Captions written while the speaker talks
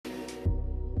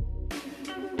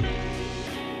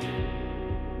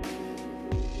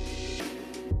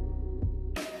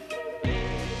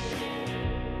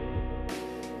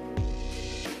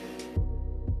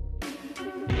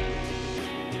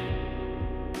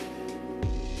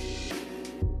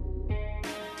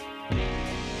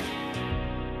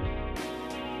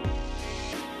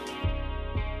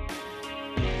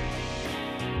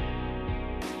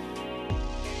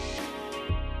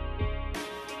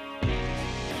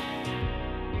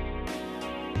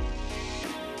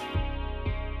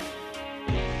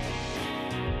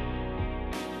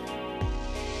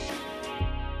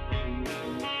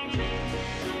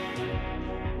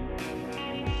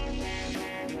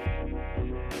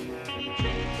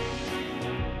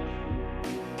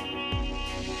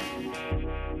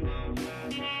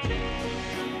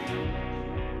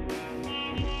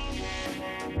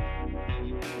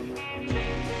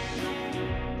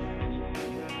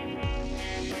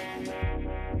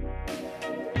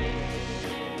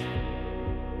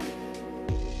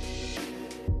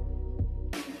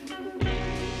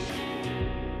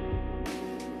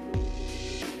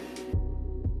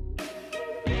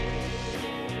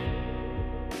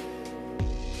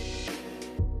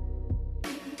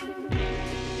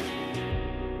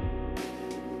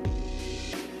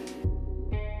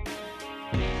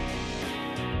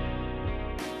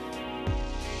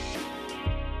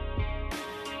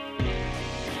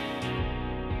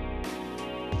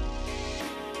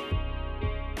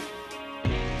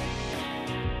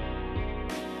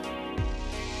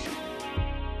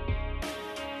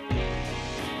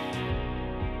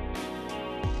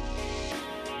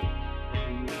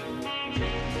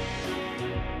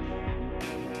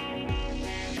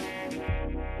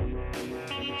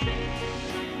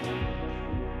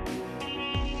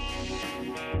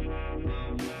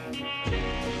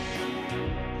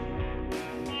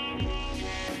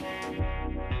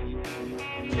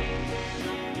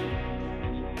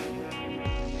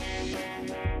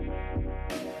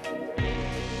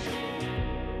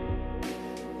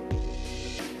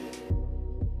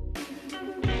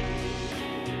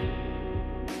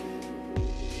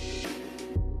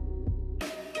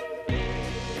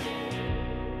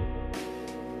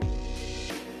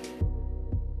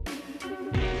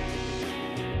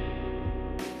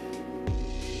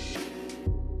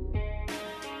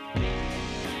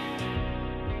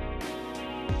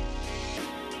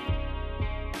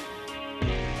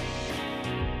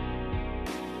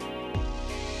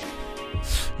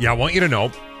Yeah, I want you to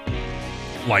know,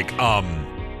 like,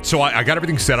 so I got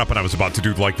everything set up and I was about to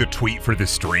do, like, the tweet for this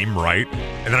stream, right?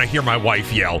 And then I hear my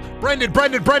wife yell, Brendan,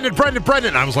 Brendan, Brendan, Brendan, Brendan.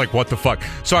 And I was like, what the fuck?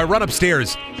 So I run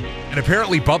upstairs, and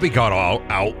apparently Bubby got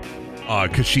out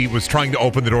because she was trying to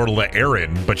open the door to let air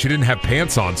in, but she didn't have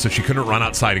pants on, so she couldn't run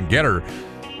outside and get her.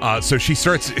 So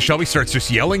Shelby starts just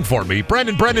yelling for me,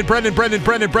 Brendan, Brendan, Brendan, Brendan,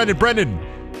 Brendan, Brendan, Brendan.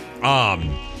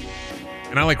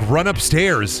 And I, like, run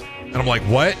upstairs. And I'm like,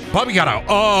 what? Bobby got out.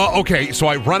 Oh, okay. So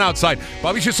I run outside.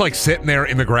 Bobby's just like sitting there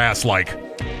in the grass like,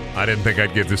 I didn't think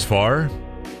I'd get this far.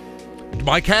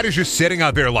 My cat is just sitting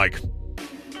out there like,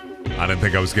 I didn't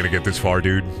think I was going to get this far,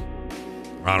 dude.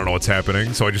 I don't know what's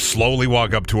happening. So I just slowly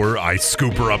walk up to her. I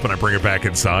scoop her up and I bring her back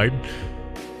inside.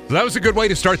 So that was a good way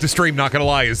to start the stream, not going to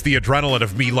lie, is the adrenaline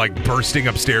of me like bursting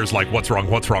upstairs like, what's wrong?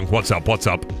 What's wrong? What's up? What's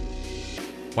up?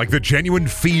 Like the genuine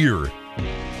fear.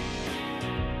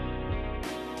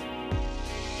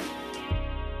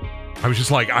 I was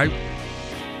just like, I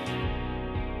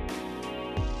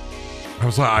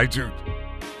was like, I do.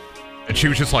 And she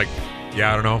was just like,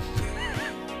 yeah, I don't know.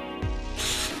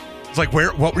 It's like,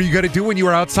 what were you going to do when you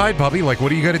were outside, Bubby? Like, what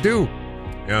do you got to do?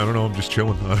 Yeah, I don't know. I'm just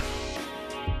chilling.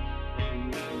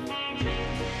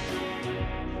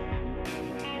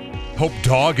 Hope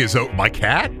dog is my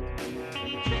cat?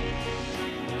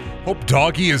 Hope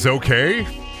doggy is okay?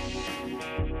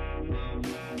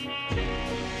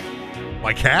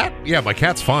 My cat? Yeah, my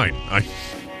cat's fine.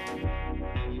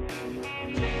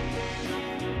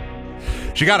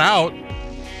 She got out.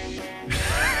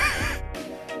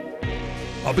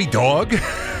 Bubby dog?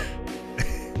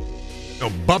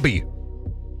 No, Bubby.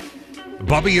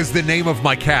 Bubby is the name of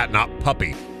my cat, not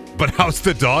Puppy. But how's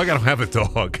the dog? I don't have a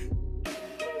dog.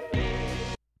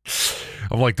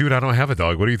 I'm like, dude, I don't have a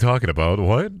dog. What are you talking about?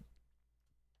 What?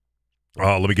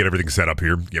 Let me get everything set up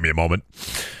here. Give me a moment.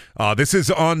 This is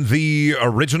on the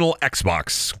original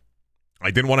Xbox.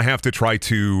 I didn't want to have to try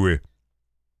to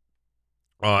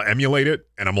emulate it,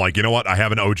 and I'm like, you know what? I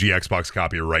have an OG Xbox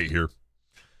copy right here.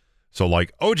 So,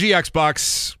 like, OG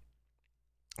Xbox,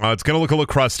 it's going to look a little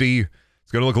crusty.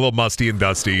 It's going to look a little musty and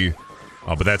dusty,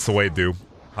 but that's the way it do.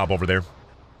 Hop over there.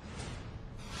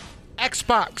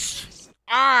 Xbox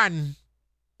on.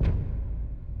 Where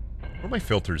are my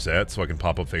filters at so I can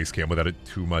pop up face cam without it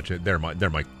too much? There's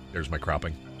my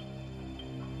cropping.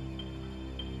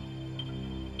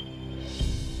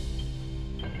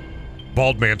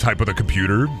 Bald man type with a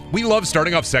computer. We love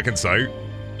starting off second sight.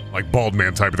 Like bald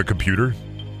man type with a computer.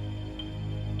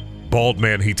 Bald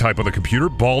man, he type on the computer.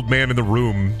 Bald man in the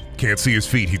room, can't see his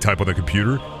feet, he type on the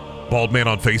computer. Bald man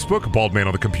on Facebook, bald man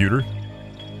on the computer.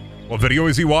 What video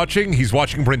is he watching? He's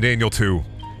watching Brendaniel 2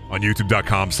 on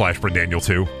youtube.com/Brendaniel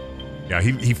 2. Yeah,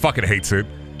 he fucking hates it.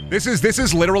 This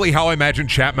is literally how I imagine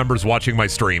chat members watching my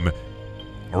stream.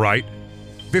 Alright?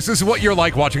 This is what you're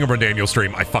like watching a Brendaniel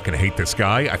stream. I fucking hate this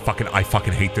guy. I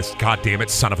fucking hate this. God damn it,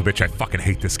 son of a bitch. I fucking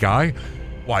hate this guy.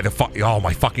 Why the fuck? Oh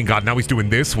my fucking god, now he's doing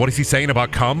this? What is he saying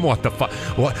about cum? What the fuck?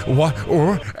 What?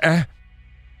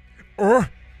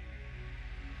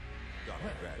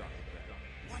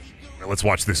 Let's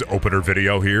watch this opener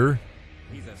video here.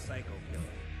 He's a psycho killer.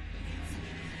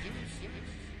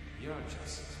 You're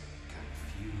just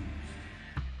confused.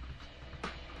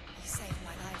 You saved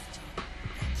my life,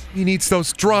 John. He needs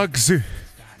those drugs.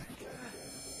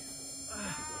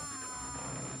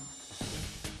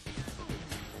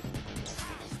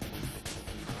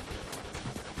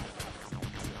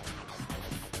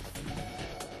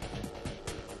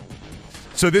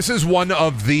 So this is one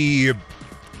of the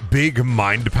big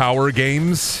mind power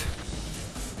games,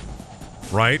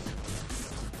 right?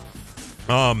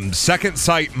 Second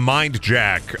Sight, Mind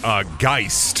Jack,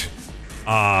 Geist.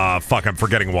 Fuck, I'm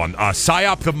forgetting one.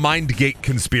 PSYOP the Mind Gate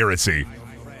Conspiracy.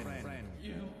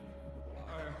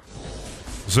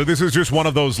 So this is just one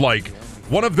of those, like,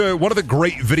 one of the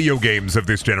great video games of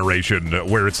this generation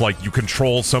where it's like you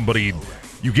control somebody,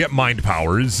 you get mind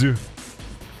powers.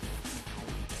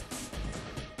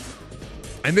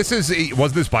 And this is,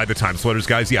 was this by the Time Splitters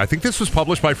guys? Yeah, I think this was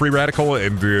published by Free Radical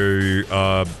and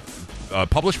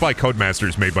published by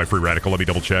Codemasters, made by Free Radical. Let me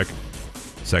double check.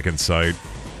 Second Sight.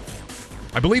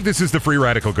 I believe this is the Free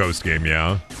Radical Ghost game,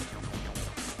 yeah.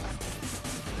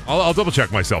 I'll double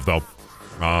check myself, though.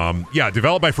 Yeah,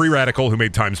 developed by Free Radical, who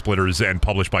made Time Splitters, and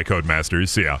published by Codemasters.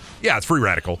 So yeah. Yeah, it's Free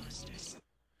Radical.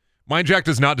 Mindjack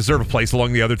does not deserve a place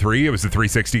along the other three. It was the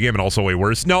 360 game and also way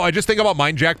worse. No, I just think about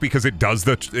Mindjack because it does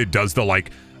the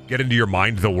like get into your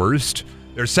mind the worst.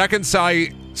 There's Second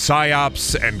Sight,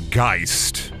 PSYOPs, and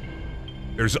Geist.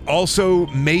 There's also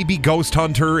maybe Ghost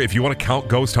Hunter if you want to count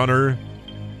Ghost Hunter.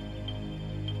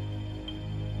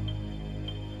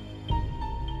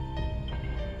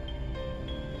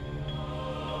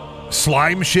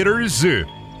 slime shitters.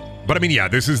 But I mean, yeah,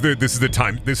 this is the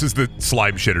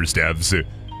slime shitters devs.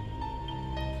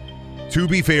 To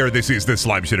be fair, this is the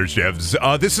slime shitters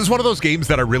devs. This is one of those games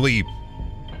that I really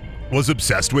was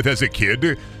obsessed with as a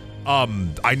kid.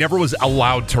 I never was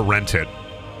allowed to rent it,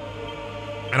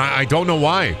 and I don't know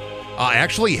why. I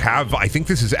actually have. I think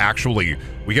this is actually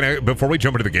we can before we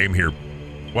jump into the game here.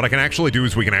 What I can actually do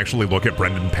is we can actually look at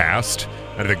Brendan Past.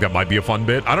 I think that might be a fun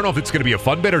bit. I don't know if it's going to be a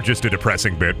fun bit or just a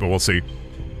depressing bit, but we'll see. Do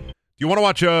you want to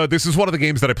watch, this is one of the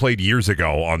games that I played years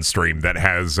ago on stream that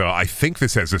has, I think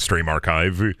this has a stream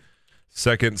archive.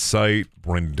 Second Sight,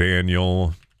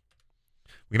 Brendaniel.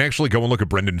 We can actually go and look at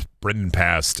Brendan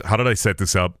Past. How did I set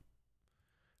this up?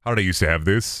 How did I used to have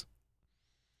this?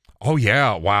 Oh,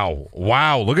 yeah. Wow.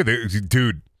 Wow. Look at this.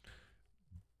 Dude.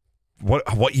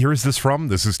 What year is this from?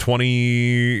 This is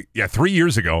 3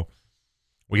 years ago.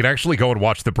 We can actually go and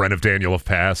watch the Brendaniel of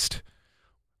Past.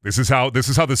 This is how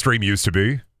the stream used to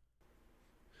be.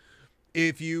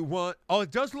 If you want, oh,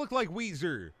 it does look like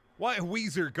Weezer. Why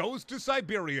Weezer goes to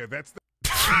Siberia? That's the.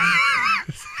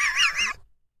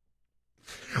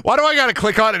 Why do I gotta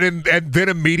click on it and then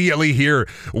immediately hear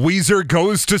Weezer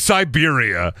goes to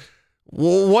Siberia?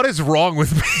 Well, what is wrong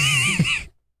with me?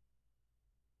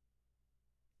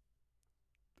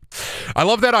 I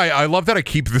love that I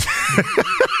keep this.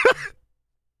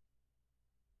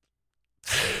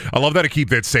 I love that I keep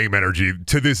that same energy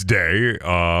to this day.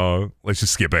 Let's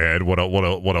just skip ahead. What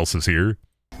else is here?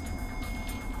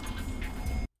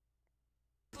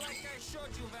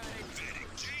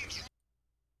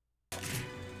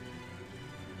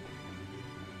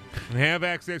 I have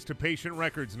access to patient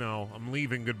records now. I'm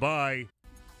leaving. Goodbye.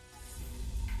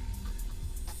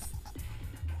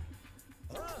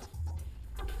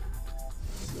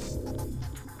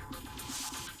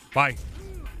 Bye.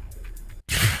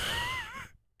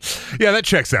 Yeah, that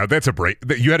checks out. That's a break.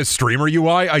 You had a streamer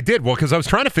UI? I did. Well, because I was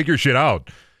trying to figure shit out.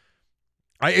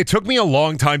 It took me a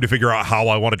long time to figure out how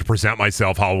I wanted to present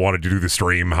myself, how I wanted to do the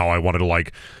stream, how I wanted to,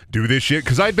 like, do this shit.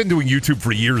 Because I'd been doing YouTube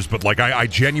for years, but, like, I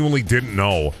genuinely didn't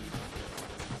know,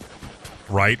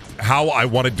 right, how I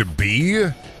wanted to be.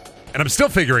 And I'm still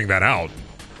figuring that out.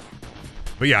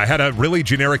 But yeah, I had a really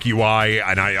generic UI,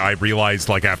 and I realized,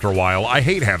 like, after a while, I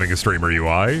hate having a streamer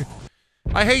UI.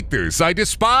 I hate this. I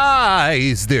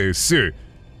despise this.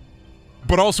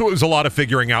 But also, it was a lot of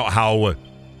figuring out how,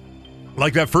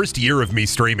 like, that first year of me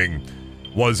streaming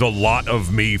was a lot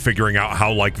of me figuring out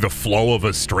how, like, the flow of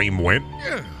a stream went.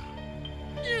 Yeah.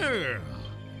 Yeah.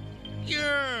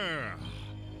 Yeah.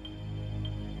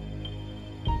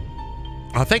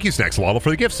 Thank you, Snacks Lala, for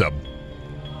the gift sub.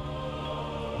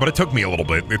 But it took me a little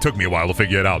bit. It took me a while to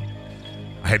figure it out.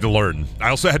 I had to learn. I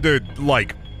also had to,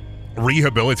 like,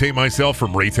 rehabilitate myself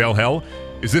from retail hell.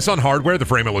 Is this on hardware? The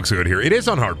frame, it looks good here. It is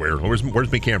on hardware.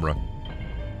 Where's my camera?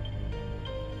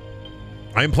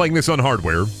 I am playing this on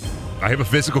hardware. I have a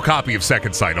physical copy of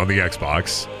Second Sight on the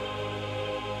Xbox.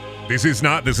 This is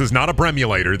not a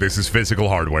Bremulator. This is physical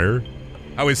hardware.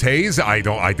 How is Hayes? I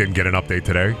didn't get an update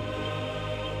today.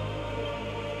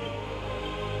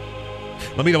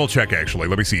 Let me double check, actually.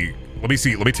 Let me see. Let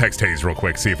me text Hayes real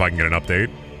quick, see if I can get an update.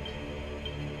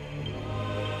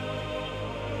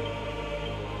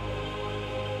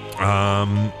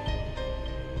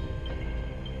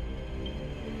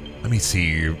 Let me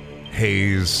see.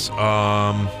 Hayes,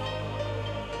 am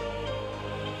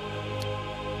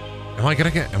I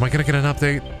gonna get an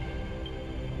update?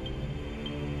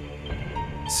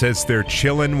 Says they're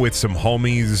chilling with some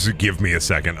homies. Give me a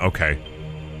second. Okay.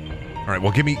 All right,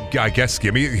 well, give me,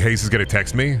 Hayes is gonna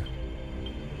text me.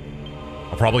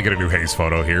 I'll probably get a new Hayes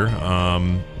photo here.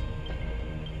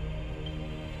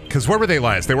 Because where were they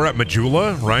last? They were at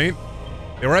Majula, right?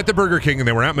 They were at the Burger King and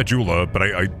they were at Majula, but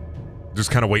I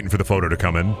just kind of waiting for the photo to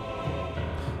come in.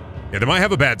 Yeah, they might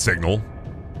have a bad signal.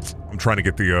 I'm trying to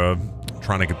get the,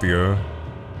 trying to get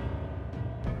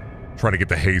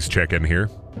the Hayes check in here.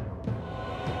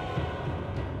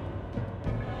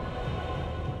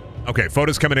 Okay,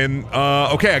 photos coming in.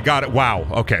 Okay, I got it. Wow.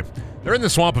 Okay, they're in the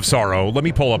Swamp of Sorrow. Let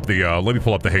me pull up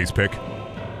the Hayes pic.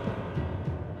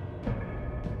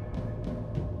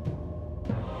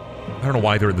 I don't know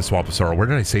why they're in the Swamp of Sorrow. Where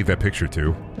did I save that picture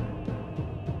to?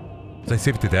 Did I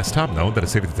save it to desktop? No. Did I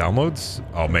save it to downloads?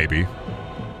 Oh, maybe.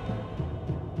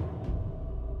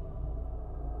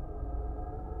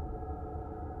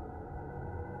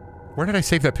 Where did I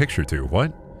save that picture to?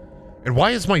 What? And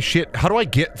why is my shit... How do I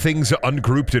get things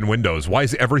ungrouped in Windows? Why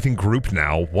is everything grouped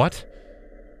now? What?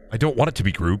 I don't want it to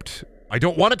be grouped. I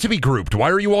don't want it to be grouped.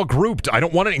 Why are you all grouped? I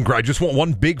don't want it in... I just want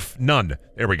one big... None.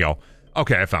 There we go.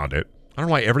 Okay, I found it. I don't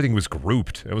know why everything was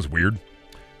grouped. That was weird.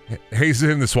 Hayes is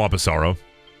in the Swamp of Sorrow.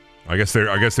 I guess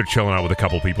they're chilling out with a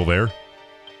couple people there.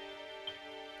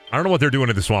 I don't know what they're doing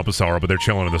in the Swamp of Sorrow, but they're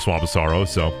chilling in the Swamp of Sorrow,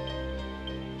 so.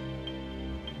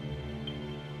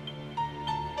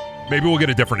 Maybe we'll get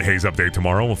a different Haze update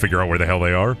tomorrow. We'll figure out where the hell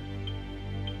they are.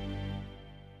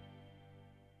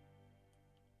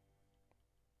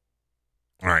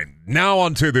 All right, now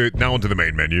onto the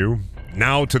main menu.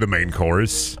 Now to the main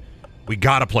course. We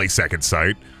gotta play Second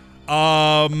Sight.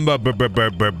 How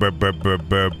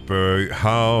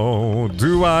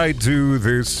do I do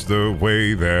this the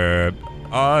way that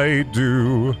I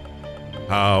do?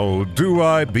 How do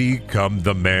I become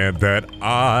the man that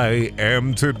I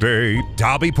am today?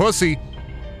 Dobby Pussy.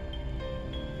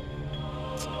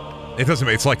 It doesn't.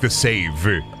 It's like the save.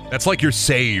 That's like your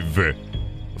save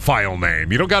file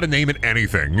name. You don't got to name it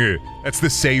anything. That's the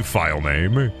save file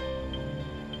name.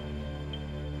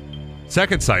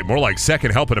 Second Sight, more like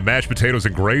second helping of mashed potatoes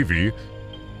and gravy.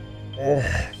 Oh,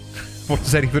 what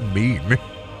does that even mean?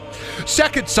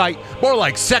 Second Sight, more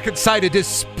like second sight of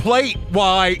this plate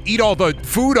while I eat all the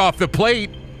food off the plate.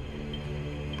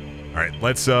 All right,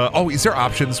 let's, oh, is there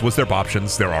options? Was there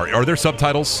options? There are. Are there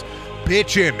subtitles?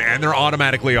 Bitchin', and they're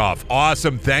automatically off.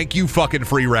 Awesome. Thank you, fucking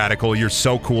Free Radical. You're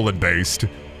so cool and based.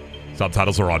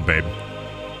 Subtitles are on, babe.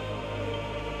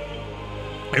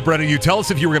 Hey, Brennan, you tell us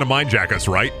if you were going to mind jack us,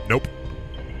 right? Nope.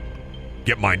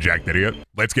 Get mind jacked, idiot.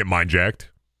 Let's get mind jacked.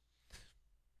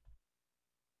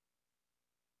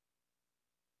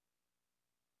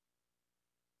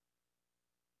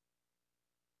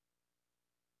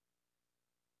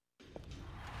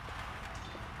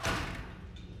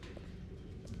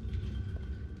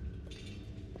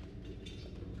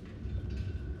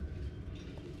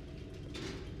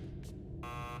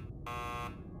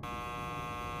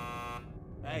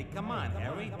 Hey, come on,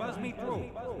 Harry. Buzz me through.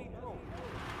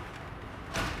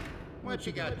 What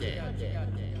you got there?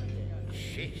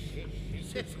 Shit.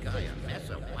 Is this guy a mess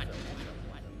or what?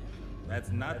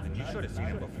 That's nothing. You should have seen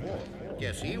him before.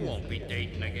 Guess he won't be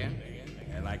dating again.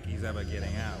 And like he's ever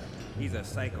getting out. He's a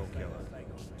psycho killer.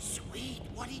 Sweet,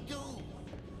 what'd he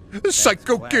do?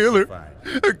 Psycho killer.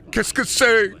 Qu'est-ce que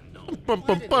c'est?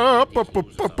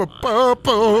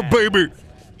 Baby.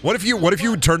 What if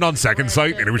you turned on Second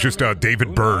Sight and it was just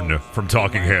David Byrne from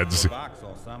Talking Heads?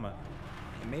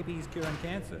 Maybe he's curing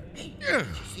cancer. Yeah. Did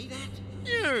you see that?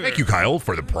 Yeah. Thank you, Kyle,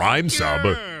 for the Prime sub.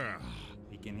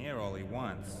 He can hear all he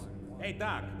wants. Hey,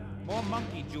 Doc, more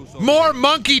monkey juice. More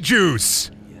monkey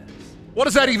juice. What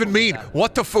does that even mean?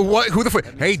 What the what? Who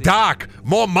the Hey, Doc,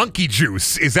 more monkey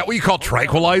juice. Is that what you call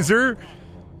tranquilizer?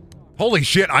 Holy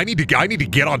shit! I need to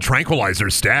get on tranquilizer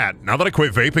stat. Now that I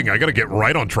quit vaping, I gotta get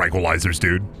right on tranquilizers,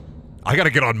 dude. I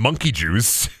gotta get on monkey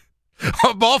juice.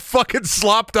 I'm all fucking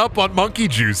slopped up on monkey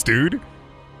juice, dude.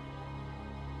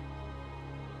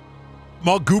 I'm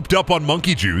all gooped up on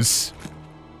monkey juice.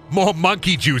 More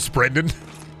monkey juice, Brendan.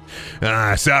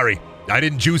 Ah, sorry. I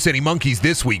didn't juice any monkeys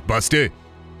this week, Buster.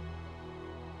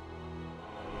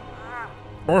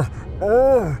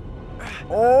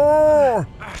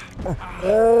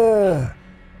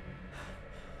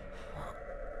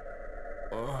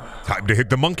 Time to hit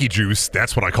the monkey juice.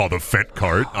 That's what I call the fent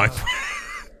cart.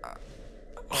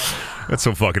 That's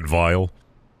so fucking vile.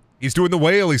 He's doing the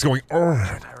whale. He's going,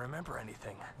 Can't I remember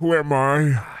anything? Who am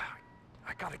I?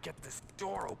 I gotta get this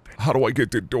door open. How do I get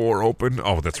the door open?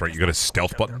 Oh, that's right. You got a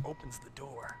stealth button. Opens the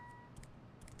door.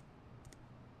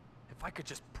 If I could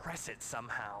just press it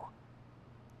somehow.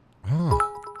 Oh.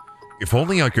 If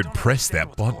only I could press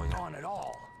that button.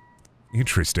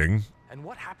 Interesting. And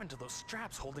what happened to those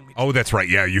straps holding me? Oh, that's right.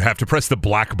 Yeah, you have to press the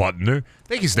black button.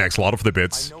 Thank you, Snackslotto, for the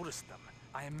bits. I noticed them.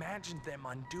 I imagined them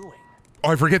undoing. Oh,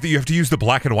 I forget that you have to use the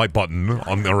black and white button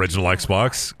on the original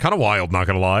Xbox. Kind of wild, not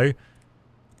gonna lie.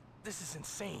 This is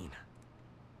insane.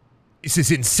 This is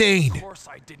insane. Of course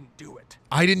I didn't do it.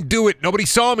 I didn't do it. Nobody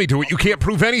saw me do it. You can't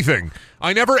prove anything.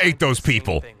 I never ate those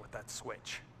people. With that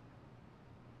switch.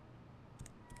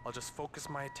 I'll just focus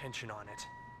my attention on it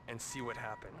and see what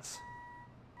happens.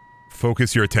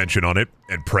 Focus your attention on it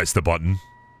and press the button.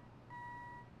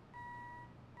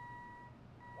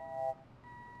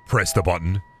 Press the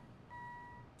button.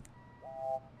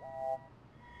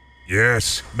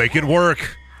 Yes, make it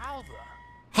work.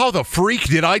 How the freak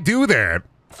did I do that?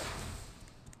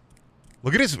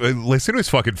 Look at his, listen to his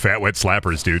fucking fat wet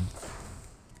slappers, dude.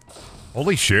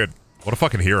 Holy shit. What a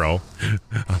fucking hero.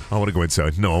 I want to go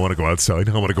inside. No, I want to go outside.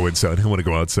 I want to go inside. I want to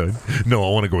go outside. No, I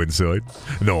want to go inside.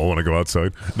 No, I want to go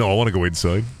outside. No, I want to go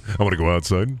inside. I want to go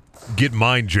outside. Get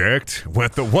mine jacked.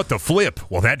 What the flip?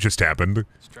 Well, that just happened.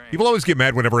 People always get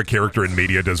mad whenever a character in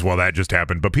media does, well, that just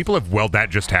happened. But people have, well, that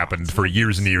just happened for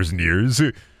years and years and years.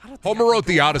 Homer wrote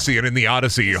the Odyssey, and in the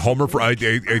Odyssey,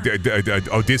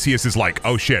 Odysseus is like,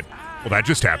 oh shit, well, that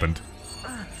just happened.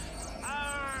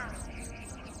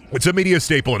 It's a media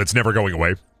staple, and it's never going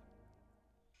away.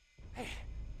 Hey,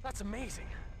 that's amazing.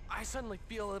 I suddenly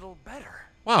feel a little better.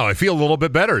 Wow, I feel a little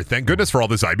bit better. Thank goodness for all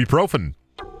this ibuprofen.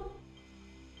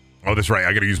 Oh, that's right.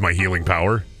 I gotta use my healing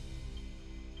power.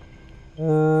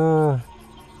 Yummy.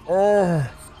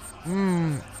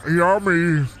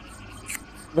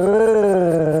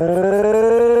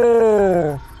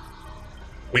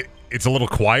 Wait, it's a little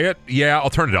quiet? Yeah, I'll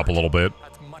turn it up a little bit.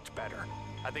 That's much better.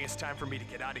 I think it's time for me to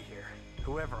get out of here,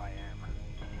 whoever I am.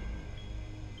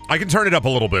 I can turn it up a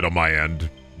little bit on my end.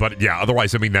 But yeah,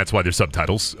 otherwise, I mean, that's why there's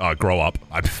subtitles. Grow up.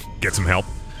 Get some help.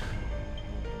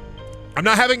 I'm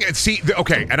not having... See,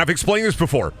 okay, and I've explained this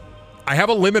before. I have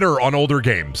a limiter on older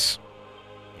games.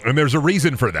 And there's a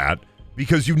reason for that.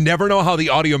 Because you never know how the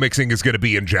audio mixing is going to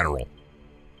be in general.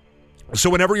 So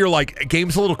whenever you're like,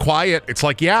 game's a little quiet, it's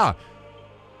like, yeah.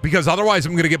 Because otherwise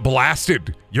I'm going to get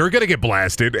blasted. You're going to get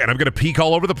blasted, and I'm going to peek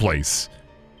all over the place.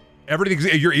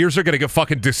 Everything, your ears are going to get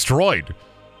fucking destroyed.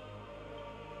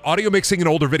 Audio mixing in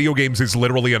older video games is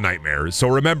literally a nightmare. So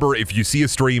remember, if you see a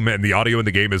stream and the audio in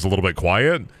the game is a little bit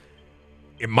quiet,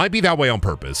 it might be that way on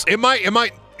purpose. It might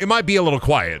be a little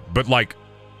quiet, but like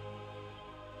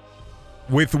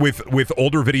with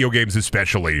older video games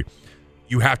especially,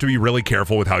 you have to be really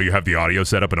careful with how you have the audio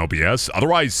set up in OBS.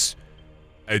 Otherwise,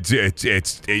 you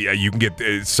can get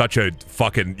such a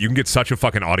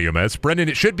fucking audio mess. Brendan,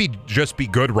 it should just be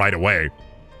good right away.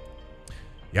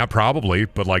 Yeah, probably,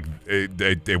 but like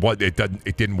it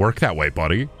didn't work that way,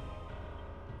 buddy.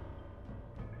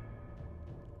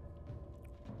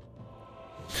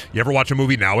 You ever watch a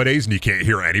movie nowadays and you can't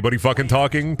hear anybody fucking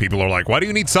talking? People are like, why do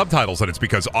you need subtitles? And it's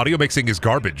because audio mixing is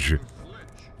garbage.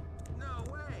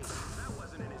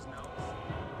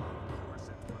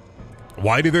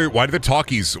 Why are the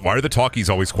talkies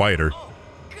always quieter?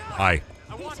 Hi.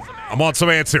 I want some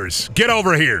answers. Get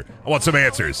over here. I want some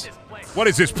answers. What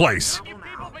is this place?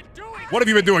 What have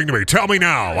you been doing to me? Tell me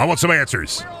now. I want some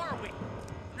answers.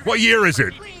 What year is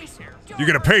it? You're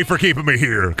gonna pay for keeping me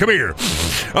here. Come here.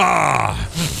 Ah,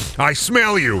 I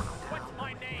smell you.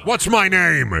 What's my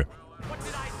name?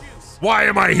 Why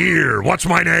am I here? What's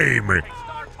my name?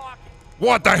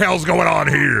 What the hell's going on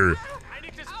here?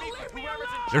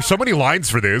 There's so many lines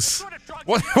for this.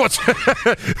 What's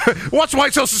my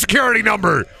social security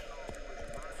number?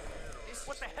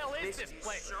 What the hell is this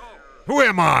place? Who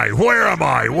am I? Where am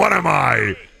I? What am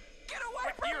I?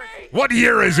 What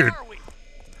year is it?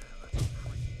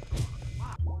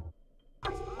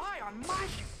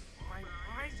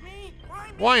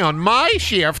 Why on my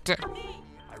shift? I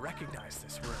recognize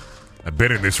this room. I've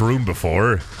been in this room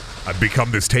before. I've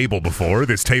become this table before.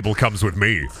 This table comes with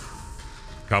me.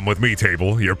 Come with me,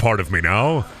 table. You're part of me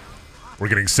now. We're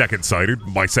getting second-sighted.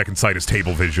 My second sight is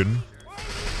table vision.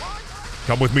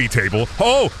 Come with me, table.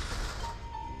 Oh!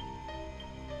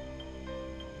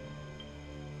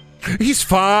 He's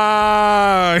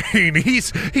fine.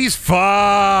 He's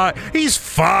fine. He's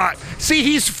fine. See,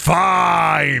 he's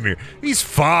fine. He's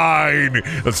fine.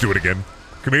 Let's do it again.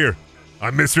 Come here.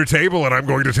 I'm Mr. Table, and I'm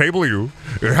going to table you.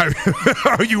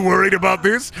 Are you worried about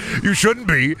this? You shouldn't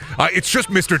be. It's just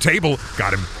Mr. Table.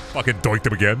 Got him. Fucking doinked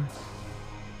him again.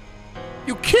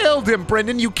 You killed him,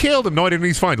 Brendan. You killed him. No, I didn't.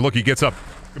 He's fine. Look, he gets up.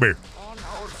 Come here.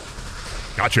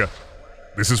 Gotcha.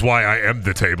 This is why I am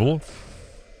the table.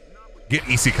 Get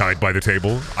isekai'd by the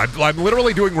table. I'm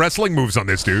literally doing wrestling moves on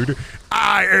this dude.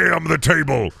 I am the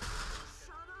table.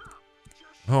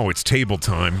 Oh, it's table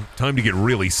time. Time to get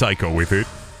really psycho with it.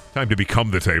 Time to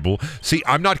become the table. See,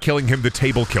 I'm not killing him. The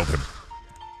table killed him.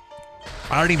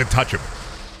 I didn't even touch him.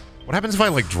 What happens if I,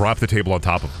 like, drop the table on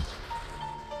top of him?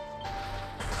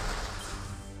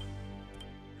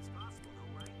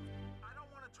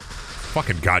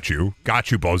 Fucking got you.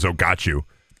 Got you, bozo. Got you.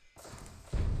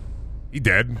 He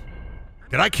dead.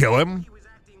 Did I kill him?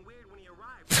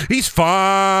 He's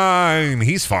fine.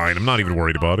 He's fine. I'm not even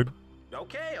worried about it.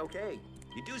 Okay.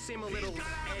 You do seem a little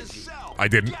edgy. I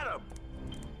didn't. You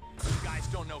guys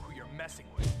don't know who you're messing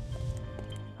with.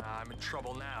 I'm in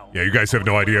trouble now. Yeah, you guys have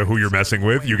no idea who you're messing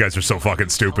with. You guys are so fucking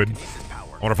stupid. I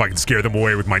wonder if I can scare them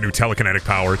away with my new telekinetic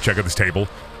power. Check out this table.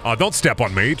 Don't step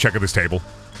on me. Check out this table.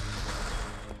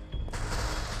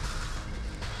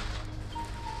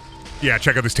 Yeah,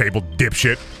 check out this table,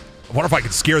 dipshit. I wonder if I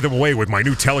can scare them away with my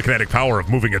new telekinetic power of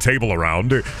moving a table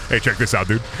around. Hey, check this out,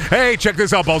 dude. Hey, check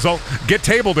this out, bozo. Get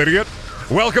tabled, idiot.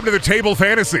 Welcome to the table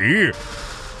fantasy.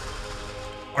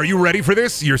 Are you ready for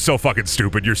this? You're so fucking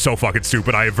stupid. You're so fucking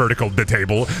stupid. I have verticaled the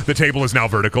table. The table is now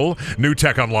vertical. New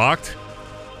tech unlocked.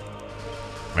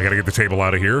 I gotta get the table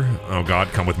out of here. Oh, God,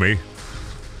 come with me.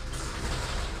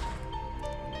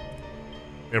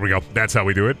 There we go. That's how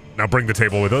we do it. Now bring the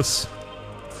table with us.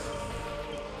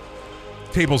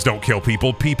 Tables don't kill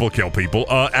people. People kill people.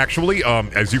 Actually,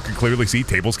 as you can clearly see,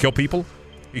 tables kill people.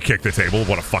 He kicked the table.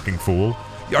 What a fucking fool.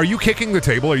 Are you kicking the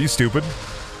table? Are you stupid?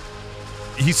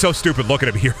 He's so stupid. Look at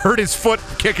him. He hurt his foot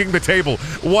kicking the table.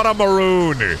 What a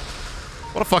maroon.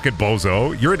 What a fucking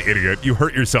bozo. You're an idiot. You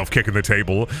hurt yourself kicking the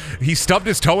table. He stubbed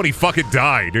his toe and he fucking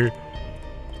died.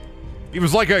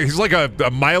 He's like a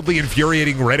mildly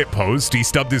infuriating Reddit post. He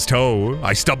stubbed his toe.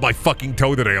 I stubbed my fucking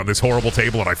toe today on this horrible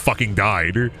table and I fucking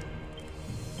died.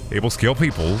 Tables kill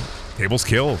people. Tables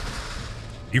kill.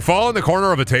 You fall in the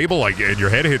corner of a table like and your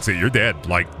head hits it, you're dead.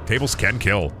 Like, tables can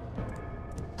kill.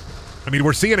 I mean,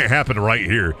 we're seeing it happen right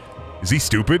here. Is he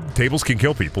stupid? Tables can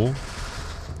kill people.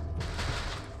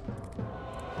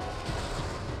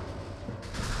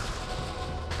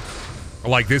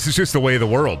 Like, this is just the way of the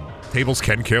world. Tables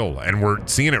can kill, and we're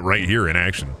seeing it right here in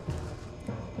action.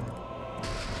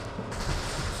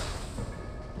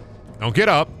 Don't get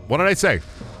up. What did I say?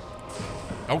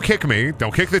 Don't kick me.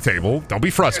 Don't kick the table. Don't be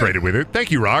frustrated with it.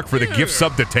 Thank you, Rock, for the gift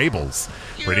sub to tables.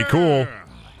 Pretty cool.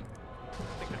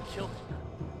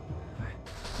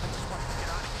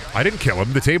 I didn't kill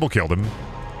him. The table killed him.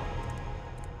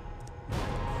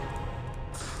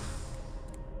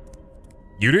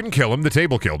 You didn't kill him. The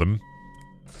table killed him.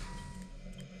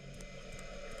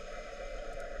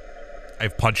 I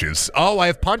have punches. Oh, I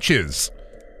have punches.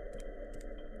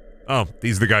 Oh,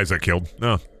 these are the guys I killed.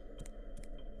 Oh.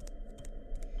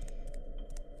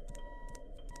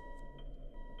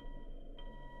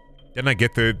 Didn't I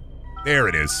get the... There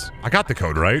it is. I got the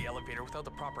code, right? The elevator without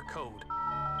the proper code.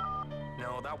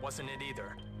 No, that wasn't it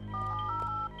either.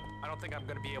 I don't think I'm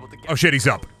gonna be able to get... Oh shit, he's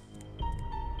up.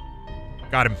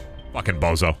 Got him. Fucking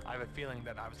bozo. I have a feeling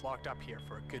that I was locked up here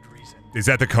for a good reason. Is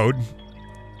that the code?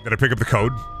 Did I pick up the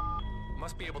code?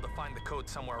 Must be able to find the code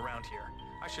somewhere around here.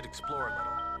 I should explore a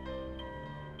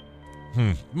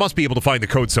little. Must be able to find the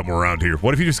code somewhere around here.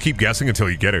 What if you just keep guessing until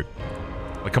you get it?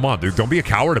 Like, come on, dude. Don't be a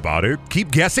coward about it.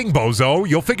 Keep guessing, bozo.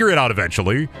 You'll figure it out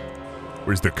eventually.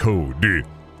 Where's the code?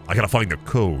 I gotta find the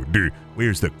code.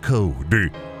 Where's the code?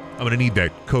 I'm gonna need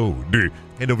that code.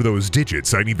 Hand over those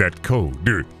digits. I need that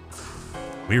code.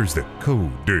 Where's the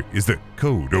code? Is the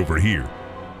code over here?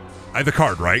 I have the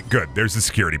card, right? Good. There's the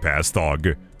security pass,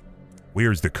 thog.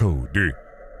 Where's the code?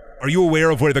 Are you aware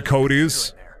of where the code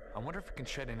is? I wonder if it can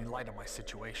shed any light on my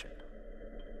situation.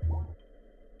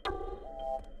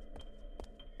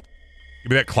 Give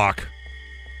me that clock.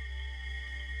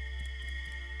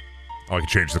 Oh, I can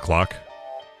change the clock.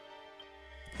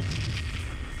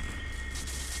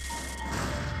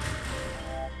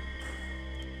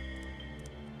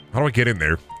 How do I get in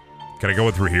there? Can I go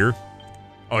in through here?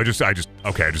 Oh, I just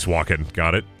walk in.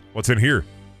 Got it. What's in here?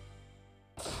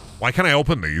 Why can't I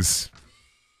open these?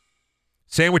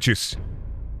 Sandwiches.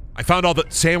 I found all the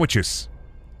sandwiches.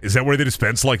 Is that where they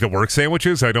dispense, like, the work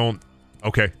sandwiches? I don't...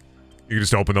 Okay. You can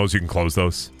just open those. You can close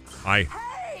those. Hi.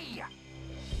 Hey!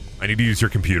 I need to use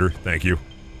your computer. Thank you.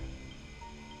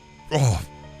 Oh.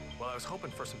 Well, I was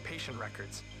hoping for some patient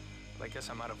records, but I guess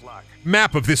I'm out of luck.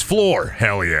 Map of this floor.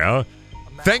 Hell yeah.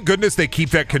 Thank goodness they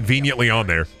keep that conveniently on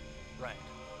there. Right.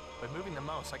 By moving the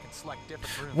mouse, I can select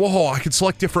different rooms. Whoa, I can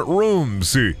select different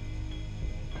rooms.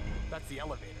 That's the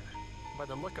elevator. By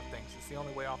the look of things, it's the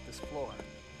only way off this floor.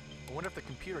 I wonder if the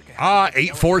computer can...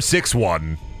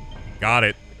 8461. Got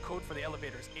it. The code for the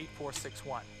elevator is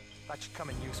 8461. That should come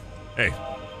in useful. Hey,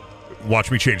 watch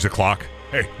me change the clock.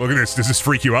 Hey, look at this. Does this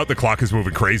freak you out? The clock is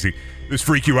moving crazy. This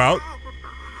freak you out?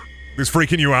 This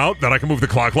freaking you out that I can move the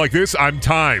clock like this? I'm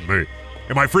time.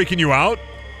 Am I freaking you out?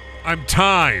 I'm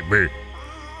time.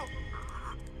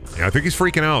 Yeah, I think he's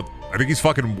freaking out. I think he's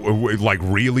fucking, like,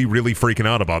 really, really freaking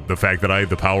out about the fact that I have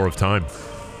the power of time.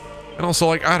 And also,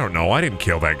 like, I don't know. I didn't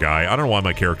kill that guy. I don't know why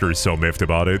my character is so miffed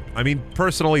about it. I mean,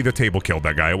 personally, the table killed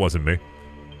that guy. It wasn't me.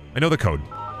 I know the code.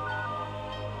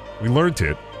 We learned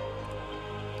it.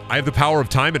 I have the power of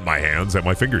time in my hands, at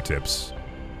my fingertips.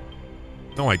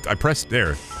 No, I pressed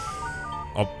there.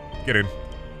 I'll get in.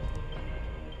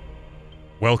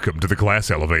 Welcome to the glass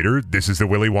elevator. This is the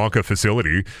Willy Wonka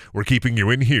facility. We're keeping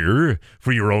you in here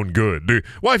for your own good.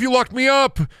 Why have you locked me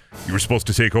up? You were supposed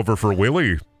to take over for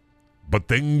Willy. But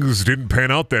things didn't pan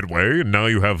out that way, and now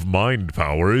you have mind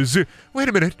powers. Wait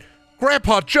a minute.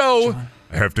 Grandpa Joe! John.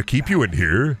 I have to keep you in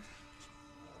here.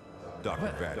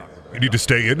 Dr. Vatic. You need to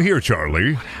stay in here,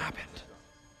 Charlie. What happened?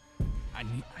 I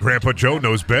need Grandpa Joe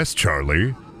knows best,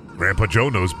 Charlie. Grandpa Joe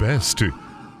knows best.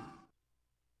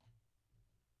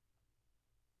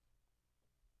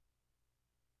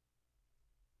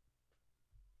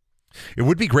 It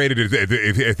would be great if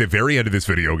at the very end of this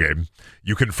video game,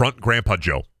 you confront Grandpa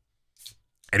Joe,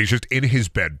 and he's just in his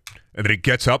bed, and then he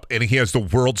gets up, and he has the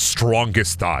world's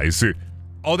strongest thighs.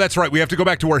 Oh, that's right. We have to go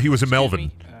back to where he was in Melvin.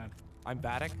 Me, I'm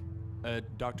Vatic.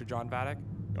 Dr. John Vatic.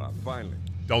 Finally.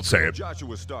 Don't say it.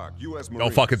 Joshua Stark, U.S. Marine.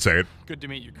 Don't fucking say it. Good to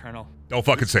meet you, Colonel. Don't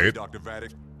fucking say it. Dr.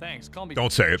 Vatic. Thanks. Call me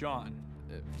Don't say it. John.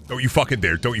 Don't you fucking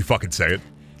dare. Don't you fucking say it.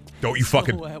 Don't you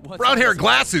fucking... what's Brown hair up? and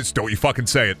glasses. Don't you fucking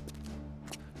say it.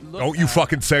 Look, Don't you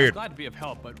fucking say I'm it. glad to be of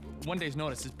help, but one day's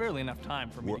notice is barely enough time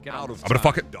for me We're to get out on of I'm gonna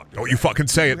fucking... Dr. Don't you fucking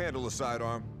say You it. handle a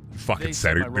sidearm, You fucking They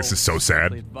said said my it. This role is so was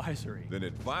strictly sad. Advisory. then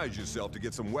advise yourself to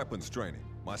get some weapons training.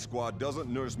 My squad doesn't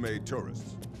nursemaid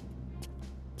tourists.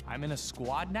 I'm in a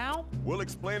squad now? We'll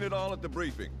explain it all at the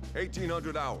briefing.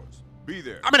 1800 hours. Be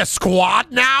there. I'm in a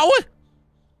squad now?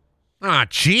 Ah,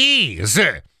 jeez.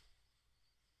 Okay,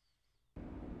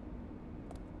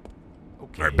 All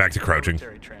right, back to crouching.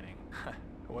 Military training.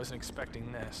 I wasn't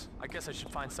expecting this. I guess I should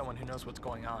find someone who knows what's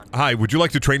going on. Hi, would you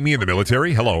like to train me in the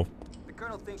military? Hello. The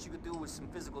colonel thinks you could do with some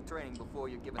physical training before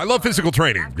you're given. I love physical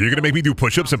training. You're gonna make me do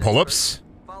push-ups and pull-ups?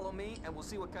 Follow me, and we'll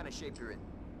see what kind of shape you're in.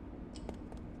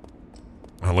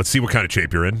 Let's see what kind of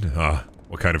shape you're in.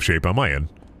 What kind of shape am I in?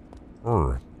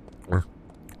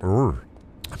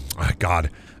 God,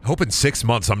 I hope in 6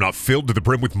 months I'm not filled to the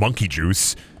brim with monkey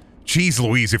juice. Jeez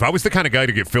Louise, if I was the kind of guy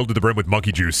to get filled to the brim with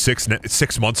monkey juice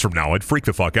 6 months from now, I'd freak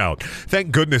the fuck out.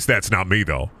 Thank goodness that's not me,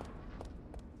 though.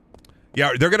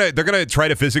 Yeah, they're gonna try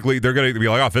to physically, they're gonna be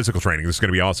like, oh, physical training, this is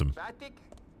gonna be awesome.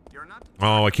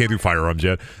 Oh, I can't do firearms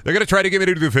yet. They're gonna try to get me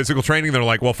to do physical training, they're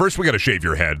like, well, first we gotta shave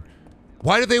your head.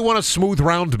 Why do they want to smooth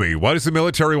round me? Why does the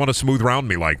military want to smooth round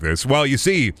me like this? Well, you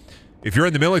see, if you're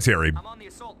in the military, I'm on the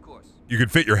assault course. you can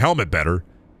fit your helmet better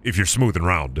if you're smoothing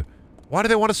round. Why do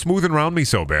they want to smooth and round me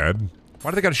so bad? Why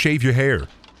do they gotta shave your hair?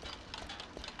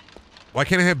 Why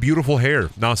can't I have beautiful hair?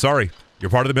 No, sorry.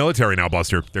 You're part of the military now,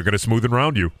 Buster. They're gonna smooth and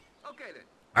round you. Okay then.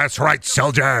 That's right,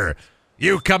 soldier.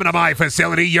 You come into my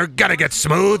facility, you're gonna get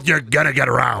smooth, you're gonna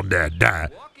get rounded.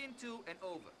 Walk into and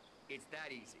over. It's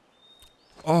that easy.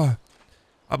 Oh,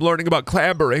 I'm learning about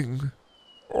clambering.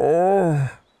 Oh.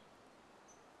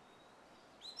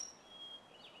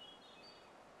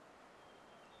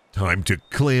 Time to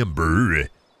clamber.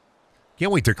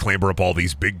 Can't wait to clamber up all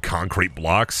these big concrete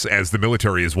blocks, as the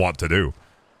military is wont to do.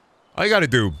 All you gotta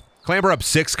do, clamber up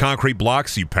 6 concrete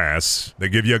blocks, you pass. They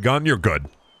give you a gun, you're good.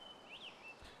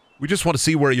 We just want to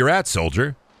see where you're at,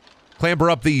 soldier. Clamber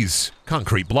up these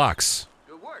concrete blocks.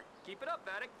 Good work. Keep it up,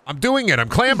 Vatic. I'm doing it. I'm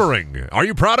clambering. Are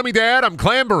you proud of me, Dad? I'm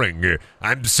clambering.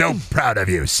 I'm so proud of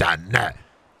you, son.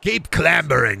 Keep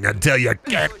clambering until you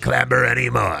can't clamber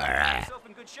anymore. Yourself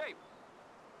in good shape.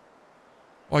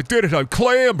 I did it. I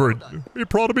clambered. You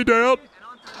proud of me, Dad? And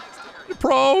on to the next area. You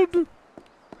proud?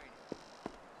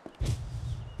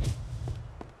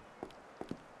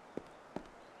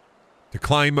 To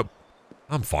climb up.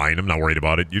 I'm fine. I'm not worried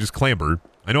about it. You just clamber.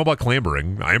 I know about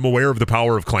clambering. I am aware of the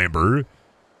power of clamber.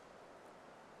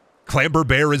 Clamber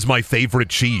Bear is my favorite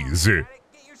cheese. Vatic,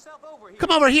 get yourself over here.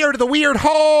 Come over here to the weird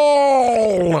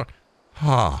hole!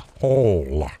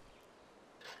 Hole.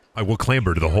 I will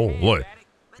clamber to the hole. Look.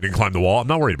 You didn't climb the wall? I'm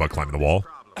not worried about climbing the wall.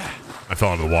 I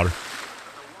fell into the water.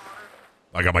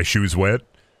 I got my shoes wet.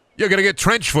 You're gonna get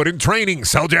trench foot in training,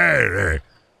 soldier!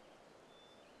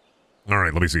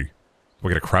 Alright, let me see. We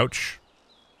gotta crouch.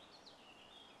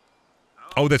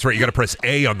 Oh, that's right. You gotta press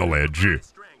A on the ledge.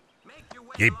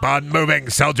 Keep on moving,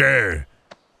 soldier!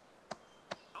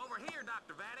 Over here,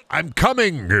 Dr. Vatic. I'm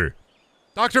coming!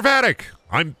 Dr. Vatic!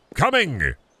 I'm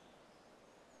coming!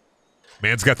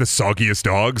 Man's got the soggiest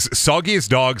dogs. Soggiest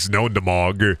dogs known to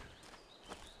Mog.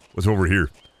 What's over here?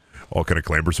 Oh, can I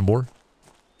clamber some more?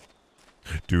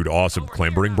 Dude, awesome.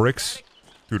 Clambering bricks.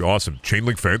 Dude, awesome. Chain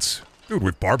link fence. Dude,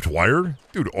 with barbed wire.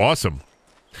 Dude, awesome.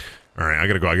 Alright, I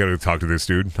gotta go. I gotta talk to this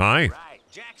dude. Hi. Right,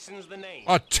 Jackson's the name.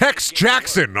 Tex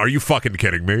Jackson! Are you fucking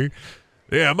kidding me?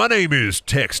 Yeah, my name is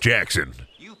Tex Jackson.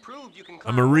 You proved you can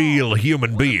I'm a real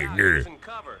human being.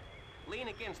 Cover. Lean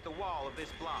against the wall of this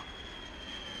block.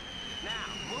 Now,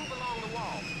 move along the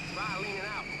wall. Try leaning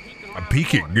out and peeking I'm around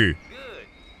peeking. the corner. Good.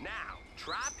 Now,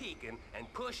 try peeking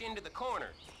and push into the corner.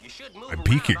 You should move I'm around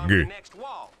peeking. on the next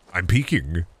wall. I'm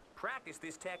peeking. Practice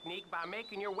this technique by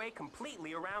making your way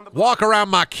completely around the block. Walk around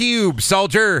my cube,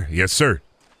 soldier. Yes, sir.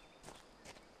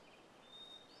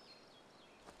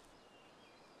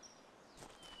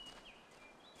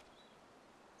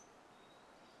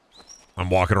 I'm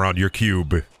walking around your cube.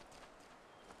 Good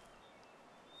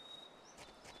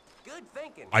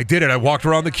thinking. I did it. I walked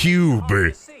around the cube.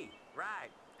 Right.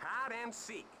 Hide and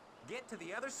seek. Get to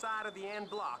the other side of the end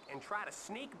block and try to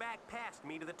sneak back past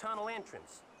me to the tunnel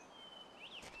entrance.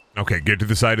 Okay, get to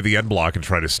the side of the end block and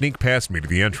try to sneak past me to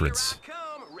the entrance. Here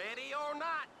I come, ready or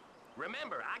not.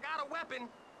 Remember, I got a weapon.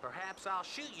 Perhaps I'll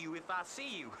shoot you if I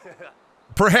see you.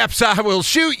 Perhaps I will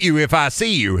shoot you if I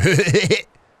see you.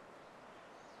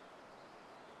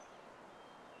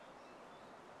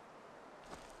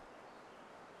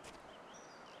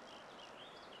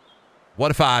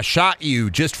 What if I shot you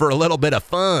just for a little bit of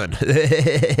fun?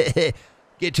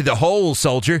 Get to the hole,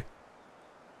 soldier.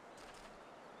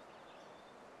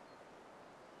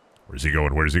 Where's he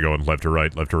going? Where's he going? Left or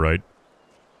right? Left or right?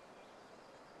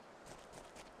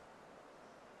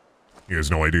 He has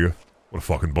no idea. What a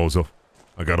fucking bozo.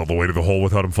 I got all the way to the hole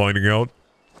without him finding out.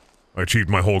 I achieved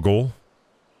my whole goal.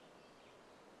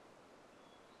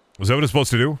 Was that what I was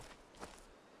supposed to do?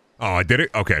 Oh, I did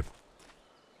it? Okay.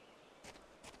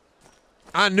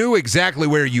 I knew exactly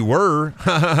where you were.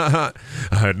 I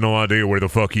had no idea where the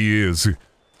fuck he is.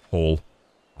 Hole.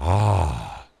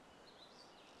 Ah.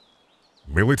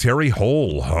 Military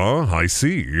hole, huh? I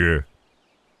see.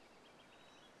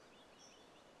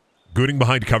 Gooning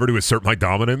behind cover to assert my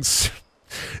dominance?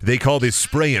 They call this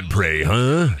spray and pray,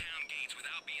 huh?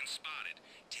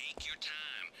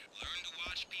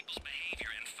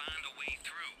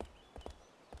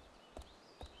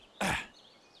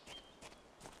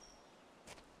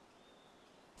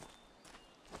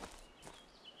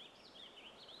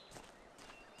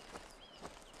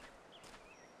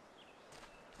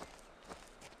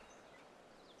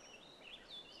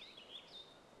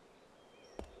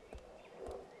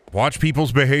 Watch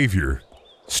people's behavior.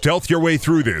 Stealth your way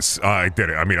through this. I did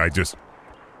it. I mean, I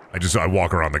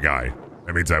walk around the guy.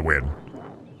 That means I win.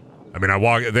 I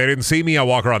mean, they didn't see me, I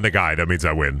walk around the guy. That means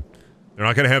I win. They're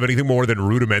not going to have anything more than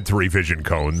rudimentary vision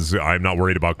cones. I'm not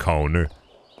worried about cone.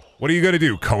 What are you going to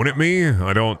do? Cone at me?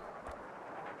 I don't...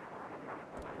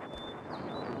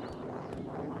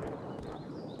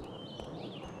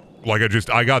 Like,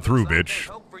 I got through, bitch.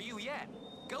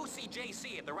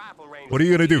 What are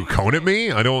you gonna do? Cone at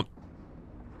me? I don't...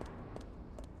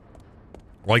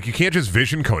 Like, you can't just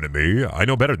vision cone at me. I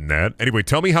know better than that. Anyway,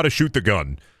 tell me how to shoot the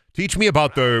gun. Teach me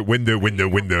about the when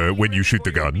you shoot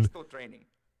the gun.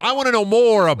 I want to know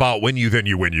more about when you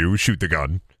shoot the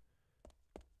gun.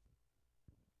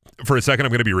 For a second,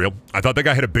 I'm gonna be real. I thought that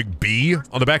guy had a big B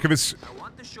on the back of his...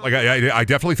 Like, I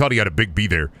definitely thought he had a big B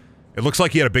there. It looks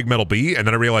like he had a big metal B, and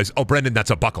then I realized, oh, Brendan,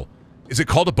 that's a buckle. Is it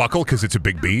called a buckle because it's a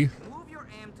big B?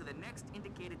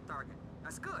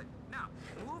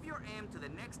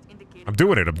 I'm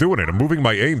doing it. I'm moving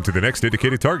my aim to the next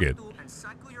indicated target.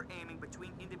 Cycle your aiming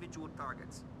between individual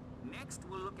targets. Next,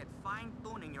 we'll look at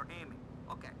fine-tuning your aiming.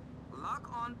 Okay,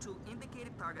 lock on to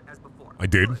indicated target as before. I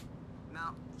did. Good.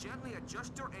 Now, gently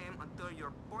adjust your aim until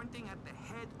you're pointing at the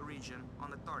head region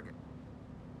on the target.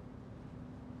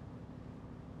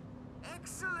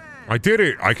 Excellent! I did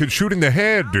it. I could shoot in the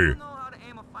head. Now you know how to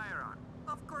aim a firearm.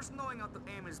 Of course, knowing how to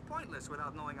aim is pointless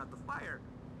without knowing how to fire.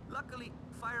 Luckily,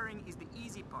 firing is the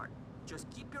easy part. Just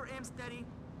keep your aim steady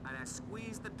and then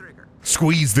squeeze the trigger.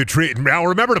 Squeeze the trigger. Now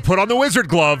remember to put on the wizard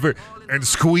glove and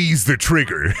squeeze the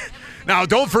trigger. Now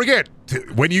don't forget,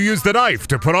 when you use the knife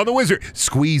to put on the wizard,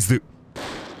 squeeze the...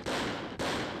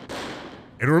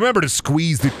 And remember to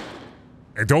squeeze the...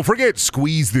 And don't forget,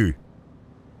 squeeze the...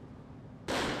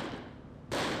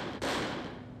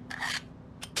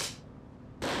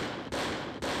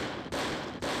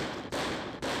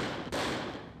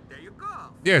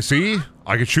 Yeah, see?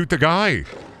 I could shoot the guy.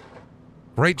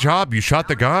 Great job, you shot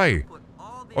the guy.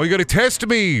 Oh, you gotta test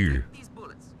me.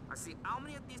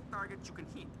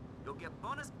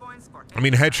 I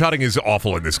mean, headshotting is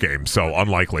awful in this game, so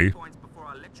unlikely.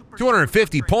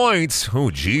 250 points?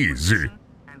 Oh, jeez.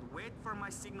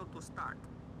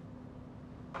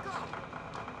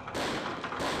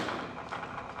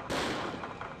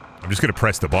 I'm just gonna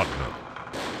press the button.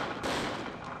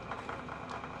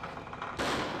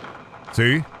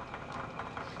 See?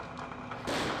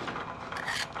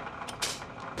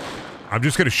 I'm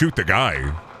just gonna shoot the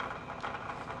guy.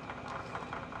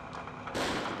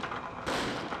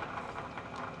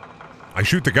 I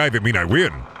shoot the guy, that mean I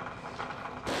win.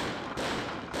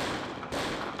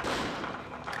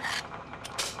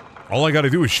 All I gotta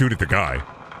do is shoot at the guy.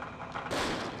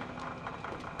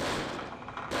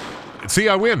 And see,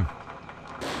 I win.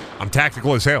 I'm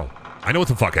tactical as hell. I know what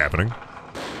the fuck happening.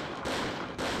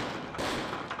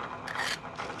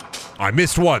 I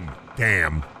missed one.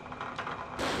 Damn.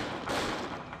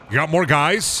 You got more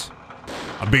guys?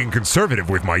 I'm being conservative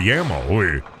with my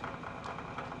ammo.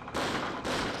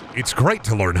 It's great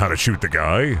to learn how to shoot the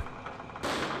guy.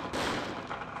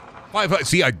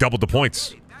 See, I doubled the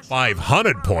points.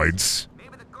 500 points.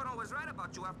 Maybe the colonel was right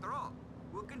about you after all.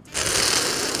 We'll continue.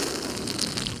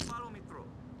 Follow me through.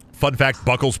 Fun fact,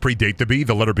 buckles predate the B.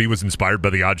 The letter B was inspired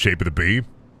by the odd shape of the B.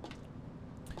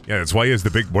 Yeah, that's why he has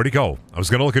the big... Where'd he go? I was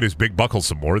going to look at his big buckle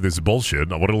some more. This is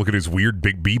bullshit. I want to look at his weird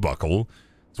big B buckle.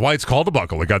 That's why it's called a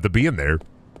buckle. It got the B in there.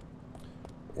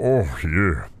 Oh,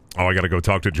 yeah. Oh, I got to go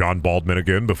talk to John Baldwin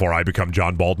again before I become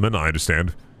John Baldwin. I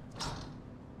understand.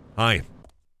 Hi.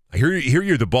 I hear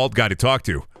you're the bald guy to talk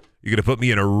to. You're going to put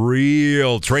me in a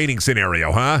real training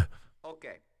scenario, huh?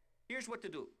 Okay. Here's what to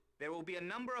do. There will be a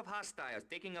number of hostiles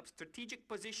taking up strategic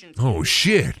positions. Oh,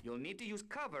 shit. You'll need to use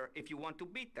cover if you want to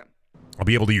beat them. I'll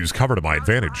be able to use cover to my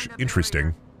advantage.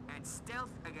 Interesting. And stealth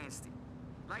against it,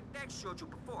 like Dex showed you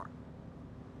before.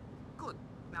 Good.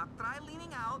 Now try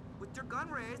leaning out with your gun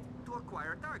raised to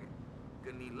acquire a target.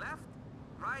 You can lean left,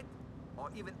 right,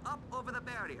 or even up over the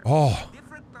barrier. Oh.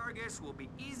 Different targets will be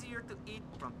easier to hit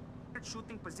from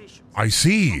shooting positions. I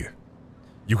see.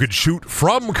 You could shoot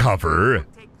from cover.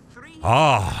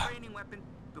 Ah.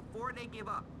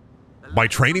 My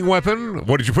training weapon?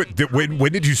 What did you put?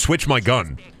 When did you switch my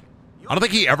gun? I don't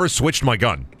think he ever switched my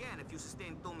gun.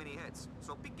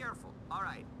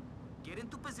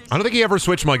 I don't think he ever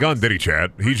switched my gun, did he,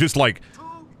 Chad? He's just like,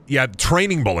 yeah,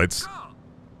 training bullets.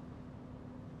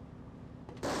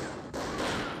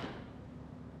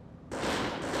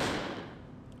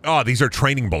 Oh, these are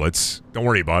training bullets. Don't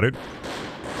worry about it.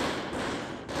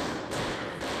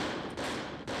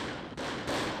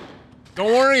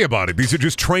 Don't worry about it. These are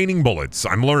just training bullets.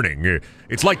 I'm learning.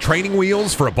 It's like training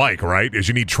wheels for a bike, right? Is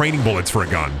you need training bullets for a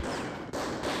gun.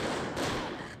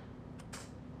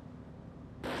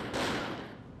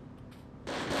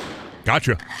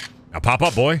 Gotcha. Now pop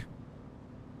up, boy.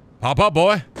 Pop up,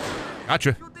 boy.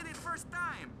 Gotcha.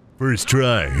 First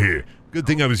try. Here. Good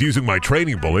thing I was using my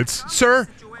training bullets. Sir,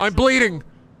 I'm bleeding.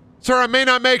 Sir, I may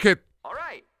not make it.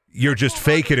 You're just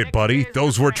faking it, buddy.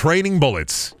 Those were training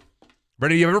bullets.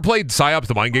 Brendaniel, you ever played PsyOps,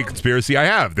 the Mind Gate Conspiracy? I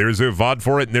have. There's a VOD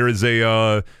for it, and there's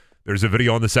a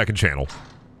video on the second channel.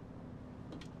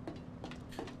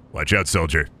 Watch out,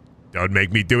 soldier. Don't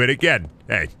make me do it again.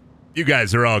 Hey, you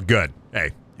guys are all good.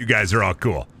 Hey, you guys are all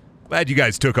cool. Glad you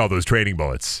guys took all those training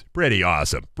bullets. Pretty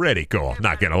awesome. Pretty cool.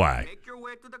 Not gonna lie. Make your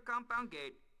way to the compound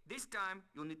gate. This time,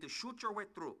 you'll need to shoot your way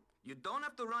through. You don't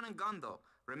have to run and gun, though.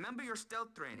 Remember your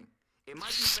stealth training. It might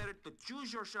be better to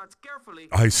choose your shots carefully.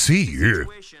 I see.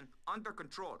 Situation under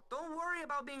control. Don't worry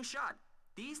about being shot.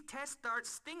 These test darts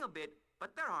sting a bit,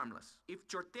 but they're harmless. If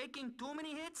you're taking too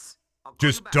many hits,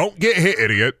 just don't get hit,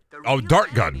 idiot. Oh,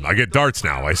 dart gun. I get darts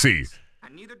now. I see.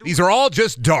 These are all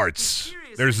just darts.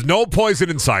 There's no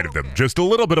poison inside of them. Just a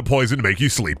little bit of poison to make you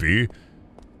sleepy.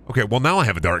 Okay, well, now I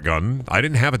have a dart gun. I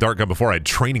didn't have a dart gun before. I had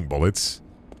training bullets.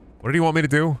 What did he want me to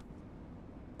do?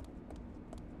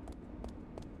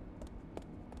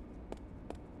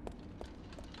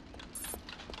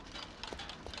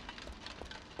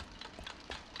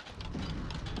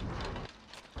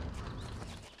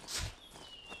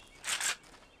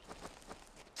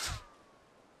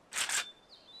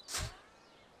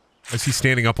 I see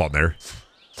standing up on there.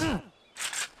 Good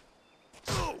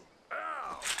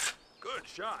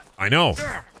shot. I know.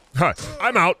 Huh,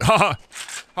 I'm out. Haha.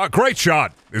 Great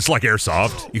shot. It's like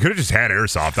airsoft. You could have just had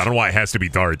airsoft. I don't know why it has to be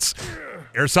darts.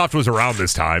 Airsoft was around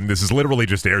this time. This is literally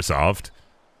just airsoft.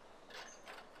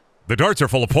 The darts are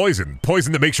full of poison.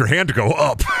 Poison that makes your hand go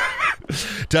up.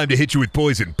 Time to hit you with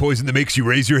poison. Poison that makes you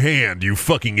raise your hand, you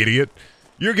fucking idiot.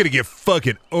 You're gonna get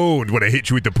fucking owned when I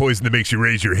hit you with the poison that makes you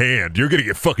raise your hand. You're gonna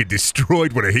get fucking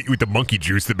destroyed when I hit you with the monkey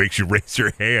juice that makes you raise your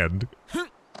hand.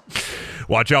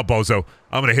 Watch out, bozo.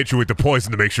 I'm gonna hit you with the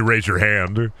poison that makes you raise your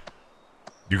hand.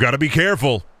 You gotta be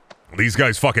careful. These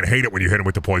guys fucking hate it when you hit them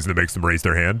with the poison that makes them raise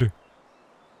their hand.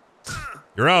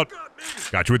 You're out.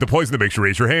 Got you with the poison that makes you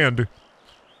raise your hand.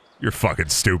 You're fucking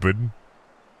stupid.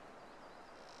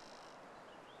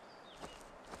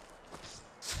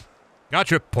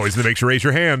 Gotcha. Poison that makes you raise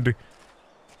your hand.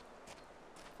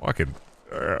 Fucking.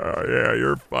 Yeah,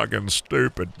 you're fucking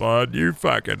stupid, bud. You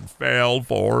fucking fell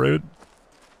for it.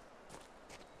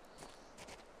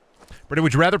 Brendaniel,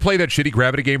 would you rather play that shitty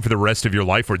Gravity game for the rest of your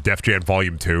life or Def Jam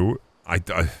Volume 2?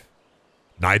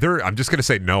 Neither? I'm just going to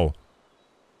say no.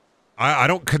 I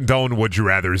don't condone would you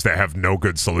rathers that have no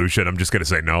good solution. I'm just going to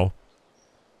say no.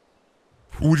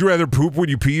 Would you rather poop when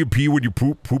you pee or pee when you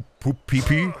poop, pee,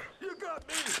 pee? You got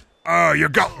me. Oh, you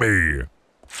got me.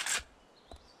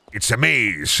 It's a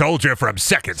me, soldier from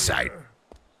Second Sight.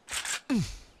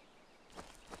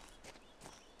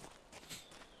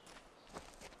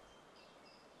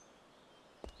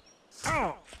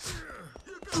 I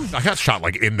got shot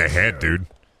like in the head, dude.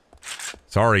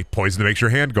 Sorry, poison that makes your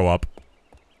hand go up.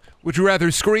 Would you rather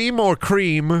scream or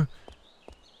cream?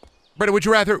 Brenda, would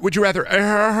you rather, or would you rather,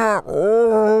 I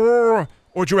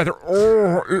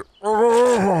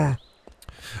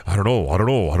don't know.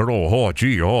 Oh,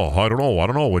 gee, I don't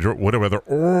know. Would you rather,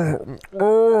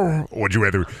 would you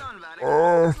rather,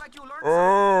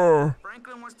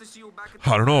 Franklin wants to see you back at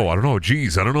I don't know.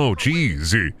 Jeez, I don't know.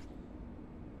 Jeez.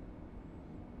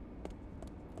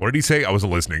 What did he say? I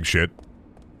wasn't listening. Shit.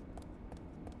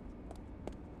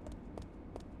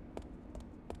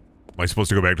 Am I supposed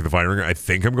to go back to the firing? I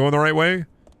think I'm going the right way. Am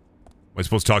I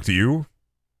supposed to talk to you?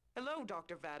 Hello,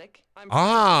 Dr. Vatic.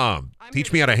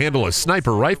 Teach me how to handle a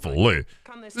sniper rifle. This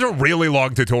is a really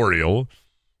long tutorial.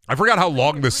 I forgot how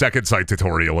long the second sight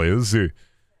tutorial is. It's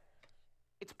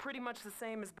pretty much the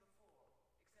same as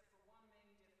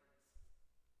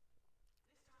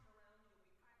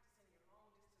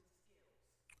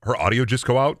Her audio just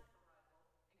go out?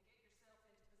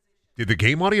 Did the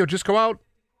game audio just go out?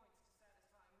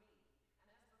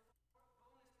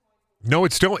 No,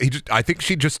 it's still. I think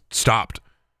she just stopped.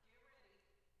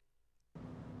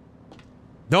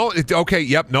 No, okay,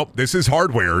 yep, nope. This is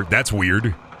hardware. That's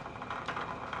weird.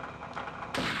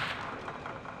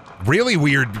 Really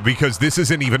weird because this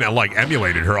isn't even like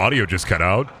emulated. Her audio just cut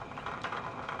out.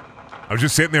 I was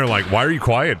just sitting there like, why are you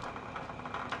quiet?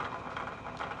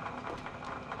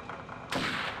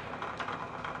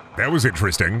 That was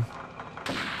interesting.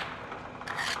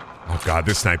 Oh god,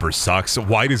 this sniper sucks.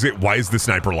 Why is the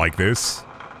sniper like this?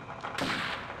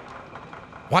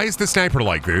 Why is the sniper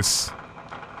like this?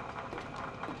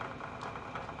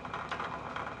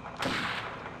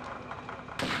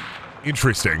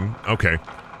 Interesting. Okay.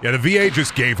 Yeah, the VA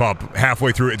just gave up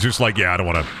halfway through. It's just like, yeah, I don't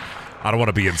want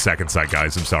to be in second sight,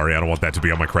 guys. I'm sorry. I don't want that to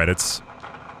be on my credits.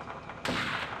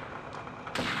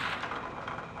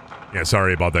 Yeah,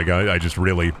 sorry about that, guy. I just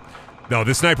really... No,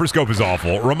 this sniper scope is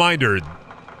awful. Reminder,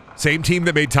 same team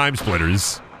that made Time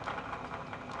Splitters.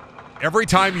 Every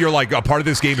time you're like, a part of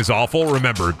this game is awful,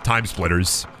 remember, Time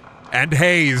Splitters. And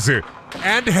Haze.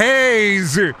 And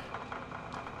Haze!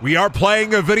 We are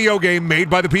playing a video game made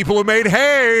by the people who made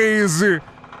Haze!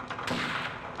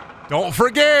 Don't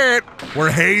forget,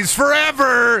 we're Haze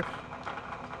forever!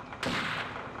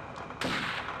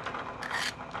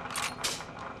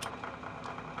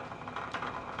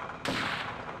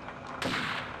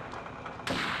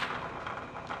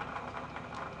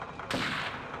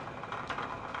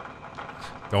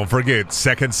 Don't forget,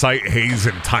 Second Sight, Haze,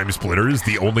 and Time Splitters,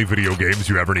 the only video games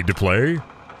you ever need to play.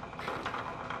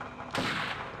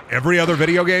 Every other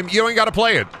video game, you ain't got to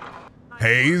play it.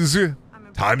 Haze,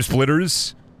 Time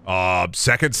Splitters,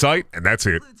 Second Sight, and that's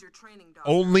it.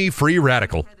 Only Free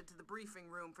Radical.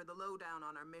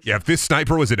 Yeah, if this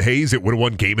sniper was in Haze, it would have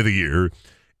won Game of the Year.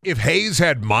 If Haze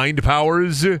had mind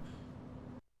powers, it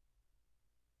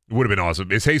would have been awesome.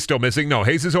 Is Haze still missing? No,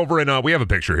 Haze is over in, we have a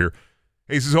picture here.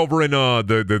 Haze is over in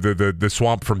the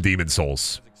swamp from Demon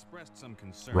Souls.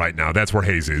 Right now, that's where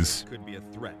Haze is. Could be a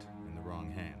threat in the wrong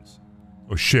hands.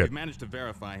 Oh shit! We've managed to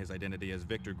verify his identity as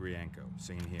Victor Grienko,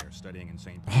 seen here studying in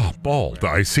St. Oh, bald.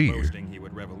 I see. Boasting he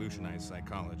would revolutionize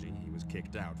psychology, he was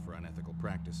kicked out for unethical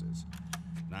practices.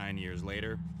 9 years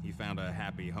later, he found a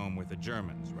happy home with the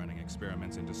Germans, running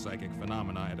experiments into psychic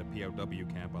phenomena at a POW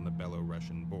camp on the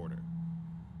Belo-Russian border.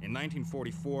 In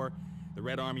 1944, the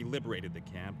Red Army liberated the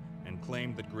camp and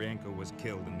claimed that Grienko was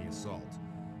killed in the assault.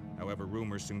 However,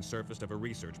 rumors soon surfaced of a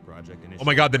research project. Oh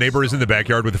my god, the neighbor is in the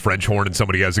backyard with a French horn and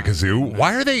somebody has a kazoo.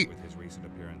 Why are they...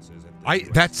 I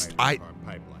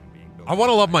want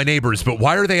to love my neighbors, but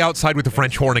why are they outside with the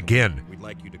French horn again?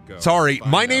 Sorry,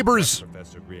 my neighbors...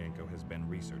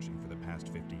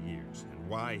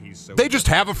 They just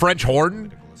have a French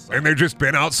horn, and they've just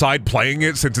been outside playing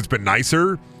it since it's been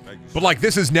nicer. But like,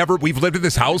 this is never... We've lived in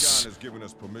this house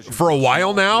for a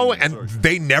while now, and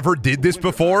they never did this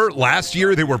before. Last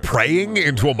year, they were praying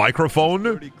into a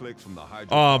microphone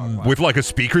with like a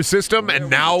speaker system, and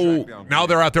now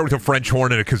they're out there with a French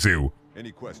horn and a kazoo.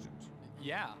 Any questions?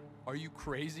 Yeah. Are you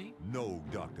crazy? No,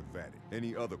 Dr. Vatic.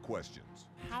 Any other questions?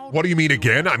 What do you mean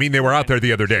again? I mean, they were out there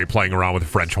the other day playing around with a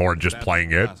French horn, just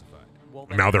playing it.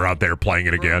 Now they're out there playing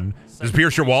it again. Does it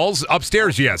pierce your walls?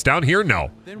 Upstairs, yes. Down here,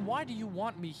 no. Then why do you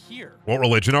want me here? What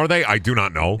religion are they? I do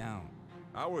not know.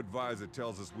 Our advisor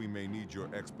tells us we may need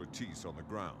your expertise on the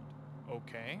ground.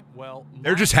 Okay, well...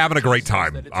 They're just having a great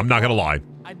time. I'm not gonna lie.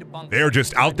 They're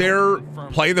just out there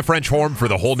playing the French horn for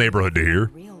the whole neighborhood to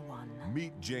hear.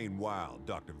 Meet Jane Wilde,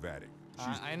 Dr. Vatic.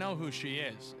 I know who she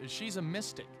is. She's a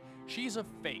mystic. She's a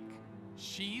fake.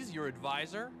 She's your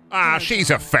advisor? Ah, she's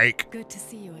a fake. Good to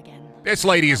see you again. This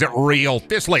lady isn't real.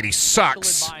 This lady sucks.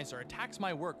 Special advisor attacks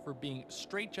my work for being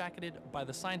straitjacketed by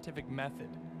the scientific method.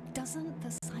 Doesn't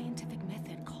the scientific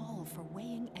method call for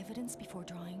weighing evidence before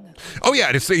drawing a... Oh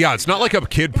yeah, it's not like a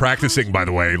kid practicing, by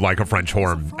the way, like a French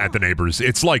horn at the neighbors.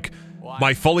 It's like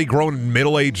my fully grown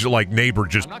middle-aged like neighbor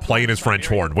just playing his French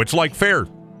horn, which like fair.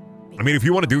 I mean, if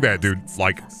you want to do that, dude,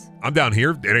 like I'm down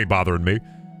here, it ain't bothering me.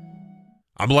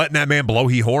 I'm letting that man blow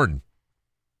he horn.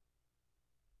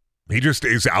 He just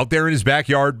is out there in his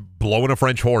backyard blowing a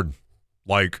French horn.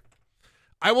 Like,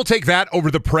 I will take that over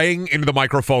the praying into the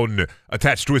microphone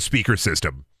attached to a speaker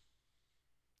system.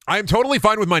 I am totally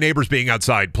fine with my neighbors being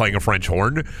outside playing a French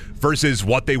horn versus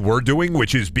what they were doing,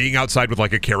 which is being outside with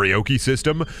like a karaoke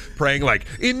system, praying like,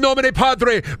 in nomine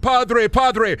Padre, Padre,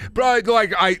 Padre,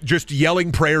 like I just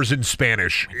yelling prayers in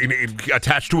Spanish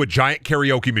attached to a giant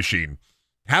karaoke machine.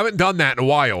 Haven't done that in a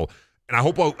while. And I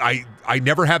hope I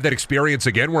never have that experience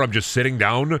again where I'm just sitting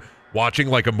down watching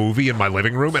like a movie in my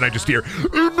living room and I just hear, he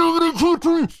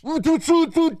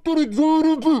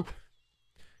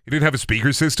didn't have a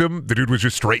speaker system. The dude was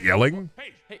just straight yelling.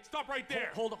 Hey, stop right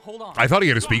there. Hold on. I thought he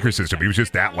had a speaker system. He was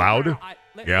just that loud.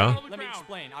 Yeah. Let me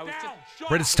explain. I was just...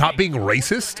 Brandon, stop being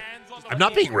racist. I'm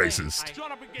not being racist.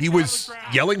 He was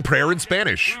yelling prayer in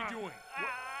Spanish.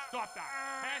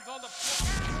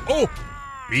 Oh,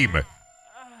 beam. What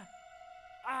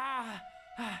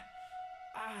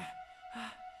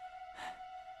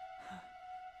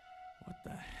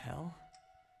the hell?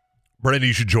 Brandon,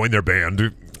 you should join their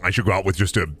band. I should go out with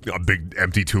just a big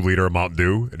empty 2-liter of Mountain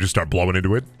Dew and just start blowing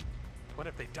into it. What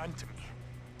have they done to me?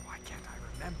 Why can't I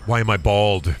remember? Why am I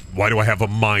bald? Why do I have a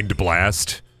mind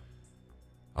blast?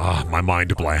 Ah, my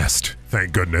mind blast.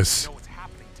 Thank goodness.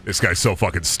 This guy's so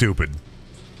fucking stupid.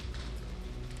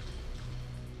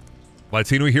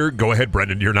 Latino here? Go ahead,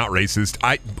 Brendan. You're not racist.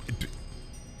 I'm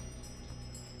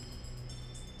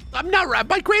not.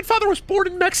 My grandfather was born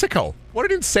in Mexico. What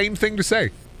an insane thing to say.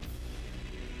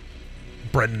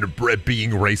 Brendan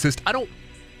being racist. I don't...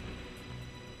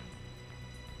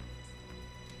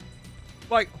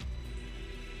 Like...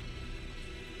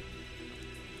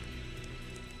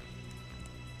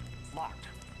 Locked.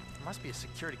 There must be a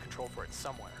security control for it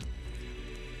somewhere.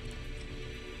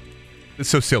 It's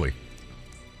so silly.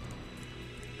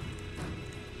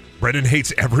 Brendan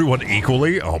hates everyone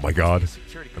equally? Oh my god.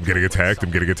 I'm getting attacked.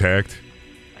 I'm getting attacked.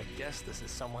 I guess this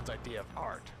is someone's idea of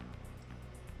art.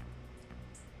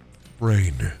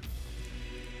 Brain.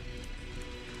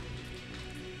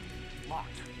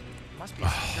 Locked. There must be a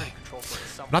security control for it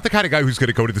somewhere. Not the kind of guy who's going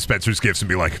to go to the Spencer's Gifts and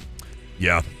be like,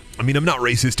 yeah, I mean, I'm not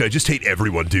racist. I just hate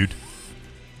everyone, dude.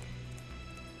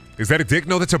 Is that a dick?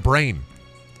 No, that's a brain.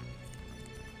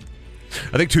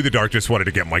 I think To The Dark just wanted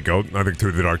to get my goat. I think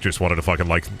To The Dark just wanted to fucking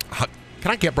like... Can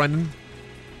I get Brendan?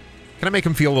 Can I make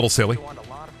him feel a little silly?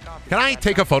 Can I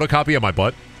take a photocopy of my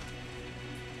butt?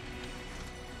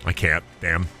 I can't.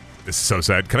 Damn. This is so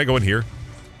sad. Can I go in here?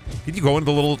 Can you go into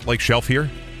the little, like, shelf here?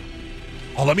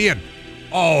 Oh, let me in.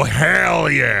 Oh, hell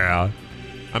yeah.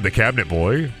 I'm the cabinet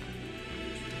boy.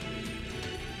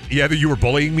 Yeah, you were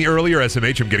bullying me earlier,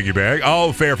 SMH. I'm getting you back.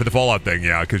 Oh, fair for the Fallout thing,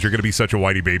 yeah, because you're going to be such a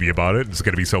whitey baby about it. It's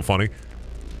going to be so funny.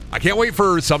 I can't wait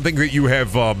for something that you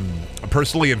have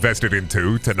personally invested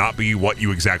into to not be what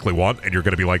you exactly want, and you're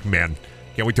going to be like, man,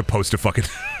 can't wait to post a fucking...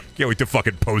 Can't wait to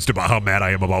fucking post about how mad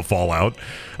I am about Fallout.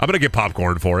 I'm going to get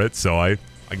popcorn for it, so I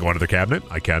can go into the cabinet.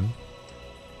 I can.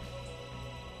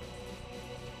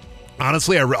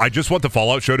 Honestly, I just want the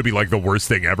Fallout show to be like the worst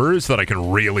thing ever so that I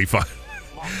can really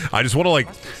I just want to like...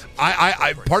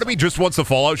 part of me just wants the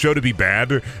Fallout show to be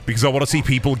bad because I want to see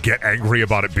people get angry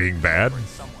about it being bad.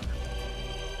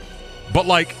 But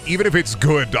like, even if it's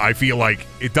good, I feel like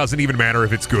it doesn't even matter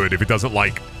if it's good. If it doesn't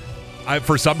like...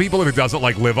 for some people, if it doesn't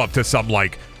like live up to some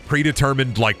like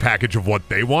predetermined like package of what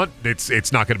they want,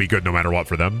 it's not going to be good no matter what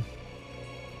for them.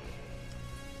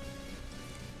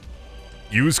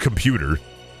 Use computer.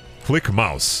 Click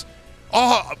mouse.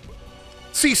 Oh,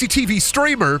 CCTV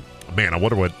streamer. Man, I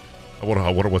wonder what's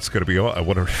going to be. Man, I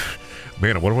wonder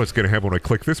what's going to happen when I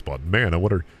click this button. Man, I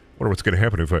wonder what's going to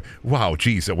happen if I. Wow,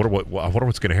 geez, I wonder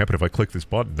what's going to happen if I click this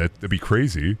button. That'd be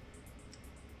crazy.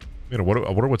 Man, I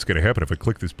wonder what's going to happen if I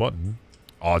click this button.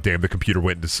 Oh, damn, the computer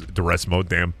went into duress mode.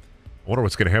 Damn. I wonder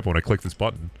what's going to happen when I click this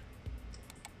button.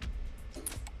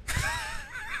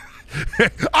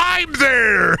 I'm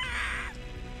there!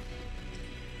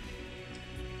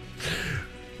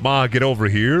 Ma, get over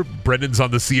here. Brendan's on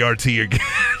the CRT again.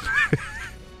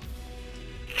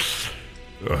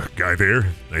 Guy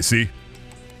there, I see.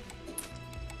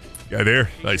 Guy there,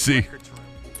 I see.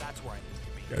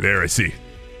 Guy there, I see.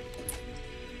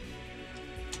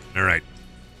 All right.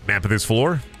 Map of this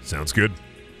floor. Sounds good.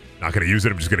 Not going to use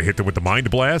it. I'm just going to hit them with the Mind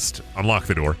Blast. Unlock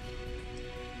the door.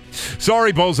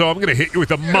 Sorry, Bozo. I'm going to hit you with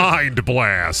the Mind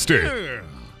Blast.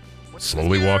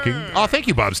 Slowly walking. Oh, thank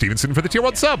you, Bob Stevenson, for the tier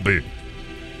 1 sub.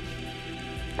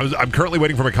 I'm currently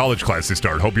waiting for my college class to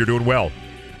start. Hope you're doing well.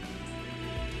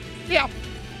 Yeah.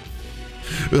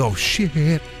 Oh,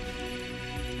 shit.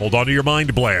 Hold on to your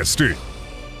Mind Blast.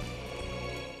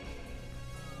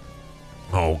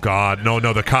 Oh, God. No,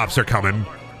 the cops are coming.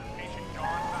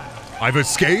 I've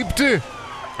escaped?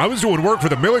 I was doing work for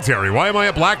the military. Why am I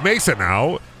at Black Mesa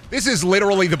now? This is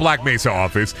literally the Black Mesa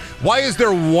office. Why is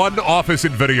there one office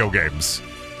in video games?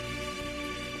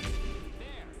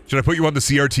 Should I put you on the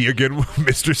CRT again,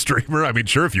 Mr. Streamer? I mean,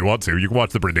 sure, if you want to. You can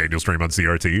watch the Brendaniel stream on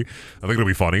CRT. I think it'll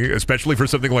be funny, especially for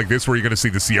something like this where you're going to see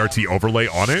the CRT overlay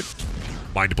on it.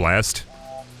 Mind Blast.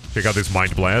 Check out this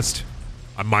Mind Blast.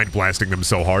 I'm Mind Blasting them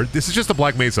so hard. This is just the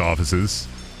Black Mesa offices.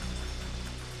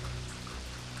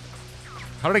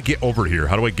 How did I get over here?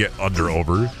 How do I get under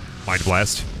over? Mind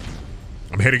Blast.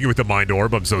 I'm hitting you with the Mind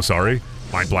Orb. I'm so sorry.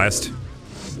 Mind Blast.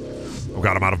 Oh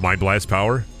god, I'm out of Mind Blast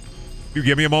power. You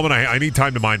give me a moment. I need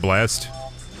time to Mind Blast.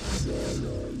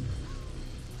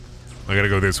 I gotta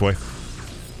go this way.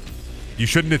 You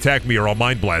shouldn't attack me or I'll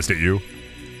Mind Blast at you.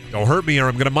 Don't hurt me or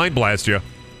I'm gonna Mind Blast you.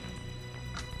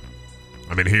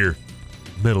 I'm in here.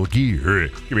 Metal Gear.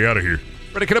 Get me out of here.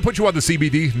 Ready, can I put you on the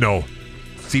CBD? No.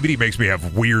 CBD makes me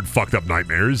have weird, fucked up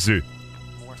nightmares.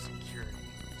 More security.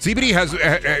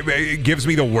 CBD gives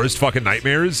me the worst fucking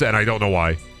nightmares, and I don't know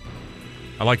why.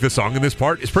 I like this song in this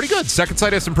part. It's pretty good. Second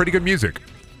Sight has some pretty good music.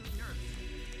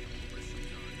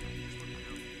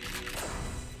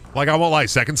 Like, I won't lie.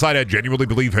 Second Sight, I genuinely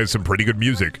believe, has some pretty good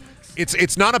music.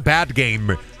 It's not a bad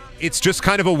game. It's just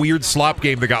kind of a weird slop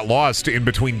game that got lost in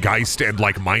between Geist and,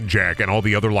 like, Mindjack and all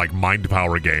the other, like, Mind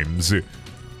Power games.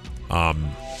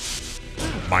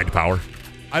 Mind Power.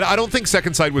 I don't think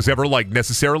Second Sight was ever, like,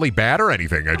 necessarily bad or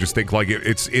anything. I just think, like,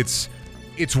 it's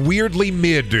weirdly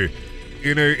mid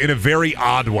in a very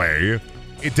odd way.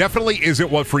 It definitely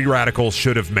isn't what Free Radicals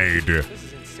should have made. This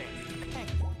is insane.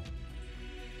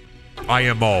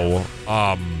 IMO.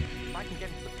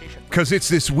 Because it's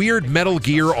this weird Metal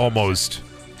Gear almost.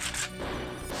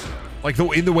 Like,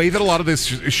 in the way that a lot of this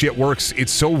shit works,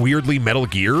 it's so weirdly Metal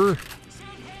Gear.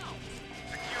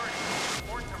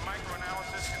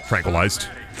 Tranquilized.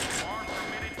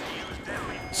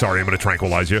 Sorry, I'm going to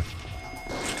tranquilize you.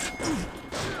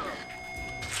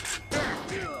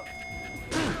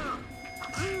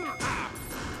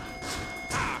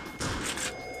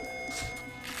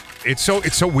 It's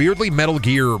so weirdly Metal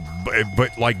Gear,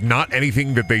 but like not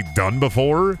anything that they've done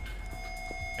before.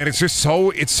 And it's just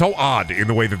it's so odd in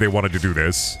the way that they wanted to do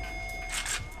this.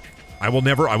 I will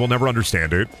never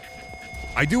understand it.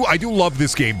 I do love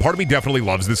this game. Part of me definitely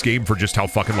loves this game for just how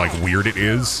fucking like weird it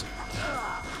is.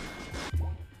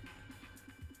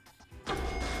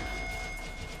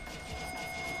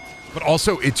 But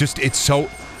also it's so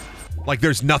like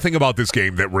there's nothing about this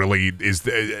game that really is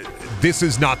this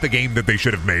is not the game that they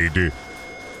should have made.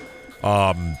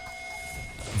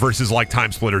 Versus like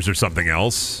Time Splitters or something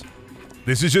else.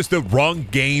 This is just the wrong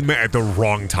game at the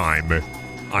wrong time.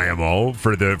 IMO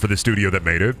for the studio that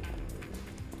made it.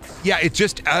 Yeah, it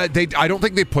just I don't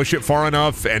think they push it far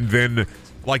enough, and then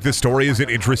like the story isn't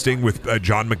interesting with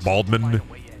John McBaldwin,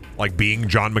 like being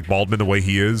John McBaldwin the way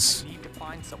he is.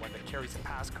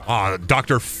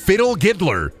 Dr. Fiddle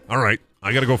Giddler. All right,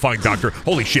 I gotta go find Dr.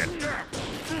 Holy shit!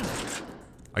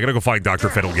 I gotta go find Dr.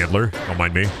 Fiddle Giddler. Don't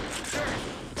mind me.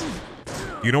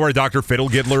 You know where Dr. Fiddle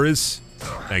Giddler is?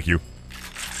 Thank you.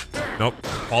 Nope.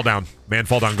 Fall down, man.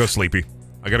 Fall down. Go sleepy.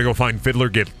 I gotta go find Fiddler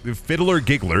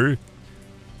Giggler.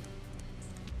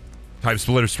 Time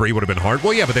Splitters 3 would have been hard.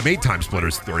 Well, yeah, but they made Time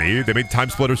Splitters 3. They made Time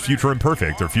Splitters Future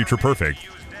Imperfect, or Future Perfect,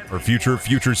 or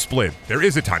Future Split. There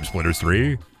is a Time Splitters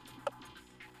 3.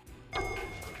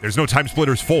 There's no Time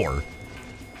Splitters 4.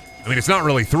 I mean, it's not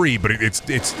really 3, but it's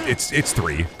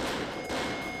 3.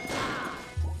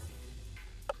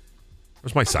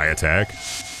 Where's my Psi attack?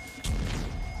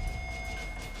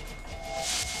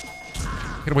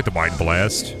 Hit him with the Mind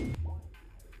Blast.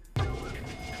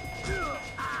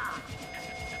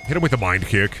 Hit him with the Mind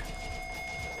Kick.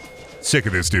 Sick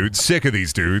of this dude. Sick of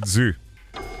these dudes.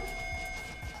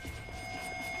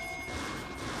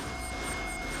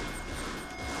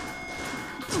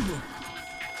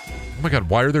 Oh my god,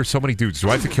 why are there so many dudes? Do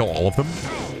I have to kill all of them?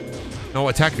 No,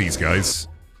 attack these guys.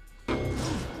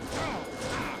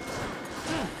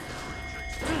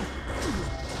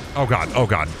 Oh god, oh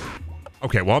god.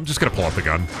 Okay, well, I'm just gonna pull out the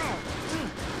gun.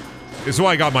 This is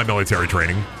why I got my military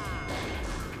training.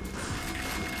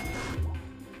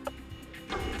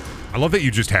 I love that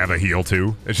you just have a heal,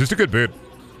 too. It's just a good bit.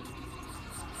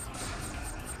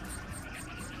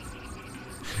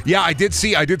 Yeah, I did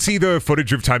see the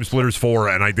footage of Time Splitters 4,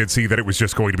 and I did see that it was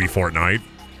just going to be Fortnite.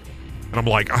 And I'm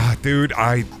like, dude,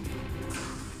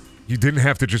 you didn't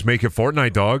have to just make it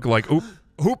Fortnite, dog. Like, oop.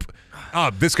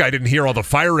 This guy didn't hear all the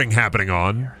firing happening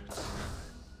on.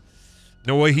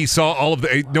 No way he saw all of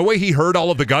the... No way he heard all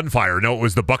of the gunfire. No, it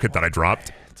was the bucket that I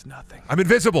dropped. It's nothing. I'm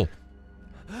invisible.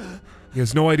 He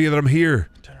has no idea that I'm here.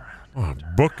 Turn around.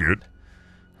 Oh, bucket.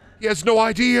 He has no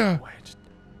idea. Wait, just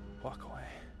walk away.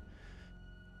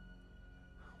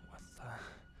 What the...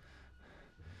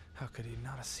 How could he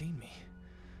not have seen me?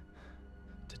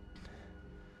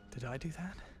 Did I do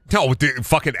that? No,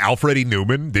 fucking Alfred E.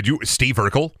 Newman. Did you... Steve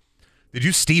Urkel? Did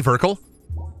you Steve Urkel?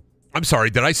 I'm sorry,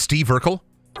 did I Steve Urkel?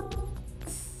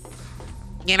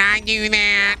 Did I do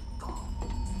that?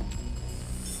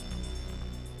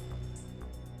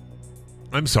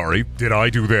 I'm sorry, did I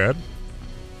do that?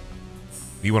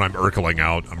 Me when I'm Urkeling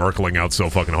out. I'm Urkeling out so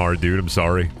fucking hard, dude. I'm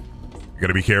sorry. You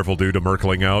gotta be careful, dude. I'm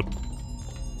Urkeling out.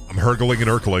 I'm hurgling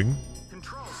and Urkeling.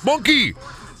 Monkey!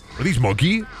 Are these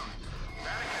monkey?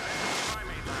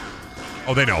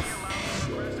 Oh, they know.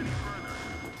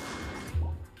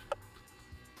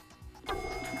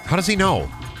 How does he know?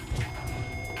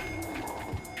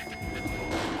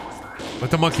 Let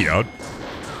the monkey out.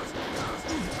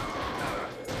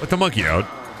 Let the monkey out.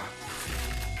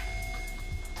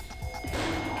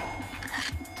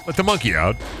 Let the monkey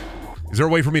out. Is there a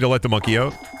way for me to let the monkey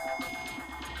out?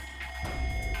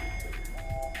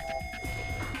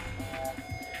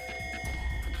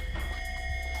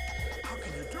 How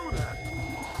can you do that?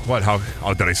 What? How?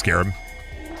 Oh, did I scare him?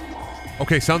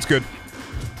 Okay, sounds good.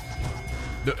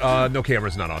 No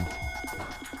camera's not on.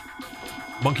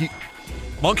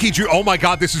 Monkey juice. Oh my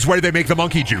god, this is where they make the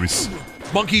monkey juice.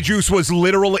 Monkey juice was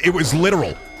literal. It was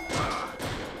literal.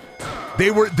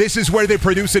 This is where they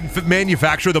produce and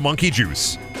manufacture the monkey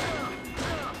juice.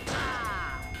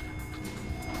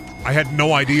 I had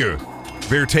no idea.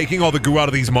 They're taking all the goo out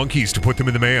of these monkeys to put them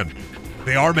in the man.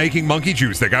 They are making monkey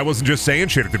juice. That guy wasn't just saying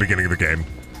shit at the beginning of the game.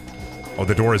 Oh,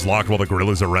 the door is locked while the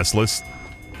gorillas are restless.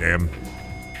 Damn.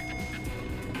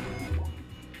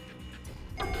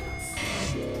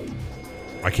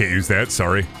 I can't use that,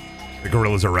 sorry. The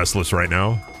gorillas are restless right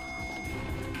now.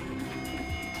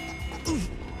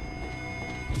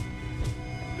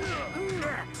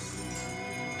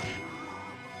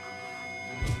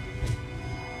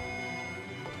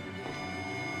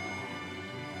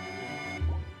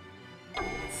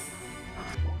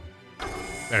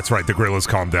 That's right, the gorillas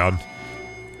calmed down.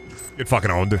 Get fucking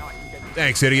owned.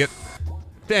 Thanks, idiot.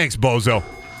 Thanks, bozo.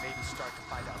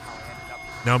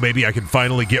 Now maybe I can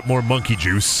finally get more monkey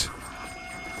juice.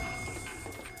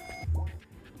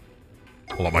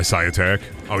 Pull out my psi attack.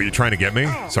 Oh, you trying to get me?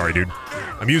 Sorry, dude.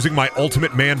 I'm using my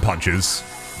ultimate man punches.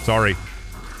 Sorry.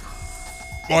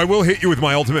 Well, I will hit you with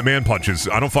my ultimate man punches.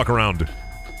 I don't fuck around.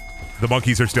 The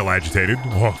monkeys are still agitated.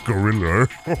 Oh, gorilla.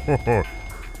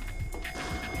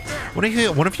 What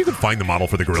if you could find the model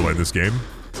for the gorilla in this game?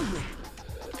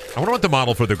 I wonder what the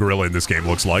model for the gorilla in this game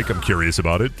looks like. I'm curious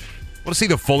about it. I want to see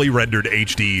the fully rendered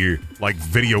HD, like,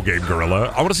 video game gorilla.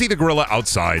 I want to see the gorilla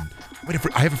outside. Wait,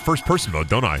 I have a first-person mode,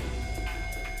 don't I?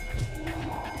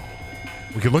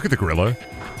 We can look at the gorilla.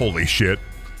 Holy shit.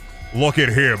 Look at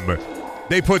him.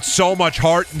 They put so much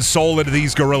heart and soul into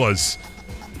these gorillas.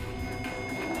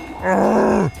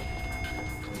 Am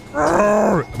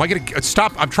I gonna...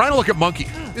 Stop. I'm trying to look at monkey...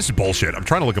 This is bullshit. I'm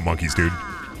trying to look at monkeys, dude.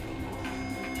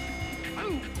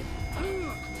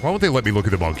 Why won't they let me look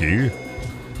at the monkey?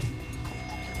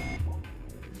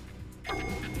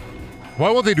 Why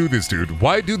won't they do this, dude?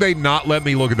 Why do they not let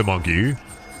me look at the monkey?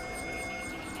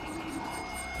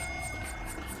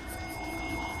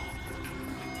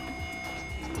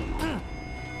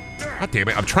 God damn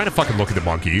it. I'm trying to fucking look at the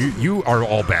monkey. You are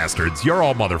all bastards. You're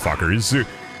all motherfuckers.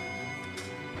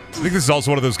 I think this is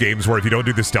also one of those games where if you don't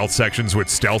do the stealth sections with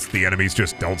stealth, the enemies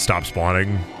just don't stop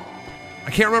spawning. I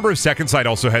can't remember if Second Sight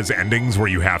also has endings where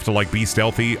you have to, like, be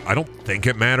stealthy. I don't think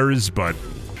it matters, but...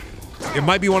 It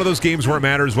might be one of those games where it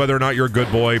matters whether or not you're a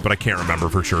good boy, but I can't remember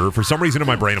for sure. For some reason in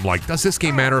my brain, I'm like, does this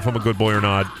game matter if I'm a good boy or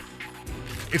not?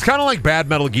 It's kind of like bad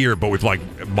Metal Gear, but with, like,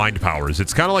 mind powers.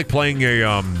 It's kind of like playing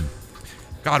a,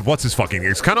 God, what's this fucking...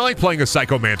 It's kind of like playing a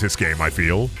Psycho Mantis game, I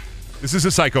feel. This is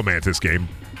a Psycho Mantis game.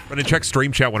 Run and check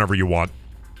stream chat whenever you want.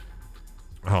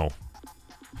 Oh.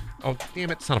 Oh,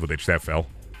 damn it. Son of a bitch, that fell.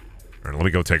 All right, let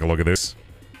me go take a look at this.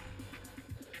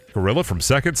 Gorilla from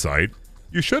Second Sight?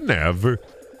 You shouldn't have.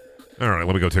 All right,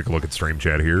 let me go take a look at stream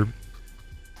chat here.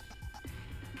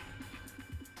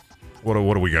 What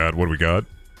do we got? What do we got?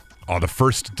 Oh, the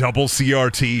first double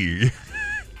CRT.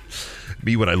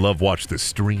 Me when I love watch the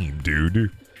stream,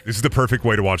 dude. This is the perfect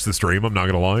way to watch the stream, I'm not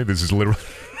gonna lie. This is literally...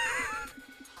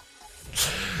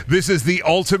 This is the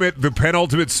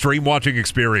penultimate stream watching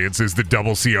experience is the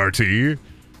double CRT.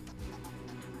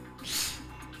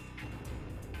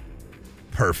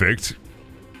 Perfect.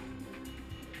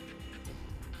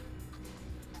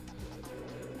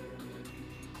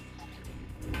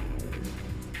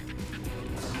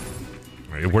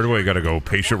 Where do I gotta go?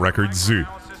 Patient records.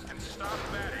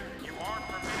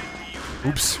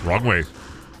 Oops, wrong way.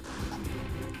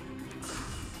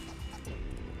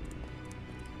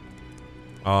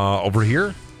 Over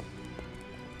here?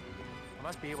 I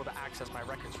must be able to access my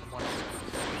records from one.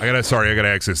 I gotta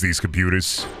access these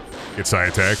computers. Get psi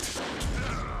attacked.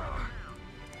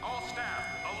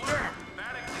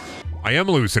 I am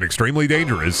loose and extremely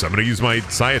dangerous. I'm gonna use my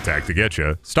psi attack to get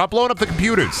you. Stop blowing up the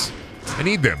computers. I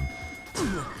need them.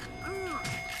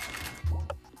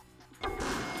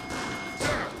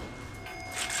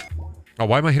 Oh,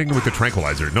 why am I hitting him with the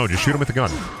tranquilizer? No, just shoot him with the gun.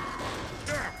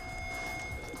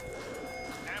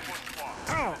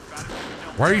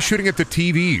 Why are you shooting at the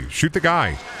TV? Shoot the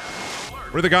guy.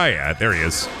 Where's the guy at? There he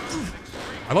is.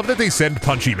 I love that they send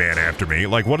Punchy Man after me.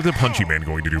 Like, what is the Punchy Man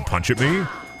going to do? Punch at me?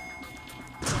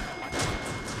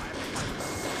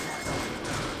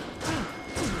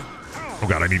 Oh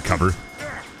god, I need cover.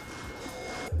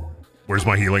 Where's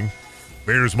my healing?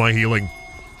 There's my healing.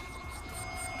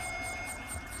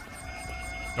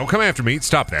 Don't come after me.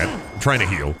 Stop that. I'm trying to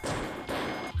heal.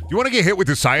 You want to get hit with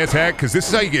the psi attack? Because this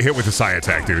is how you get hit with the psi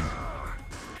attack, dude.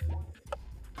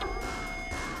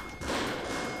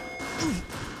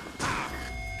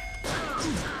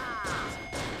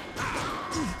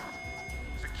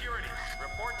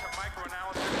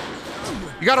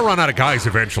 You gotta run out of guys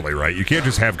eventually, right? You can't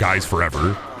just have guys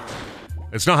forever.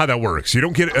 That's not how that works. You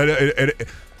don't get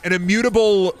an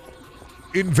immutable,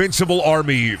 invincible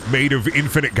army made of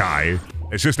infinite guy.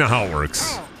 It's just not how it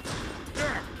works.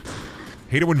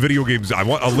 Hate it when video games... I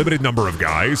want a limited number of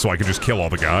guys so I can just kill all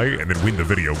the guy and then win the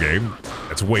video game.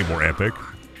 That's way more epic.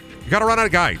 You gotta run out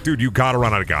of guy. Dude, you gotta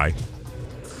run out of guy.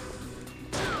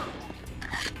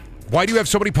 Why do you have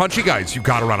so many punchy guys? You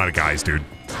gotta run out of guys, dude.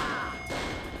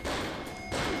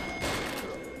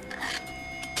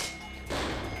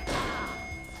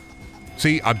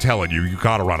 See, I'm telling you, you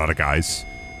gotta run out of guys.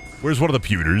 Where's one of the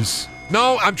pewters?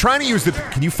 No, I'm trying to use the...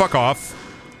 Can you fuck off?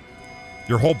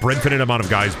 Your whole infinite amount of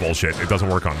guys bullshit. It doesn't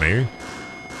work on me.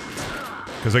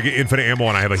 Because I get infinite ammo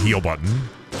and I have a heal button.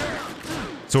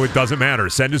 So it doesn't matter.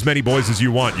 Send as many boys as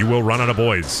you want. You will run out of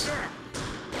boys.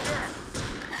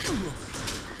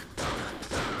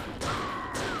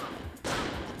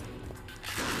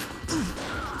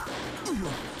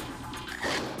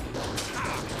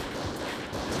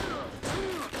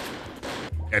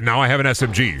 And now I have an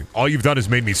SMG. All you've done is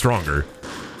made me stronger.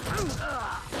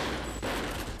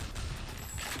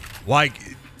 Like,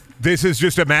 this is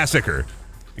just a massacre.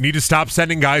 You need to stop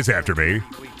sending guys after me.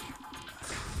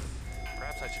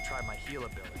 Perhaps I should try my heal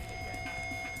ability again.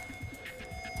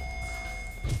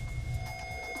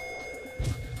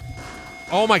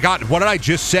 Oh my god, what did I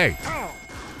just say?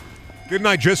 Didn't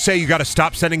I just say you gotta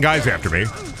stop sending guys after me?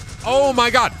 Oh my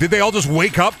god, did they all just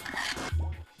wake up?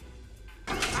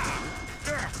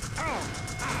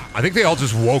 I think they all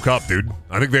just woke up, dude.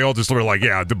 I think they all just were like,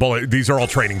 yeah, these are all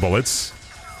training bullets.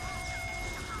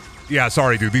 Yeah,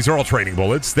 sorry, dude. These are all training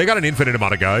bullets. They got an infinite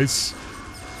amount of guys.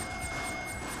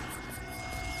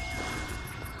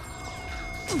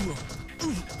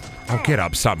 Oh, get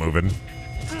up. Stop moving.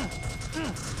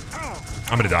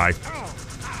 I'm gonna die.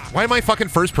 Why am I fucking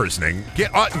first-personing?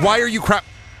 Why are you crap...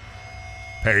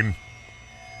 Pain.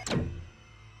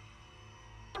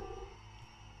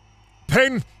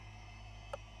 Pain!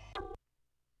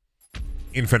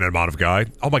 Infinite amount of guy.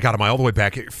 Oh my god, am I all the way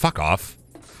back here? Fuck off.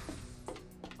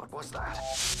 What was that?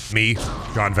 Me,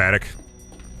 John Vatic.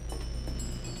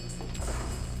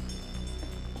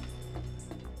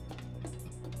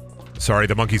 Sorry,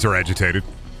 the monkeys are agitated.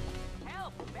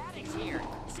 Help! Vadic's here!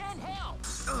 Send help!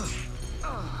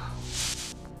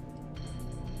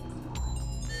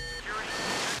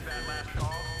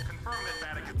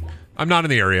 I'm not in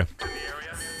the area.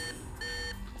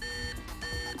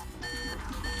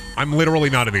 I'm literally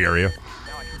not in the area.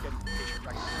 Now I can get the patient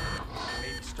records and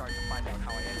maybe start to find out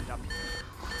how I ended up here.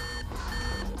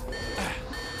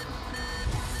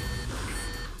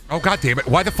 Oh god damn it.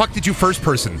 Why the fuck did you first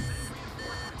person?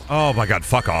 Oh my god,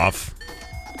 fuck off.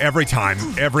 Every time,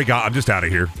 every guy, I'm just out of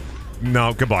here.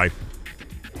 No, goodbye.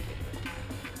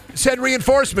 Send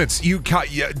reinforcements!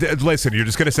 Listen, you're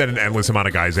just gonna send an endless amount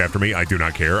of guys after me. I do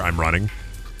not care. I'm running.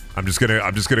 I'm just gonna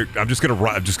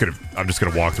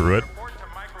walk through it.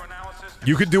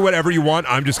 You can do whatever you want.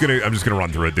 I'm just gonna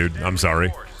run through it, dude. I'm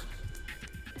sorry.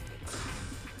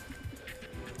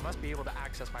 I must be able to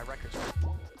access my records.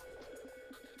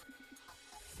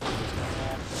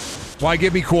 Why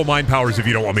give me cool mind powers if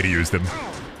you don't want me to use them?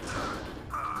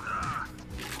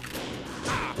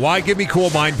 Why give me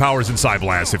cool mind powers and Psy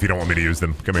Blast if you don't want me to use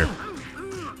them? Come here.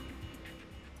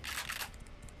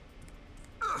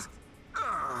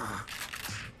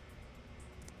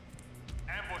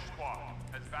 Ambush squad.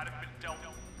 Has Vatic been dealt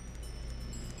with?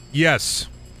 Yes.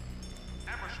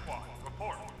 Ambush squad,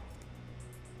 report.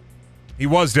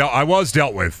 I was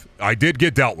dealt with. I did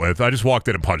get dealt with. I just walked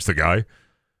in and punched the guy.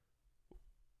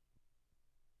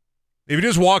 If you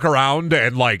just walk around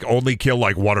and, like, only kill,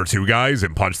 like, 1 or 2 guys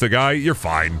and punch the guy, you're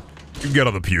fine. You can get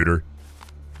on the pewter.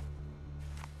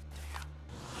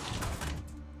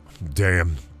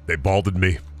 Damn. They balded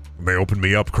me. They opened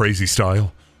me up crazy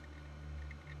style.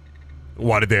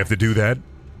 Why did they have to do that?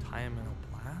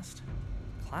 Blast?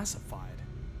 Classified.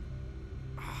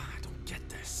 I don't get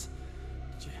this.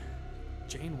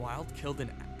 Jane Wilde killed in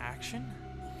action?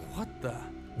 What the?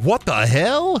 What the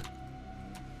hell?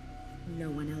 No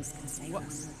one else can save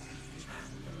us.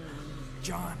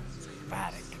 John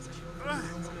Vatic.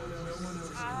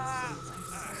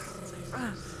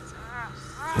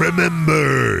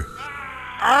 Remember.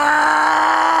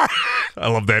 Ah! I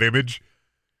love that image.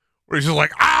 Where he's just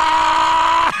like,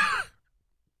 ah!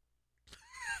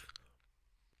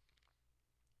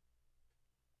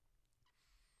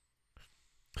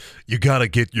 You gotta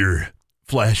get your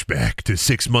flashback to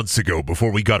 6 months ago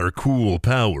before we got our cool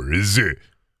powers.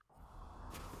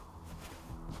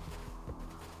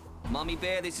 Mommy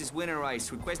Bear, this is Winter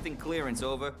Ice. Requesting clearance,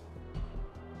 over.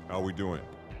 How we doing?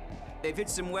 They've hit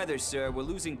some weather, sir. We're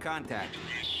losing contact.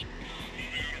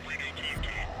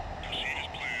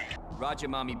 Roger,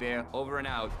 Mommy Bear. Over and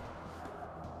out.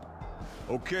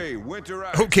 Okay, Winter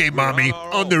Ice. Okay, Mommy,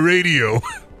 on the radio.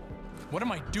 What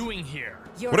am I doing here?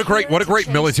 What a great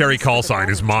military call sign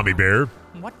is Mommy Bear.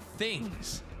 What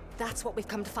things? That's what we've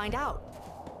come to find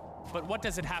out. But what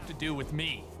does it have to do with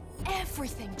me?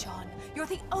 Everything, John. You're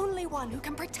the only one who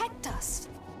can protect us.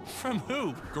 From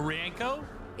who? Gorienko?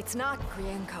 It's not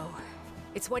Grienko.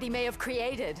 It's what he may have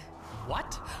created.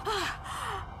 What?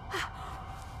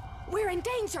 We're in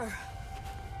danger.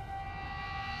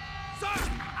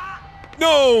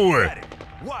 No!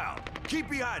 Wild, keep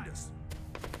behind us.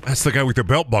 That's the guy with the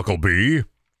belt buckle, B.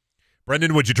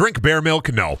 Brendan, would you drink bear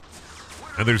milk? No.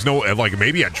 And there's no, like,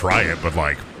 maybe I'd try it, but,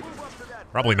 like,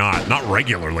 probably not. Not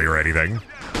regularly or anything.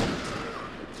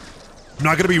 I'm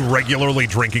not going to be regularly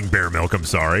drinking bear milk, I'm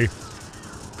sorry.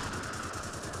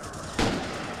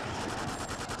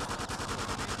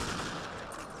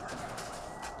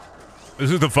 This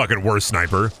is the fucking worst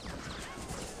sniper.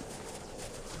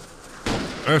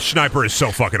 This sniper is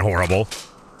so fucking horrible.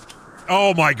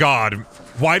 Oh my god.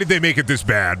 Why did they make it this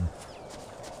bad?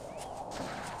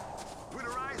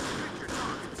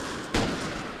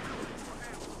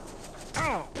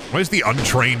 Why is the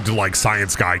untrained, like,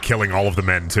 science guy killing all of the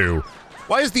men, too?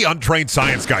 Why is the untrained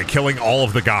science guy killing all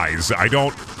of the guys? I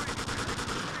don't...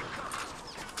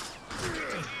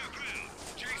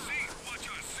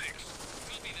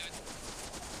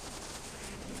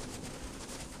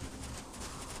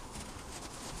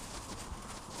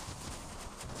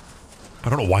 I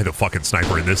don't know why the fucking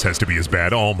sniper in this has to be as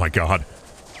bad. Oh my god.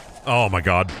 Oh my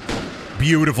god.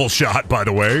 Beautiful shot, by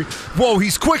the way. Whoa,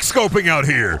 he's quick-scoping out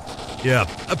here. Yeah,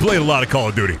 I played a lot of Call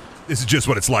of Duty. This is just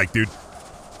what it's like, dude.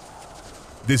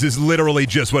 This is literally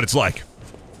just what it's like.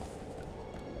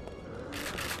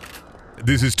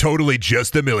 This is totally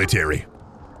just the military.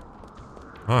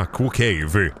 Ah, cool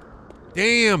cave.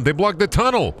 Damn, they blocked the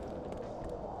tunnel.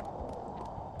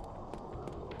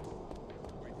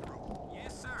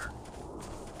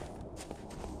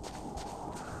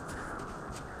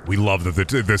 We love that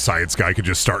the science guy could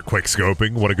just start quick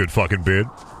scoping. What a good fucking bid.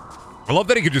 I love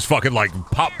that he could just fucking, like,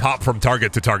 pop from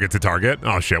target to target to target.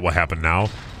 Oh, shit, what happened now?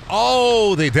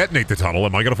 Oh, they detonate the tunnel.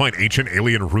 Am I gonna find ancient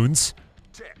alien runes?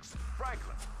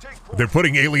 They're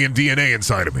putting alien DNA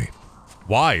inside of me.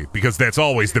 Why? Because that's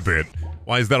always the bit.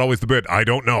 Why is that always the bit? I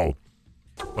don't know.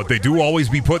 But they do always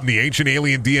be putting the ancient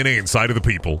alien DNA inside of the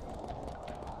people.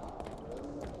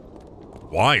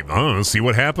 Why? See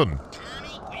what happened.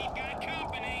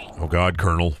 Oh god,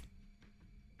 Colonel.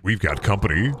 We've got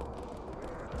company.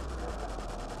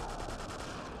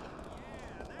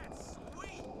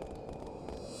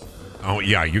 Oh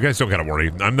yeah, you guys don't gotta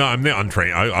worry. I'm the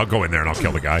untrained. I'll go in there and I'll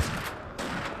kill the guy.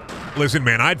 Listen,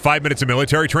 man, I had 5 minutes of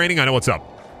military training. I know what's up.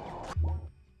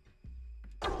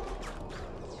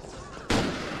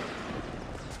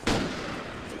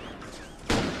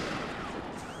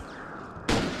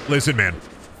 Listen, man.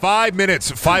 5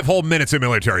 minutes, 5 whole minutes of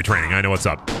military training. I know what's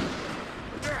up.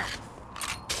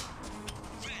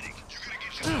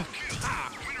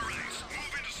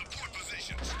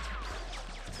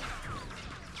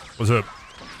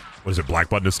 What is it, black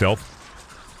button to stealth?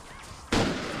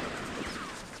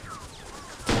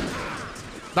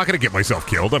 Not gonna get myself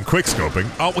killed. I'm quick scoping.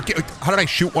 Oh, how did I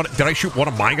shoot one? Did I shoot one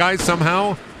of my guys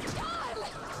somehow?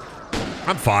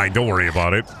 I'm fine. Don't worry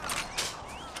about it.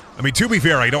 I mean, to be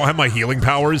fair, I don't have my healing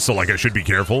powers, so like I should be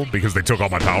careful because they took all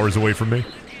my powers away from me.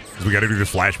 Because we got to do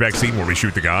this flashback scene where we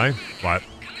shoot the guy. But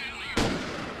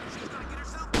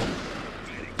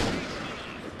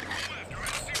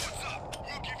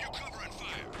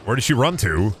where did she run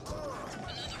to?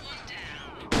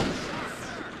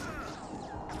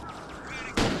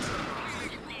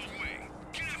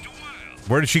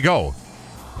 Where did she go?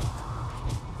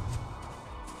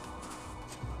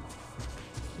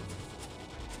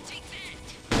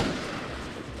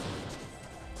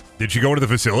 Did she go into the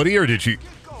facility or did she...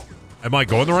 Am I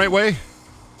going the right way?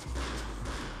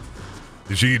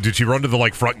 Did she run to the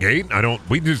like front gate?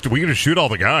 We can just shoot all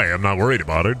the guy. I'm not worried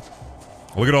about it.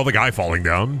 Look at all the guy falling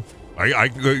down. I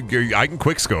can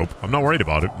quick scope. I'm not worried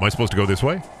about it. Am I supposed to go this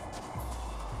way?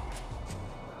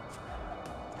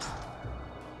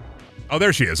 Oh,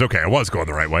 there she is. Okay, I was going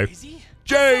the right way.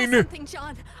 Jane!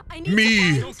 John.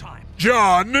 Me!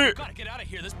 John! Gotta get out of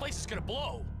here. This place is gonna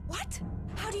blow. What?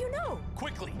 How do you know?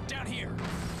 Quickly, down here.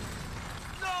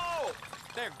 No!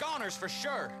 They're goners for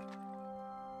sure.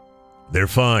 They're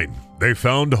fine. They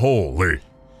found Holy.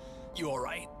 You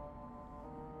alright?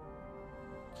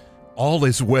 All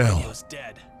is well. Radio's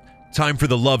dead. Time for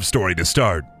the love story to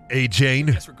start. Hey, Jane?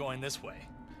 Guess we're going this way.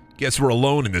 Guess we're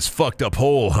alone in this fucked up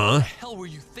hole, huh? What the hell were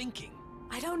you thinking?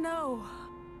 I don't know.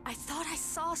 I thought I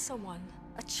saw someone.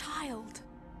 A child.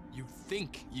 You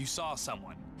think you saw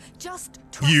someone. Just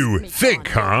trust You me, think,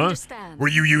 John. I huh? understand. Were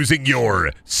you using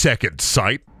your second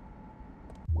sight?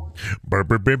 Burp,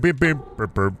 burp, burp, burp, burp,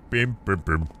 burp, burp, burp, burp,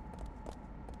 burp.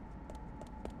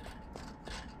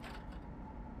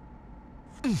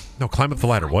 No, climb up the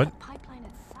ladder. What? Pipeline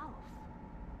itself.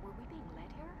 Were we being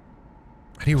led here?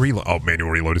 How do you reload? Oh, manual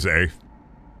reload is A.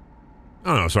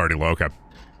 Oh, no, it's already low. Okay.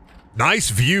 Nice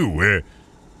view.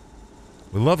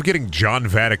 We love getting John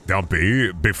Vatic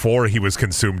dumpy before he was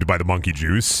consumed by the monkey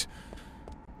juice.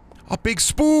 A big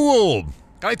spool!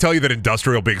 Can I tell you that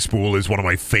industrial big spool is one of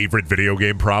my favorite video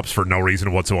game props for no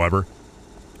reason whatsoever?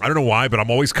 I don't know why, but I'm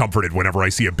always comforted whenever I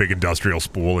see a big industrial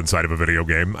spool inside of a video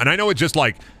game. And I know it's just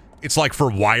like, it's like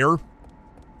for wire.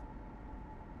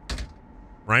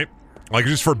 Right? Like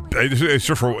it's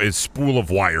just for a spool of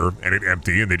wire and it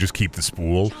empty and they just keep the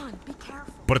spool. John, be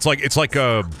careful. But it's like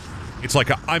a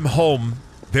I'm home.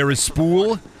 There is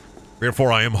spool.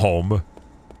 Therefore I am home.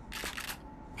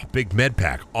 A big med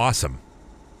pack. Awesome.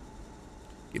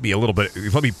 Give me a little bit.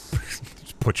 Let me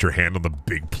just put your hand on the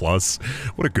big plus.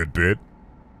 What a good bit.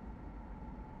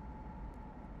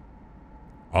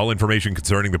 All information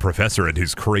concerning the professor and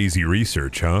his crazy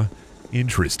research, huh?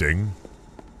 Interesting.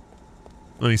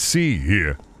 I see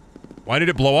here. Why did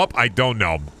it blow up? I don't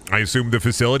know. I assume the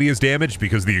facility is damaged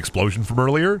because of the explosion from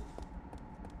earlier.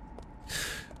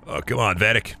 Oh, come on,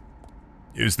 Vatic.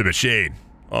 Use the machine.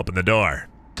 Open the door.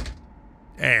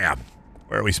 Damn.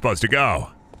 Where are we supposed to go?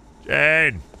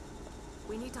 Jane!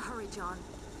 We need to hurry, John.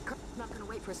 Kurt's not gonna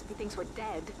wait for us if he thinks we're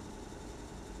dead.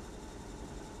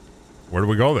 Where do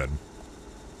we go then?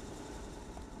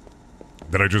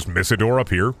 Did I just miss a door up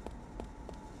here?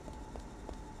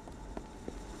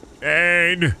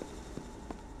 Jane!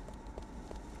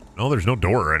 No, there's no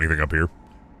door or anything up here.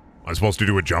 Am I supposed to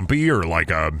do a jumpy or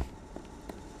like a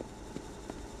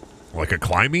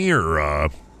climby or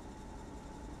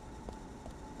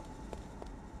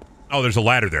Oh, there's a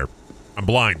ladder there. I'm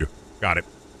blind. Got it.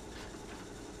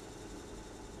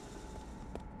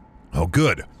 Oh,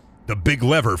 good. The big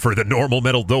lever for the normal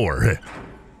metal door.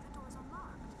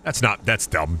 That's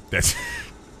dumb. That's...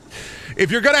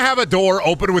 If you're gonna have a door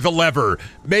open with a lever,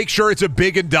 make sure it's a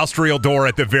big industrial door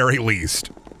at the very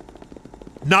least.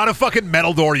 Not a fucking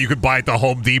metal door you could buy at the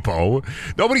Home Depot.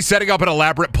 Nobody's setting up an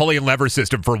elaborate pulley and lever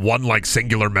system for one, like,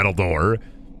 singular metal door.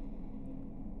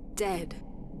 Dead.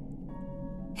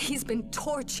 He's been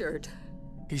tortured.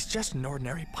 He's just an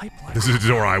ordinary pipeline. This is a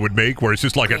door I would make, where it's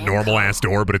just like a normal-ass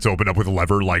door, but it's opened up with a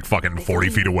lever, like, fucking 40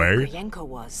 feet away. Yenko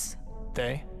was.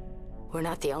 They? We're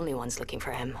not the only ones looking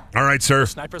for him. All right, sir.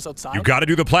 Snipers outside? You gotta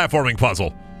do the platforming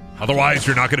puzzle. Otherwise,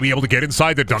 you're not gonna be able to get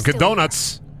inside the Dunkin'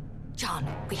 Donuts. John,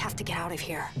 we have to get out of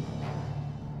here.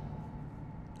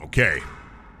 Okay.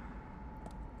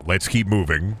 Let's keep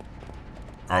moving.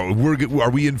 Are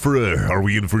we in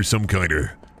for some kind of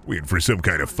Waiting for some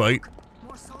kind of fight.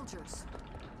 More soldiers.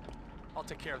 I'll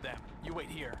take care of them. You wait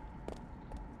here.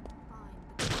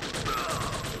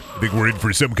 I think we're in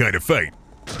for some kind of fight.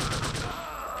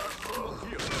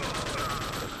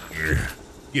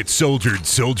 Get soldiered,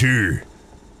 soldier.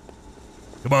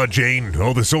 Come on, Jane.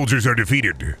 All the soldiers are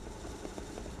defeated.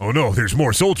 Oh no, there's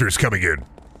more soldiers coming in.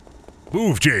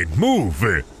 Move, Jane, move!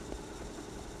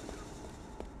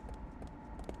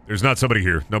 There's not somebody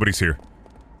here. Nobody's here.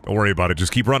 Don't worry about it.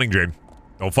 Just keep running, Jane.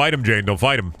 Don't fight him, Jane. Don't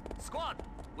fight him. Squad,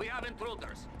 we have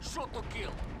intruders. Shoot to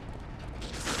kill.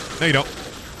 No, you don't.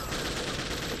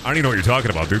 I don't even know what you're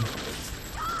talking about, dude.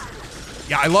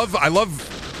 Yeah, I love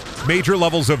major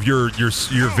levels of your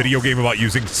video game about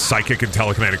using psychic and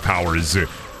telekinetic powers.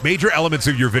 Major elements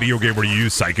of your video game where you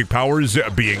use psychic powers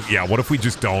being, yeah, what if we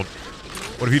just don't?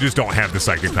 What if you just don't have the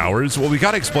psychic powers? Well, we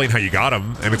gotta explain how you got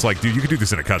them. And it's like, dude, you can do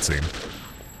this in a cutscene.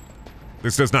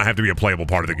 This does not have to be a playable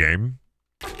part of the game.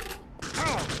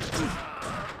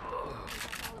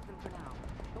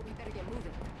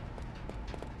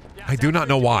 I do not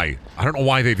know why. I don't know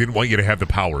why they didn't want you to have the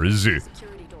powers.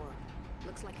 Security door.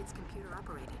 Looks like it's computer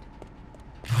operated.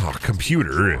 Oh,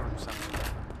 computer.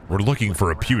 We're looking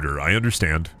for a pewter. I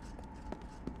understand.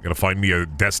 Gotta find me a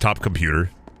desktop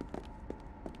computer.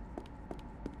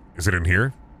 Is it in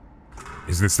here?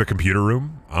 Is this the computer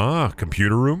room? Ah,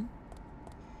 computer room?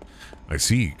 I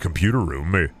see. Computer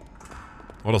room.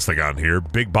 What else they got in here?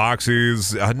 Big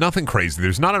boxes. Nothing crazy.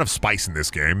 There's not enough spice in this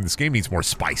game. This game needs more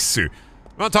spice. I'm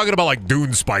not talking about like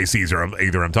Dune spice either.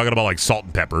 I'm talking about like salt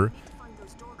and pepper.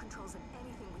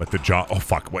 But the jaw. Oh,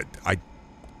 fuck. What?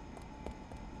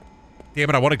 Damn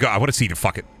it. I want to go. I want to see the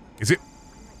fuck it. Is it?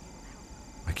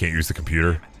 I can't use the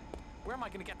computer. Where am I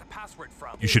going to get the password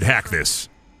from? You should hack this.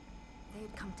 They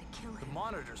had come to kill him. The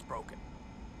monitor's broken.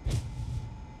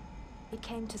 He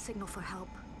came to signal for help,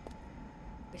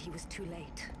 but he was too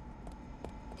late.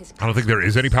 I don't think there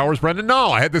is any powers, Brendan.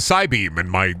 No, I had the Psy Beam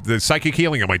and the psychic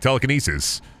healing and my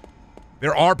telekinesis.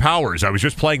 There are powers. I was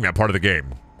just playing that part of the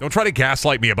game. Don't try to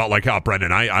gaslight me about like, oh,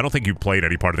 Brendan, I don't think you played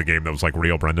any part of the game that was like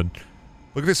real, Brendan.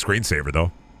 Look at this screensaver,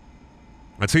 though.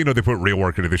 That's how you know they put real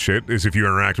work into this shit, is if you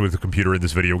interact with the computer in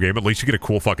this video game, at least you get a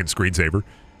cool fucking screensaver.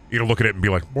 You know, look at it and be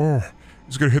like, oh,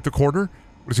 is it gonna hit the corner?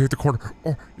 What does it hit the corner?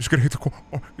 Oh, it's gonna hit the corner.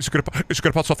 Oh, it's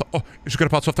gonna bounce off the, oh, it's gonna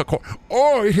bounce off the corner.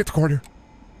 Oh, it hit the corner.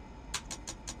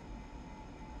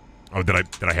 Oh, did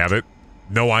I have it?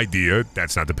 No idea.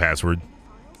 That's not the password.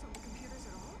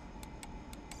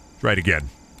 Try it again.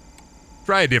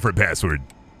 Try a different password.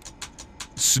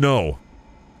 Snow.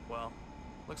 Well,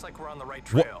 looks like we're on the right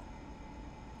trail. What?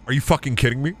 Are you fucking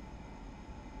kidding me?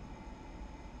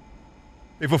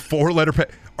 They have a 4-letter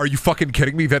Are you fucking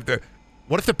kidding me?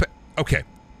 What if the okay,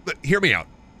 hear me out.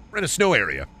 We're in a snow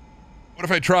area. What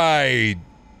if I tried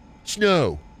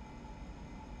snow?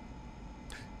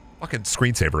 Fucking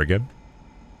screensaver again.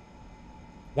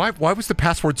 Why was the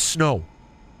password snow?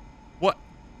 What?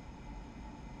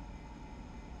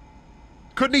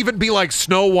 Couldn't even be like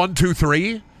snow 1, 2,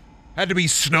 3? Had to be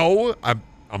snow? I'm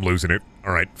losing it.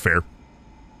 All right, fair.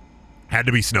 Had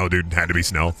to be snow, dude. Had to be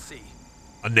snow.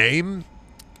 A name?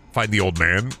 Find the old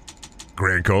man.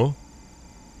 Granco.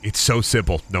 It's so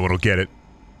simple. No one will get it.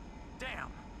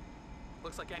 Damn.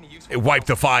 Looks like any useful. It wiped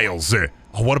the files.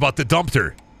 Oh, what about the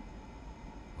dumpster?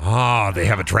 Ah, they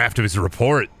have a draft of his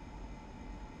report.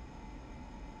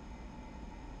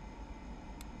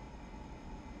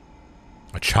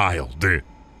 A child.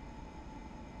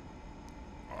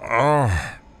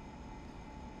 Oh.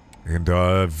 And,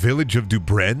 village of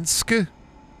Dubrensk?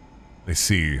 I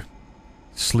see.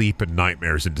 Sleep and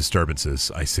nightmares and disturbances.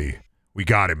 I see. We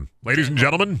got him. Ladies and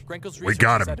gentlemen, Grenko's we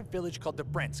got research is him. at a village called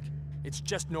Dubrensk. It's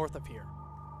just north of here.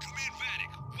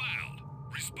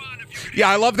 Yeah,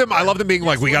 I love them. I love them being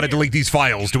like, we got to delete these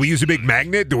files. Do we use a big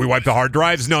magnet? Do we wipe the hard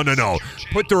drives? No, no, no.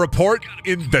 Put the report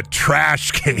in the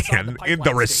trash can, in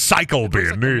the recycle bin.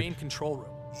 The main control room.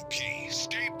 Okay,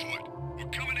 stay put. We're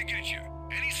coming to get you.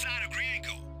 Any sign of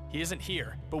Granco? He isn't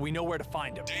here, but we know where to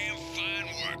find him. Damn fine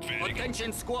work, Vanek.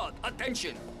 Attention, squad.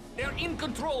 Attention. They're in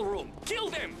control room. Kill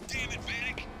them. Damn it,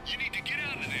 Vanek. You need to get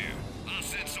out of there. I'll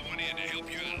send someone in to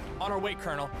help you out. On our way,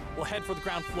 Colonel. We'll head for the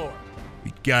ground floor.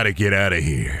 We gotta get out of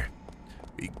here.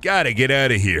 We gotta get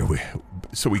out of here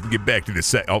so we can get back to the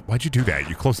set. Oh, why'd you do that?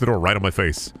 You closed the door right on my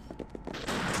face.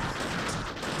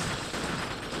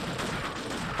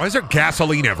 Why is there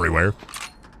gasoline everywhere?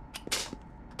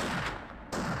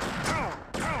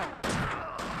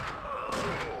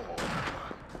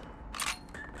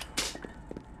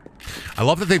 I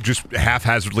love that they've just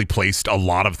haphazardly placed a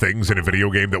lot of things in a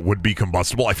video game that would be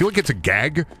combustible. I feel like it's a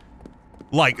gag.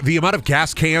 Like, the amount of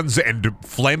gas cans and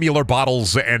flammular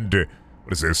bottles and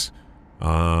What is this?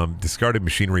 Discarded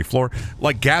machinery floor.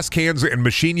 Like gas cans and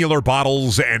machinular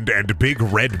bottles and big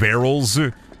red barrels.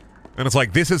 And it's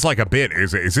like, this is like a bit.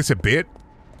 Is this a bit?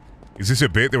 Is this a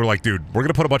bit? They were like, dude, we're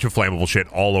gonna put a bunch of flammable shit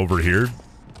all over here.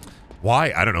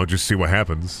 Why? I don't know. Just see what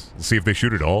happens. Let's see if they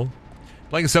shoot it all.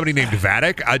 Playing somebody named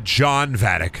Vatic? John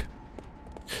Vatic.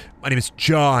 My name is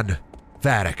John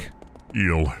Vatic.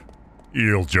 Eel.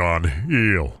 Eel, John.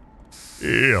 Eel.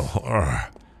 Eel.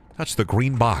 Touch the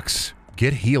green box.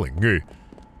 Get healing.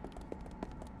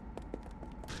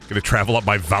 Gonna travel up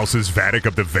my Vouse's Vatic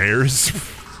of the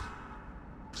Vares.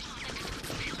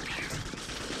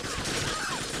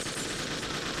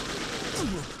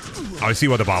 Oh, I see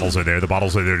why the bottles are there. The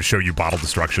bottles are there to show you bottle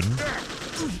destruction.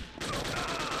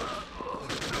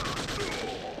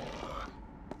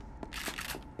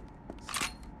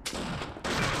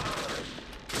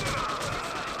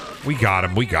 We got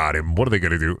him. We got him. What are they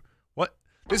going to do? What?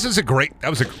 This is a great...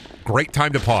 That was a great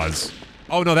time to pause.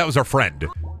 Oh, no, that was our friend.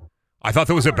 I thought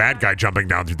there was a bad guy jumping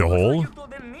down through the hole.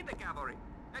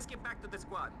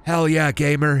 Hell yeah,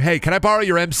 gamer. Hey, can I borrow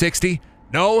your M60?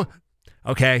 No?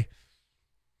 Okay.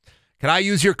 Can I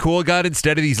use your cool gun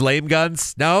instead of these lame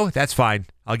guns? No? That's fine.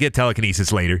 I'll get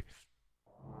telekinesis later.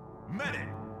 Medic!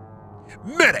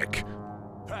 Medic!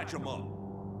 Patch him up.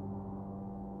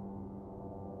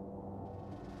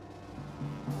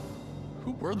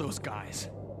 Who were those guys?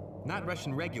 Not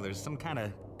Russian regulars, some kind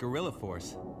of guerrilla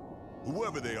force.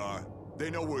 Whoever they are, they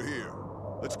know we're here.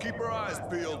 Let's keep our eyes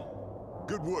peeled.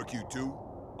 Good work, you two.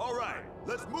 All right,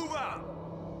 let's move out.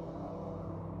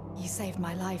 You saved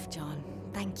my life, John.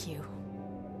 Thank you.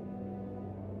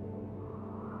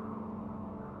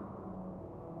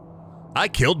 I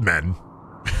killed men.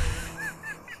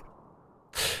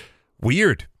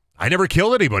 Weird. I never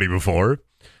killed anybody before.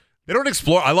 They don't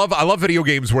explore. I love video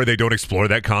games where they don't explore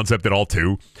that concept at all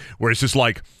too. Where it's just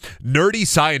like nerdy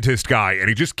scientist guy and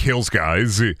he just kills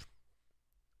guys.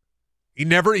 He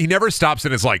never stops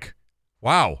and is like,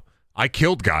 wow, I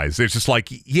killed guys. It's just like,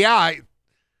 yeah,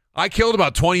 I killed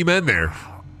about 20 men there.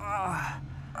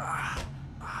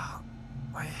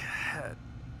 My head.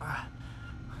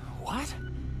 What?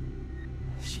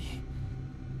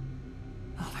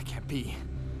 Oh, that can't be.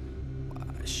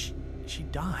 She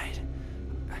died.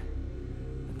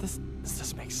 This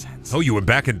doesn't make sense. Oh, you went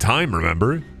back in time,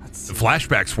 remember? The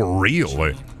flashbacks were real.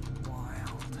 Wild.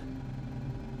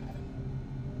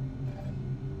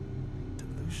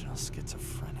 Delusional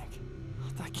schizophrenic.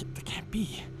 That can't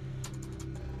be.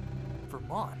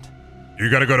 Vermont. You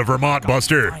gotta go to Vermont,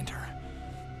 Buster. Find her.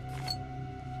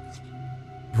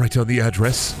 Write down the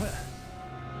address.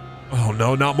 Oh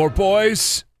no, not more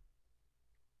boys.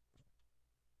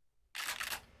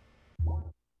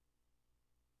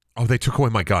 Oh, they took away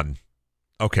my gun.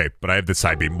 Okay, but I have the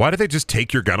side beam. Why did they just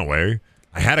take your gun away?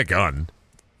 I had a gun.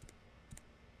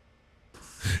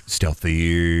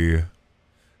 Stealthy.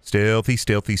 Stealthy,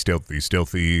 stealthy, stealthy,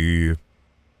 stealthy.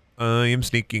 I am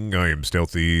sneaking, I am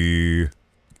stealthy.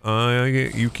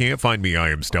 You can't find me,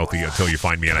 I am stealthy until you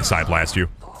find me and I side blast you.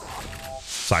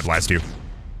 Side blast you.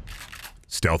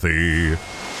 Stealthy.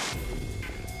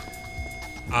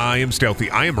 I am stealthy.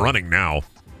 I am running now.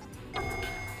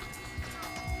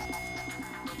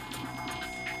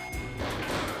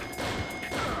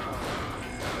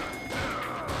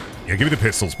 Yeah, give me the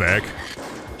pistols back.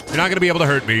 You're not going to be able to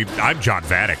hurt me. I'm John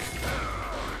Vatic.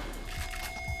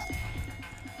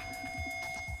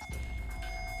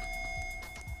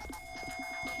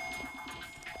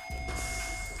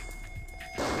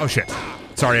 Oh, shit.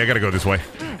 Sorry, I got to go this way.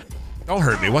 Don't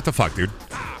hurt me. What the fuck, dude?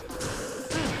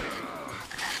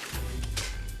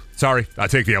 Sorry, I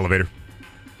take the elevator.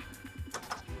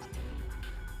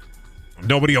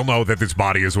 Nobody will know that this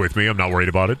body is with me. I'm not worried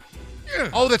about it.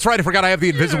 Oh, that's right. I forgot I have the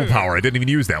invisible power. I didn't even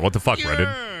use that. What the fuck,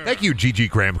 Brendan? Thank you, GG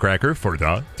Graham Cracker, for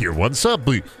the tier 1 sub.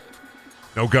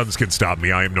 No guns can stop me.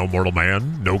 I am no mortal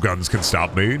man. No guns can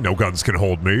stop me. No guns can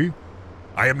hold me.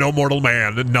 I am no mortal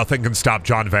man, and nothing can stop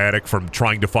John Vatic from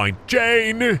trying to find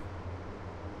Jane.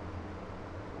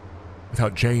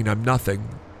 Without Jane, I'm nothing.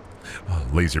 Oh,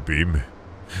 laser beam.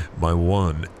 My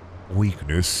one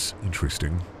weakness.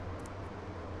 Interesting.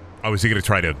 Oh, is he going to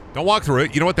try to... Don't walk through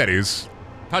it. You know what that is.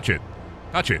 Touch it.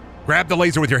 Touch it. Grab the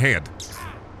laser with your hand.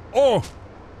 Oh!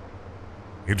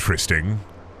 Interesting.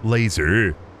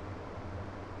 Laser.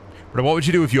 But what would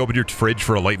you do if you opened your fridge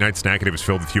for a late night snack and it was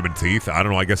filled with human teeth? I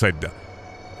don't know. I guess I'd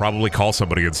probably call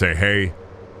somebody and say, hey,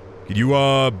 can you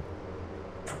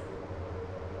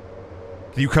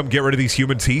come get rid of these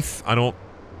human teeth? I'd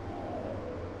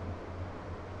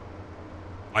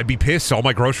be pissed. All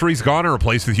my groceries gone and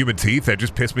replaced with human teeth. That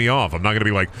just pissed me off. I'm not going to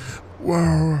be like,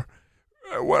 whoa.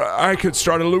 Well, I could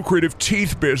start a lucrative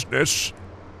teeth business.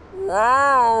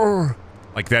 Wow.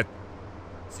 Like that.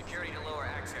 Security to lower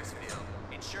access field.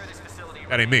 Ensure this facility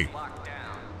That ain't me. locked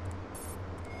down.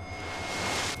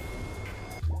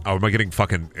 Oh, am I getting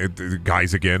fucking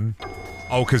guys again?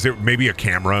 Oh, because it may be a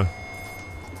camera.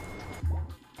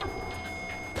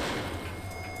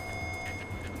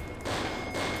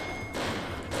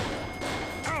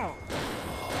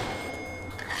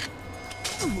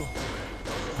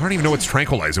 I don't even know what's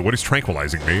tranquilizing. What is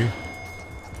tranquilizing me?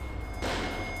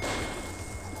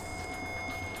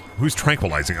 Who's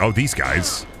tranquilizing? Oh, these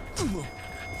guys.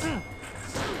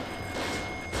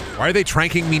 Why are they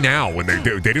tranking me now when they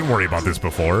didn't worry about this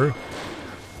before?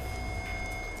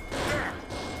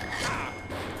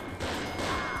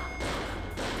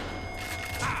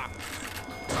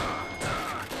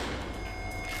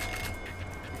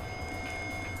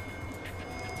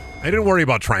 They didn't worry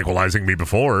about tranquilizing me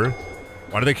before.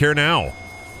 Why do they care now?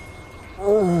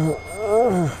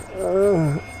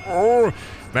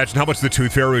 Imagine how much the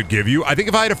Tooth Fairy would give you. I think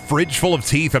if I had a fridge full of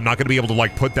teeth, I'm not going to be able to,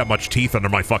 like, put that much teeth under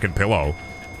my fucking pillow.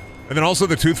 And then also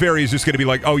the Tooth Fairy is just going to be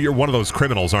like, oh, you're one of those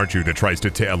criminals, aren't you, that tries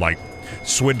to, like,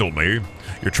 swindle me.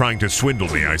 You're trying to swindle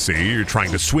me, I see. You're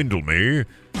trying to swindle me.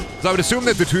 So I would assume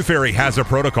that the Tooth Fairy has a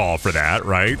protocol for that,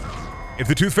 right? If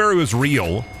the Tooth Fairy was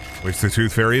real, which the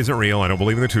Tooth Fairy isn't real, I don't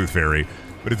believe in the Tooth Fairy.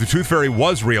 But if the Tooth Fairy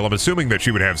was real, I'm assuming that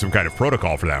she would have some kind of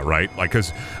protocol for that, right? Like,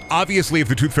 because obviously if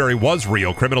the Tooth Fairy was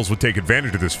real, criminals would take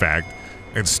advantage of this fact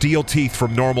and steal teeth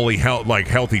from normally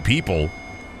healthy people,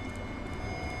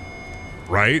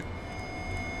 right?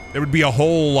 There would be a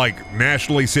whole, like,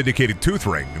 nationally syndicated tooth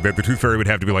ring that the Tooth Fairy would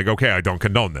have to be like, okay, I don't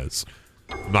condone this.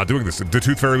 I'm not doing this. The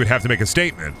Tooth Fairy would have to make a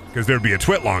statement because there'd be a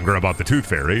twit longer about the Tooth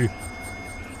Fairy.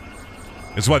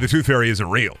 That's why the Tooth Fairy isn't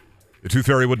real. The Tooth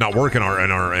Fairy would not work in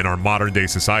our modern day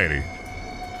society.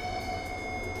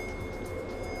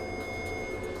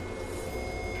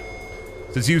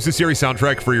 Since you use the series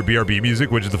soundtrack for your BRB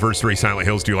music, which is the first 3 Silent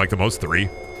Hills do you like the most? 3.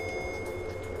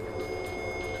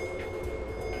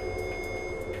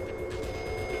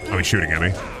 Oh, he's shooting at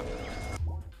me.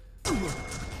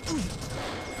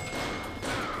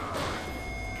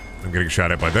 I'm getting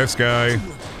shot at by this guy.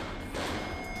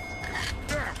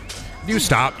 You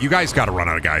stop. You guys got to run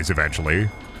out of guys eventually.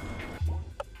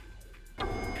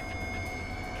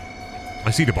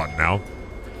 I see the button now.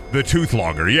 The tooth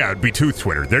longer. Yeah, it'd be tooth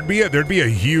Twitter. There'd be a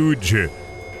huge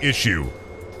issue.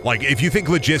 Like, if you think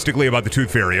logistically about the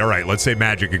Tooth Fairy, all right, let's say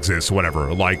magic exists,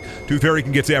 whatever. Like, Tooth Fairy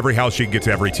can get to every house, she can get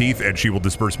to every teeth, and she will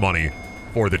disperse money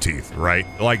for the teeth, right?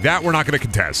 Like, that we're not going to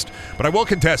contest. But I will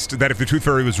contest that if the Tooth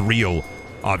Fairy was real,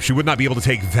 she would not be able to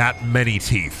take that many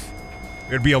teeth.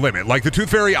 There'd be a limit. Like, the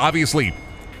Tooth Fairy, obviously,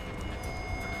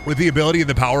 with the ability and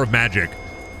the power of magic,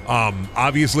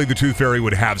 obviously the Tooth Fairy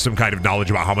would have some kind of knowledge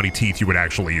about how many teeth you would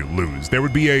actually lose.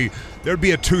 There'd be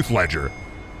a tooth ledger,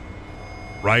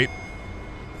 right?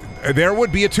 There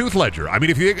would be a tooth ledger. I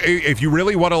mean, if you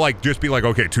really want to, like, just be like,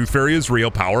 okay, Tooth Fairy is real,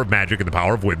 power of magic and the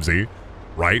power of whimsy,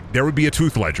 right? There would be a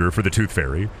tooth ledger for the Tooth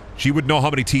Fairy. She would know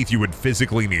how many teeth you would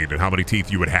physically need and how many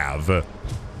teeth you would have.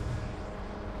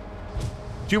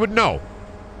 She would know.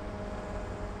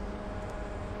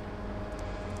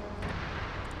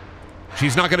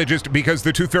 She's not going to just, because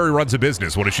the Tooth Fairy runs a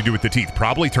business, what does she do with the teeth?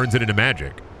 Probably turns it into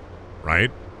magic,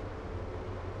 right?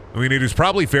 I mean, it is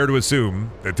probably fair to assume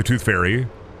that the Tooth Fairy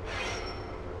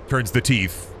turns the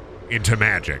teeth into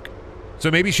magic.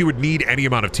 So maybe she would need any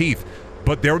amount of teeth,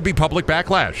 but there would be public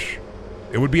backlash.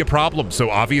 It would be a problem. So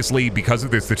obviously, because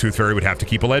of this, the Tooth Fairy would have to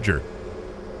keep a ledger.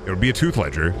 There would be a tooth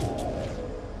ledger.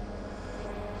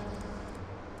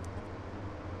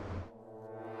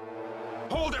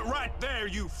 Hold it right there,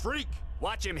 you freak!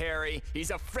 Watch him, Harry.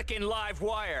 He's a frickin' live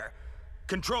wire.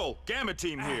 Control, Gamma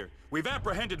Team here. We've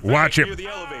apprehended Watch him. near the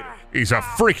elevator. He's a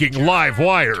freaking live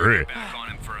wire. Back on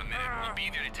him for a minute. We'll be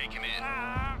there to take him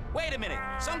in. Wait a minute.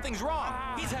 Something's wrong.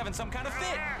 He's having some kind of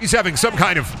fit. He's having some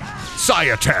kind of psi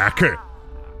attack.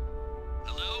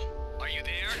 Hello? Are you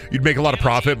there? You'd make a lot of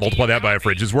profit, multiply that by a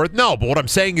fridge's worth. No, but what I'm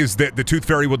saying is that the Tooth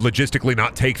Fairy would logistically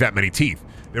not take that many teeth.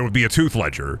 There would be a tooth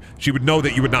ledger. She would know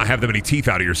that you would not have that many teeth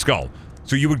out of your skull.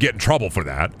 So you would get in trouble for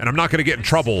that. And I'm not going to get in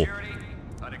trouble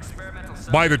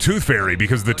by the Tooth Fairy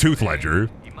because of the tooth ledger.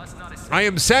 I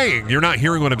am saying, you're not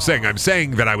hearing what I'm saying. I'm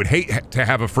saying that I would hate to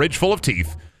have a fridge full of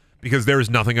teeth because there is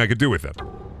nothing I could do with them.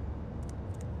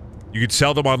 You could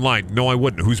sell them online. No, I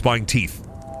wouldn't. Who's buying teeth?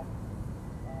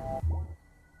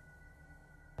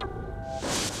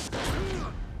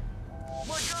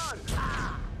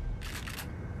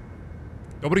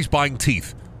 Nobody's buying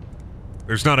teeth.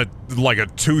 There's not a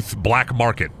tooth black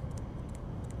market.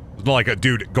 Like a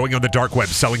dude going on the dark web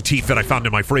selling teeth that I found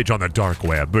in my fridge on the dark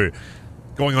web.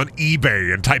 Going on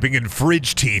eBay and typing in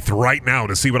fridge teeth right now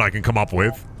to see what I can come up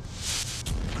with.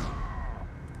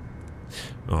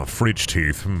 Oh, fridge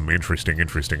teeth. Interesting.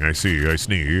 I see.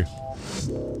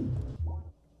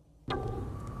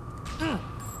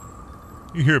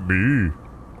 You hear me?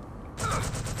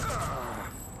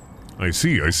 I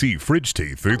see. Fridge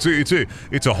teeth.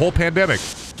 It's a whole pandemic.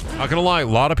 Not gonna lie, a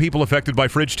lot of people affected by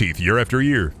fridge teeth year after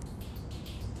year.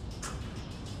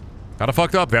 Kinda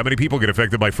fucked up. That many people get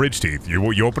affected by fridge teeth.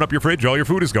 You open up your fridge, all your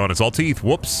food is gone. It's all teeth.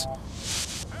 Whoops.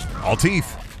 All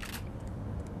teeth.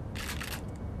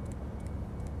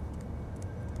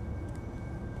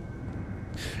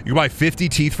 You can buy 50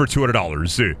 teeth for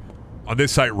 $200 on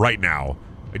this site right now.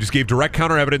 I just gave direct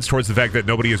counter evidence towards the fact that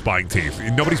nobody is buying teeth.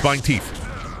 Nobody's buying teeth.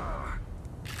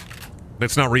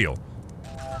 That's not real.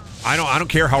 I don't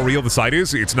care how real the site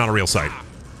is. It's not a real site.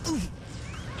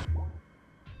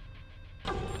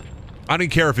 I don't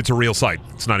care if it's a real site.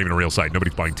 It's not even a real site.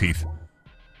 Nobody's buying teeth.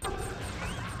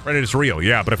 Right, it's real.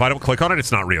 Yeah, but if I don't click on it,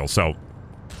 it's not real. So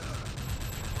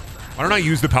why don't I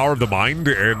use the power of the mind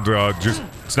and just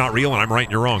it's not real and I'm right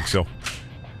and you're wrong. So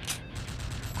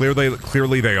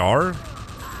clearly they are.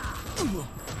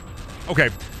 Okay,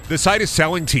 the site is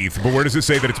selling teeth, but where does it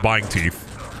say that it's buying teeth?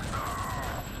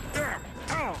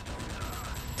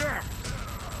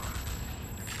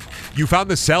 You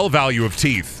found the sell value of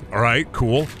teeth. All right,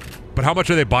 cool. But how much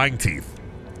are they buying teeth?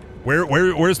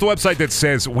 Where's the website that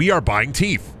says we are buying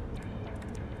teeth?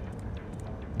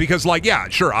 Because, like, yeah,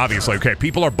 sure, obviously, okay,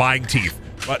 people are buying teeth,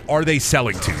 but are they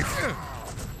selling teeth?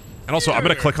 And also, I'm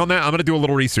gonna click on that. I'm gonna do a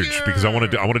little research because I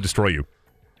want to destroy you.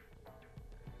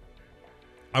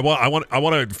 I want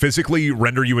to physically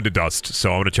render you into dust.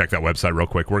 So I want to check that website real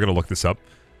quick. We're gonna look this up.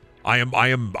 I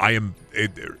am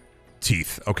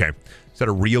teeth. Okay. Is that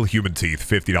a real human teeth?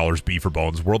 $50 B for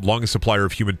bones. World longest supplier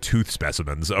of human tooth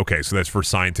specimens. Okay, so that's for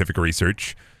scientific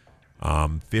research.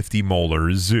 50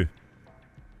 molars.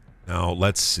 Now,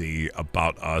 let's see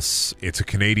about us. It's a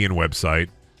Canadian website.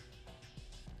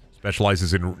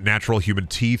 Specializes in natural human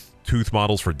teeth, tooth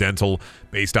models for dental,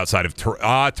 based outside of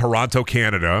Toronto,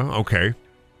 Canada. Okay.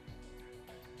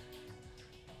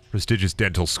 Prestigious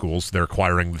dental schools. They're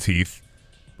acquiring the teeth.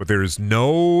 But there's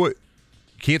no... You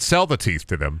can't sell the teeth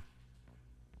to them.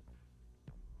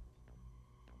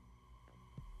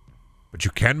 But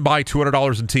you can buy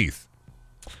 $200 in teeth.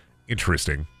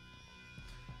 Interesting.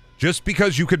 Just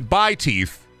because you can buy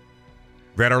teeth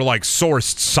that are like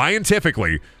sourced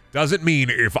scientifically doesn't mean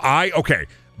if okay,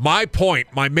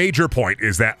 my major point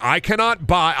is that I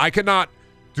cannot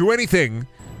do anything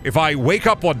if I wake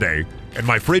up one day and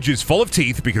my fridge is full of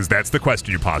teeth, because that's the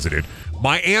question you posited.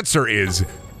 My answer is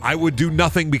I would do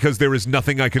nothing because there is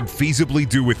nothing I can feasibly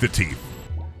do with the teeth.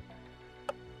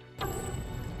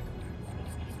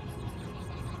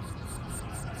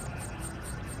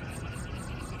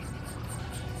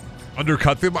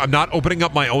 Undercut them. I'm not opening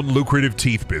up my own lucrative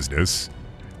teeth business.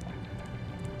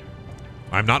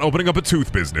 I'm not opening up a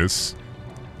tooth business.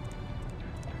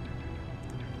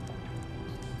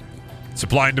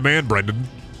 Supply and demand, Brendan.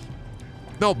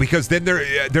 No, because then there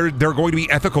are going to be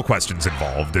ethical questions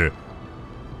involved.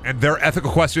 And there are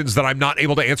ethical questions that I'm not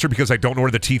able to answer because I don't know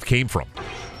where the teeth came from.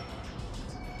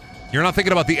 You're not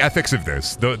thinking about the ethics of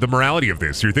this, the morality of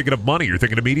this. You're thinking of money. You're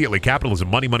thinking immediately capitalism,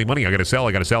 money. I gotta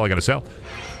sell.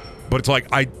 But it's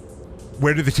like,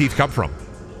 where did the teeth come from?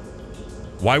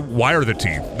 Why are the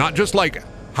teeth? Not just like,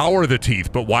 how are the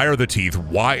teeth, but why are the teeth?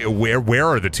 Where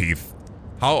are the teeth?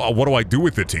 What do I do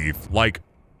with the teeth? Like,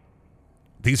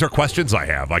 these are questions I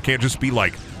have. I can't just be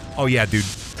like, oh yeah, dude,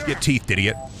 get teeth,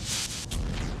 idiot.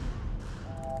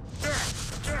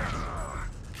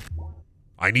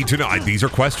 I need to know. These are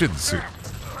questions.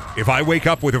 If I wake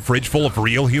up with a fridge full of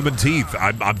real human teeth,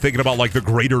 I'm thinking about like the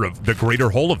greater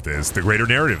whole of this, the greater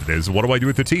narrative of this. What do I do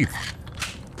with the teeth?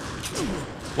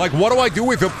 Like, what do I do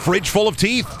with a fridge full of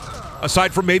teeth?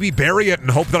 Aside from maybe bury it and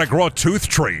hope that I grow a tooth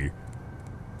tree.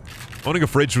 Owning a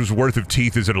fridge's worth of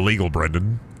teeth isn't illegal,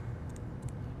 Brendan.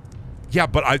 Yeah,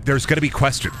 but there's going to be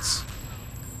questions.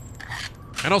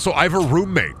 And also, I have a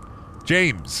roommate,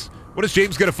 James. What is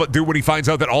James going to do when he finds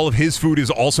out that all of his food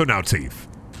is also now teeth?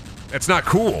 That's not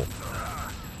cool.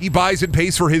 He buys and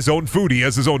pays for his own food. He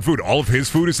has his own food. All of his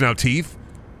food is now teeth.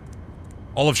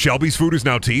 All of Shelby's food is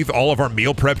now teeth. All of our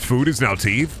meal prepped food is now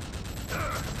teeth.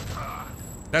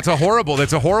 That's a horrible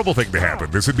thing to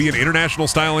happen. This would be an international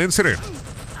style incident.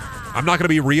 I'm not going to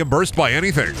be reimbursed by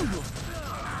anything.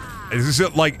 This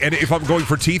is like, and if I'm going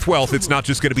for teeth wealth, it's not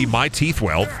just going to be my teeth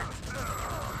wealth.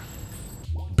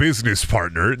 Business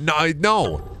partner.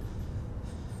 No.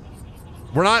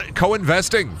 We're not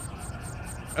co-investing.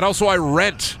 And also, I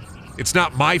rent. It's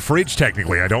not my fridge,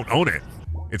 technically. I don't own it.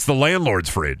 It's the landlord's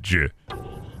fridge.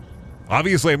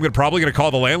 Obviously, I'm probably going to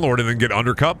call the landlord and then get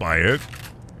undercut by it.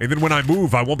 And then when I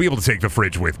move, I won't be able to take the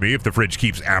fridge with me if the fridge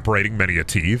keeps apparating many a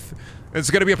teeth. It's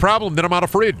going to be a problem, then I'm out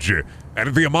of fridge.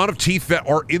 And the amount of teeth that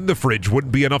are in the fridge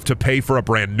wouldn't be enough to pay for a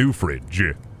brand new fridge.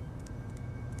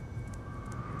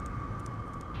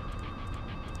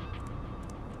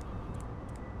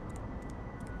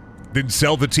 Then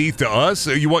sell the teeth to us?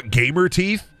 You want gamer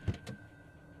teeth?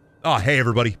 Oh, hey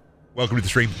everybody. Welcome to the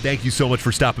stream. Thank you so much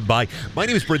for stopping by. My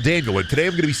name is Brendaniel, and today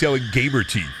I'm going to be selling gamer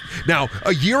teeth. Now,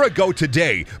 a year ago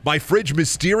today, my fridge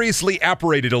mysteriously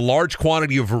apparated a large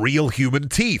quantity of real human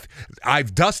teeth.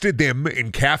 I've dusted them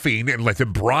in caffeine and let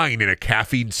them brine in a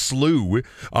caffeine slew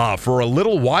for a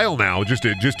little while now, just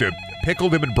to pickle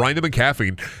them and brine them in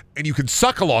caffeine, and you can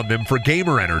suckle on them for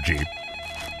gamer energy.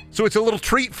 So it's a little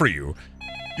treat for you.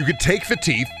 You can take the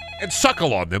teeth and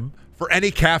suckle on them for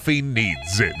any caffeine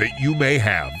needs that you may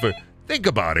have. Think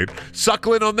about it.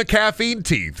 Suckling on the caffeine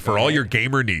teeth for all your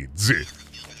gamer needs.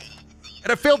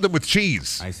 And I filled them with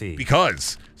cheese. I see.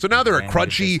 Because. So now they're a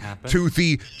crunchy,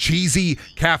 toothy, cheesy,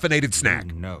 caffeinated snack.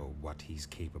 You know what he's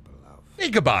capable of.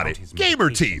 Think about it. Gamer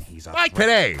teeth. Like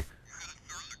today.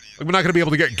 We're not going to be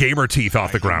able to get gamer teeth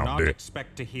off the ground. I do not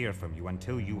expect to hear from you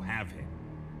until you have him.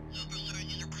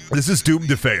 This is doomed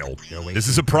to fail. This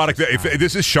is a product that, if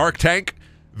this is Shark Tank,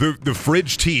 the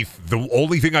fridge teeth, the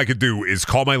only thing I could do is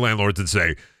call my landlords and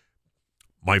say,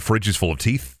 my fridge is full of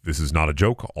teeth. This is not a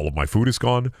joke. All of my food is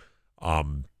gone.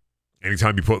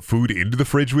 Anytime you put food into the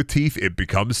fridge with teeth, it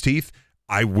becomes teeth.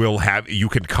 You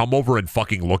can come over and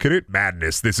fucking look at it.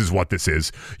 Madness. This is what this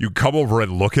is. You come over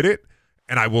and look at it,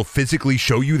 and I will physically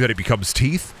show you that it becomes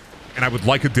teeth, and I would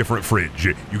like a different fridge.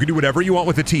 You can do whatever you want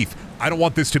with the teeth. I don't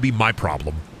want this to be my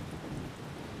problem.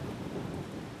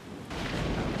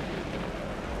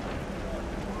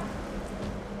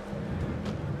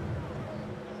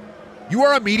 You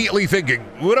are immediately thinking,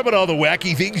 what about all the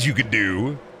wacky things you can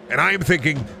do? And I am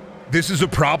thinking, this is a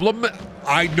problem.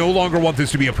 I no longer want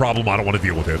this to be a problem. I don't want to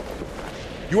deal with it.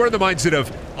 You are in the mindset of,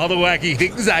 all the wacky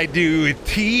things I do with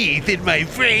teeth in my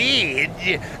fridge.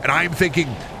 And I am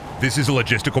thinking, this is a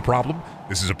logistical problem.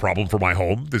 This is a problem for my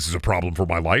home. This is a problem for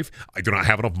my life. I do not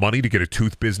have enough money to get a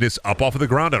tooth business up off of the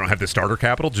ground. I don't have the starter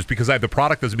capital. Just because I have the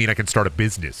product doesn't mean I can start a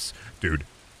business, dude.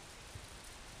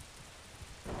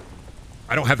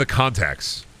 I don't have the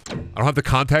contacts. I don't have the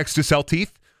contacts to sell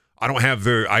teeth. I don't have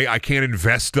I can't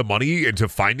invest the money into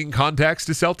finding contacts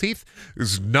to sell teeth.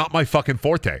 This is not my fucking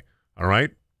forte, all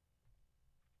right?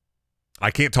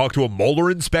 I can't talk to a molar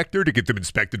inspector to get them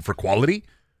inspected for quality,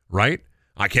 right?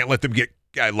 I can't let them get,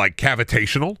 like,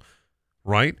 cavitational,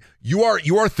 right? You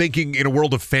are thinking in a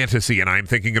world of fantasy, and I'm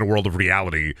thinking in a world of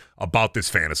reality about this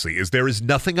fantasy. There is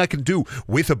nothing I can do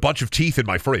with a bunch of teeth in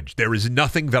my fridge. There is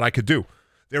nothing that I could do.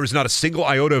 There is not a single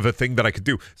iota of a thing that I could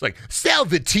do. It's like, sell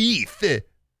the teeth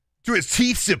to a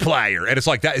teeth supplier. And it's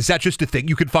like, is that just a thing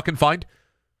you can fucking find?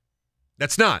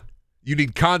 That's not. You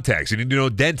need contacts. You need to know a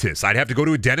dentist. I'd have to go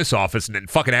to a dentist's office and then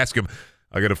fucking ask him,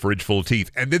 I got a fridge full of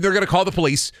teeth. And then they're going to call the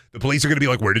police. The police are going to be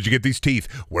like, where did you get these teeth?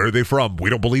 Where are they from? We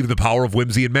don't believe in the power of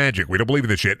whimsy and magic. We don't believe in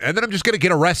this shit. And then I'm just going to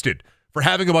get arrested for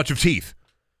having a bunch of teeth.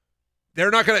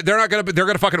 They're going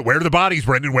to fucking, where are the bodies,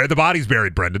 Brendan? Where are the bodies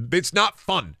buried, Brendan? It's not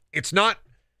fun. It's not.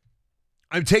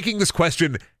 I'm taking this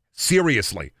question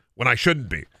seriously when I shouldn't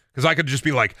be. Because I could just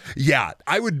be like, yeah,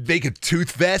 I would make a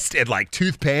tooth vest and like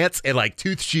tooth pants and like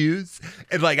tooth shoes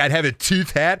and like I'd have a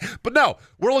tooth hat. But no,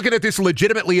 we're looking at this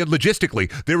legitimately and logistically.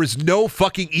 There is no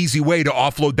fucking easy way to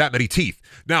offload that many teeth.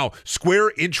 Now,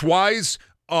 square inch wise,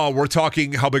 we're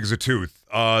talking, how big is a tooth?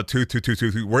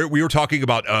 Tooth. We were talking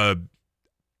about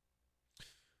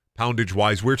poundage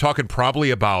wise. We're talking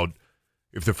probably about,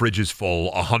 if the fridge is full,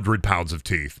 100 pounds of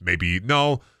teeth. Maybe,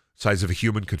 no, size of a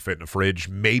human could fit in a fridge.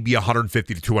 Maybe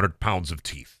 150 to 200 pounds of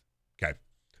teeth. Okay.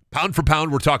 Pound for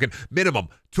pound, we're talking minimum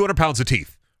 200 pounds of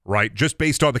teeth, right? Just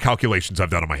based on the calculations I've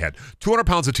done in my head. 200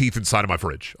 pounds of teeth inside of my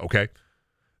fridge, okay?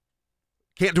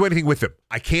 Can't do anything with them.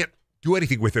 I can't do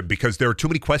anything with them because there are too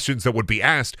many questions that would be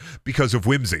asked because of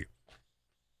whimsy.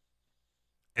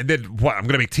 And then what? I'm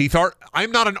going to make teeth art?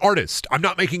 I'm not an artist. I'm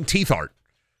not making teeth art.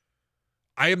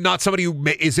 I am not somebody who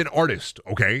is an artist,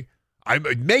 okay? I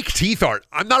make teeth art.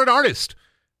 I'm not an artist.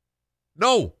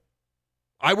 No.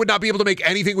 I would not be able to make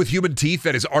anything with human teeth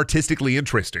that is artistically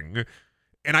interesting.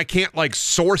 And I can't, like,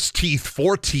 source teeth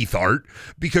for teeth art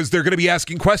because they're going to be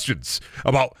asking questions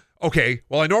about, okay,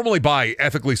 well, I normally buy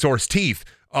ethically sourced teeth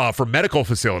from medical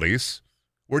facilities.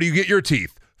 Where do you get your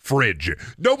teeth? Fridge.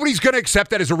 Nobody's going to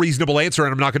accept that as a reasonable answer,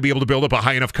 and I'm not going to be able to build up a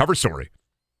high enough cover story.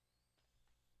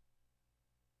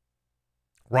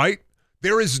 right?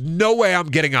 There is no way I'm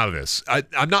getting out of this.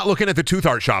 I'm not looking at the tooth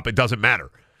art shop. It doesn't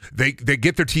matter. They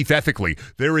get their teeth ethically.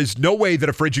 There is no way that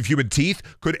a fridge of human teeth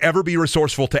could ever be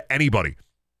resourceful to anybody.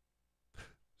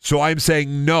 So I'm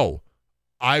saying no.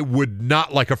 I would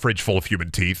not like a fridge full of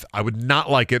human teeth. I would not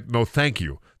like it. No, thank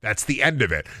you. That's the end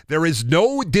of it. There is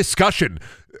no discussion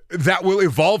that will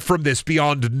evolve from this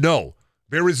beyond no.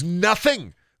 There is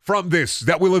nothing from this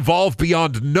that will evolve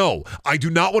beyond no. I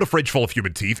do not want a fridge full of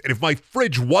human teeth. And if my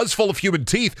fridge was full of human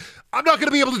teeth, I'm not going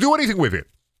to be able to do anything with it.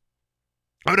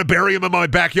 I'm going to bury them in my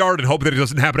backyard and hope that it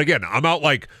doesn't happen again. I'm out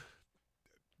like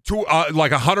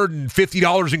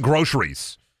 $150 in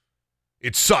groceries.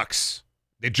 It sucks.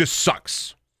 It just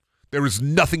sucks. There is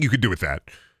nothing you can do with that.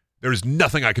 There is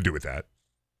nothing I can do with that.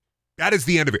 That is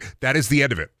the end of it. That is the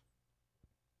end of it.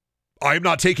 I am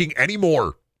not taking any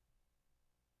more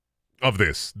of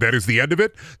this. That is the end of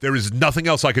it. There is nothing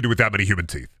else I can do with that many human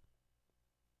teeth.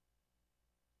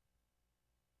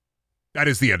 That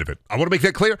is the end of it. I want to make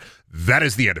that clear. That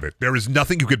is the end of it. There is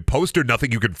nothing you can post or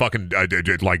nothing you can fucking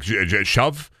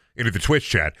shove into the Twitch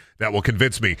chat that will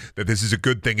convince me that this is a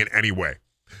good thing in any way.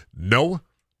 No,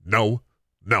 no,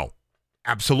 no.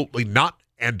 Absolutely not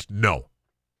and no.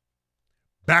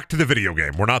 Back to the video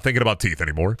game. We're not thinking about teeth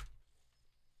anymore.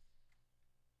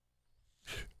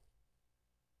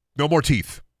 No more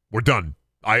teeth. We're done.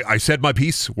 I said my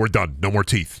piece. We're done. No more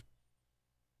teeth.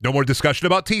 No more discussion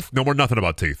about teeth. No more nothing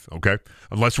about teeth, okay?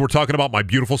 Unless we're talking about my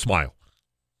beautiful smile.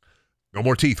 No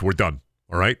more teeth. We're done,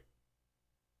 all right?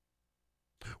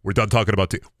 We're done talking about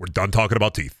teeth. We're done talking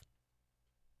about teeth.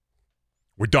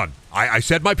 We're done. I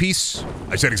said my piece.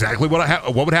 I said exactly what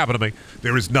would happen to me.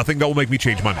 There is nothing that will make me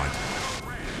change my mind.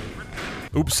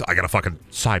 Oops, I got a fucking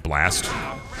side blast.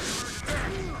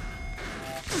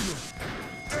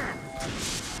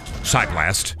 Side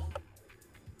blast.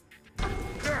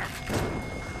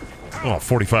 Oh,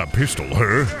 45 pistol,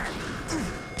 huh?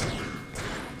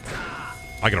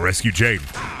 I gotta rescue Jane.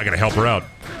 I gotta help her out.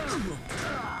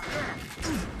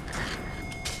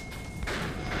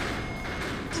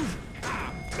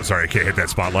 Oh, sorry, I can't hit that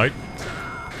spotlight.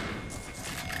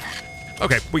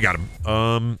 Okay, we got him.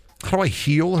 How do I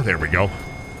heal? There we go.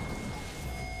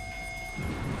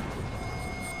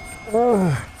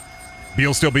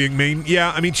 Beal still being mean?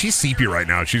 Yeah, I mean, she's CP right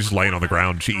now. She's just laying on the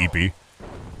ground. She EP.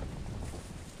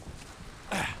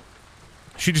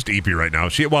 She just EP right now.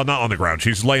 Well, not on the ground.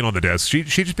 She's laying on the desk. She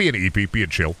just being EP, being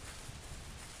chill.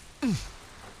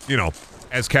 You know,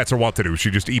 as cats are wont to do.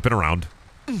 She just eeping around.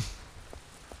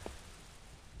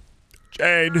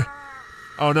 Jane.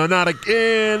 Oh, no, not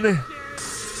again.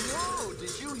 Whoa,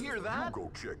 did you hear that? You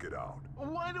go check it out.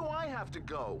 Why do I have to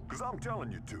go? Because I'm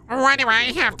telling you to. Why do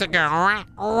I have to go?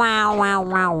 Wow, wow,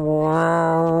 wow,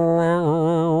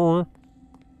 wow.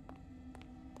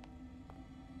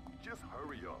 Just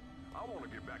hurry up. I want to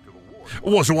get back to the war. I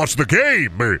want to watch the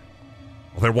game. Well,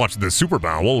 they're watching the Super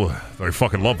Bowl. They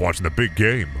fucking love watching the big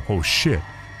game. Oh, shit.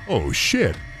 Oh,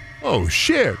 shit. Oh,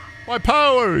 shit. My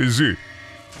powers.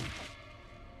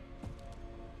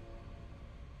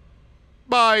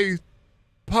 My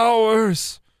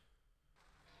powers.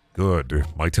 Good.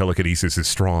 My telekinesis is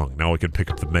strong. Now I can pick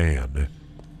up the man.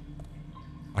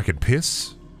 I can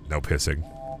piss? No pissing.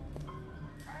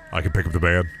 I can pick up the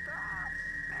man.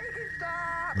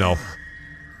 No.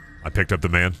 I picked up the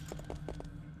man.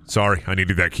 Sorry, I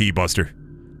needed that key, Buster.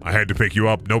 I had to pick you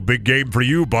up. No big game for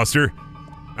you, Buster.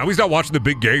 Now he's not watching the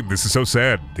big game. This is so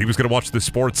sad. He was going to watch the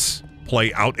sports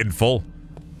play out in full.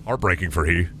 Heartbreaking for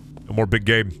he. No more big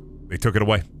game. They took it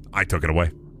away. I took it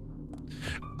away.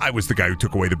 I was the guy who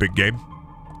took away the big game.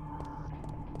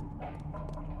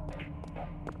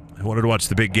 I wanted to watch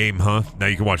the big game, huh? Now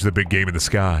you can watch the big game in the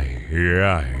sky.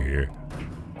 Yeah.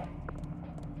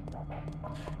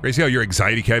 Crazy how your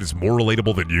anxiety cat is more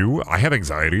relatable than you. I have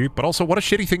anxiety, but also what a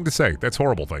shitty thing to say. That's a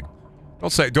horrible thing.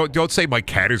 Don't say my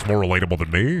cat is more relatable than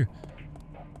me.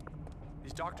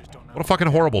 These doctors don't know. What a fucking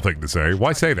horrible thing to say.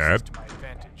 Why say that?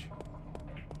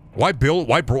 Why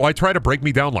try to break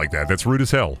me down like that? That's rude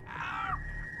as hell.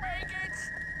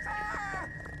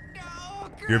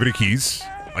 You have any keys?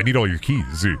 I need all your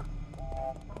keys. I'm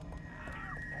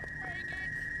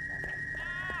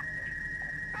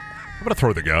gonna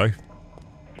throw the guy.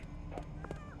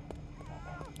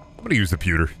 I'm gonna use the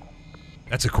pewter.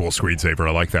 That's a cool screensaver.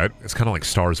 I like that. It's kind of like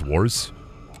Star Wars.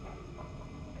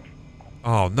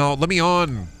 Oh, no. Let me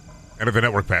on. Enter the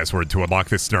network password to unlock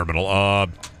this terminal.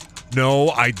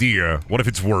 No idea. What if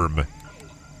it's worm?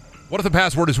 What if the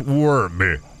password is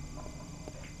worm?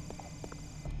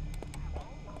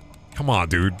 Come on,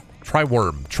 dude. Try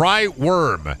worm. Try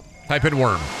worm. Type in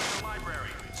worm.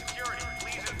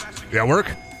 Did that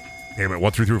work? Damn it,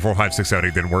 1, 2, 3, 4, 5, 6, 7,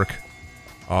 8 didn't work.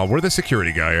 Where's the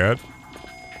security guy at?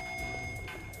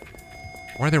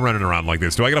 Why are they running around like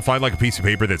this? Do I gotta find like a piece of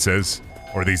paper that says,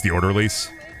 or are these the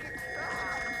orderlies?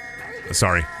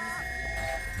 Sorry.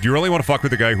 Do you really want to fuck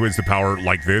with the guy who has the power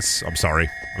like this? I'm sorry.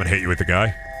 I'm gonna hit you with the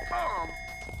guy.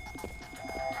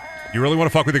 You really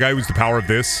want to fuck with the guy who's the power of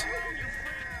this?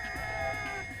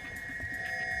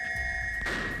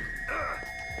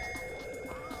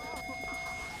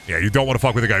 Yeah, you don't want to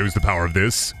fuck with the guy who's the power of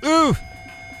this. Ooh!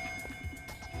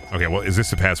 Okay, well, is this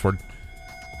the password?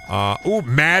 Ooh,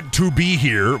 mad to be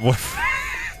here.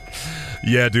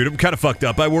 Yeah, dude, I'm kind of fucked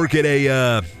up. I work at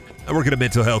a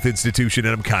mental health institution,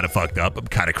 and I'm kind of fucked up. I'm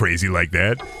kind of crazy like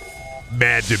that.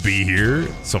 Mad to be here.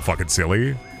 So fucking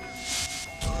silly.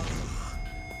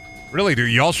 Really,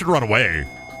 dude, y'all should run away.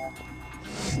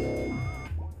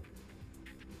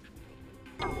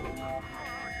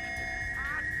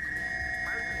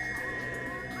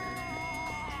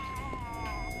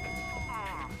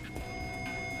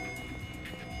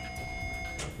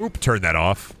 Oop, turn that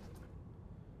off.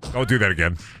 Don't do that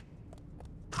again.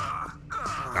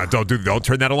 Don't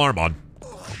turn that alarm on.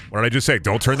 What did I just say?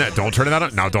 Don't turn that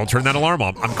on. No, don't turn that alarm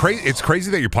on. It's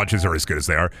crazy that your punches are as good as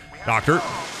they are. Doctor.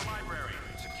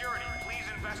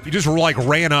 You just like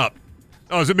ran up.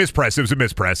 Oh, it was a mispress. It was a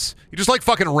mispress. You just like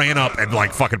fucking ran up and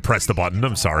like fucking pressed the button.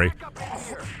 I'm sorry.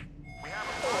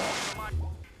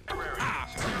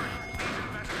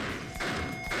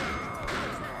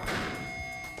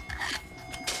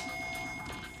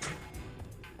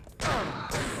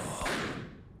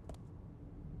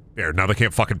 There, now they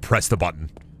can't fucking press the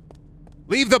button.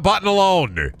 Leave the button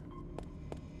alone!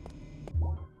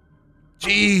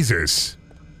 Jesus.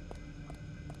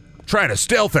 Trying to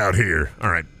stealth out here.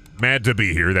 Alright, mad to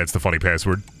be here. That's the funny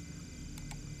password.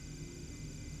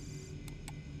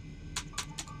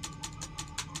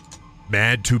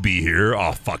 Mad to be here.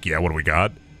 Oh, fuck yeah, what do we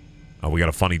got? Oh, we got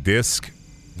a funny disc.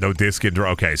 No disc in...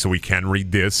 Okay, so we can read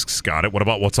discs. Got it. What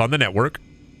about what's on the network?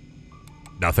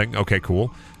 Nothing. Okay,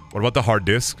 cool. What about the hard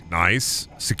disk? Nice.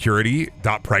 Security.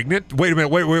 .pregnant? Wait a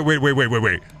minute.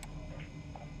 Wait.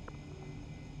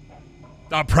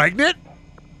 .pregnant?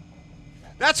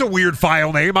 That's a weird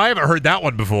file name. I haven't heard that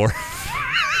one before.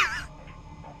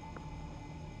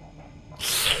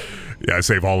 Yeah, I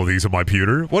save all of these on my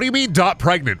computer. What do you mean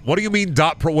 .pregnant? What do you mean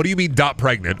what do you mean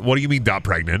 .pregnant? What do you mean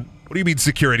 .pregnant? What do you mean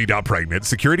security.pregnant?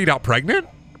 Security.pregnant?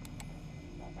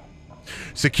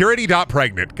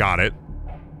 Security.pregnant. Got it.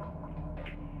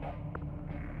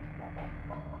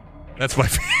 That's my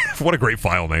what a great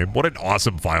file name. What an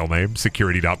awesome file name.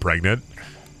 Security.pregnant.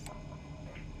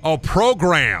 Oh,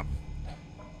 program.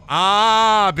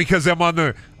 Because I'm on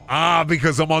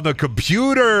the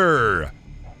computer.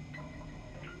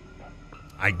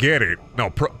 I get it. No,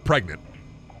 pregnant.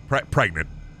 Pregnant.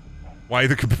 Why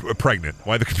the pregnant?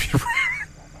 Why the computer?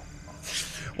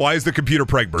 Why is the computer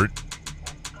pregnant?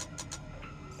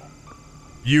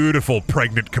 Beautiful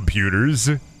pregnant computers.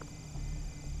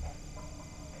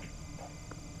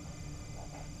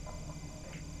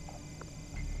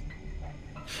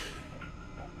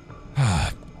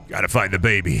 Gotta find the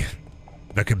baby.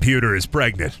 The computer is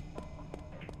pregnant.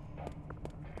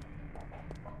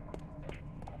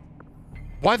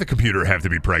 Why the computer have to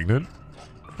be pregnant?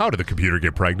 How did the computer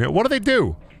get pregnant? What do they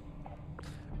do?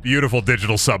 Beautiful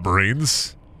digital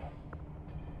submarines.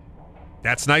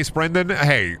 That's nice, Brendan.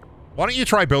 Hey, why don't you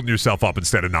try building yourself up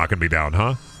instead of knocking me down,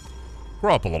 huh?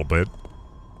 Grow up a little bit.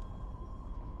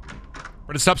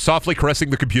 Brendan, stop softly caressing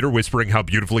the computer, whispering how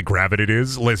beautifully gravid it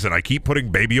is. Listen, I keep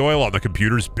putting baby oil on the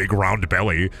computer's big round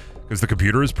belly because the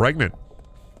computer is pregnant.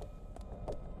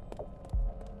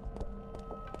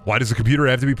 Why does the computer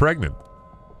have to be pregnant?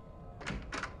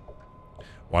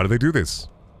 Why do they do this?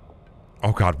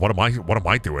 Oh god, what am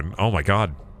I doing? Oh my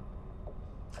god.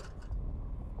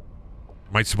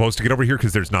 Am I supposed to get over here?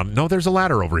 Because there's not... No, there's a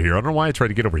ladder over here. I don't know why I tried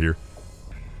to get over here.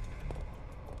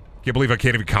 Can't believe I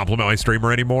can't even compliment my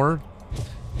streamer anymore.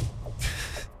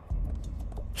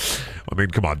 I mean,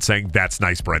 come on. Saying that's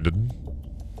nice, Brendan.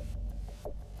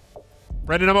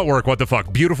 Brendan, I'm at work. What the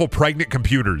fuck? Beautiful pregnant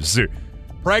computers.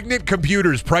 Pregnant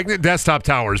computers. Pregnant desktop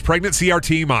towers. Pregnant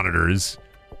CRT monitors.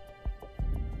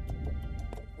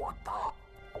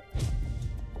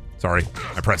 Sorry,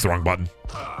 I pressed the wrong button.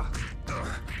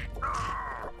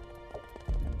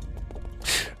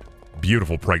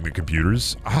 Beautiful pregnant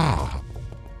computers. Ah,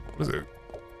 what is it?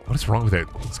 What is wrong with that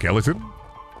skeleton?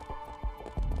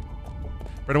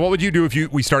 Brendan, what would you do if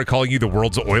we started calling you the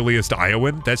world's oiliest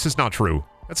Iowan? That's just not true.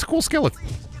 That's a cool skeleton.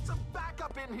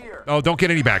 Oh, don't get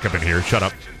any backup in here. Shut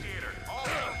up.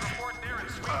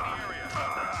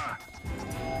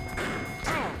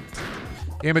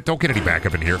 Damn it, don't get any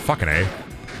backup in here. Fucking A.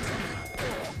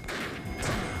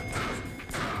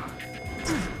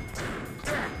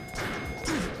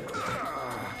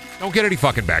 Don't get any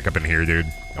fucking backup in here, dude.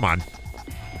 Come on.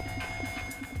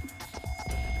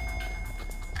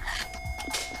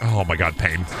 Oh my god,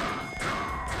 pain.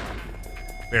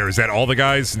 There, is that all the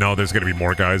guys? No, there's gonna be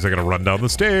more guys. I gotta run down the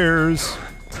stairs.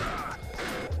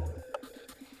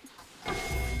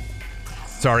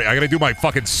 Sorry, I gotta do my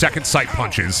fucking second sight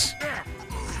punches.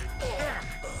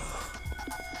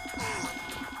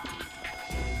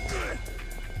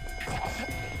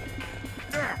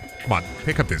 Come on,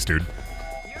 pick up this dude.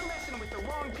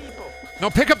 No,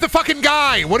 pick up the fucking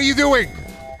guy! What are you doing?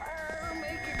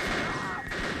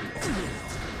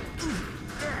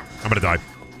 I'm gonna die.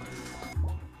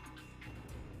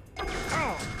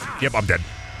 Yep, I'm dead.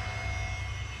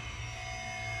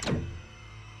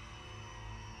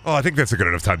 Oh, I think that's a good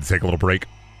enough time to take a little break.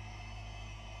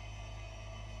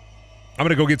 I'm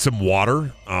gonna go get some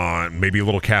water. Maybe a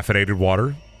little caffeinated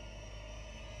water.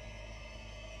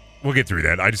 We'll get through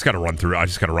that. I just gotta run through. I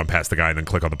just gotta run past the guy and then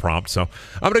click on the prompt. So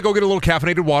I'm gonna go get a little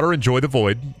caffeinated water, enjoy the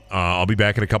void. I'll be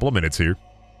back in a couple of minutes here.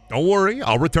 Don't worry,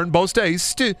 I'll return post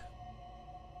haste.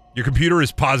 Your computer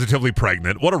is positively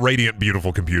pregnant. What a radiant,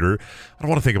 beautiful computer. I don't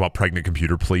want to think about pregnant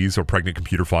computer, please, or pregnant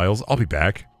computer files. I'll be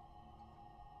back.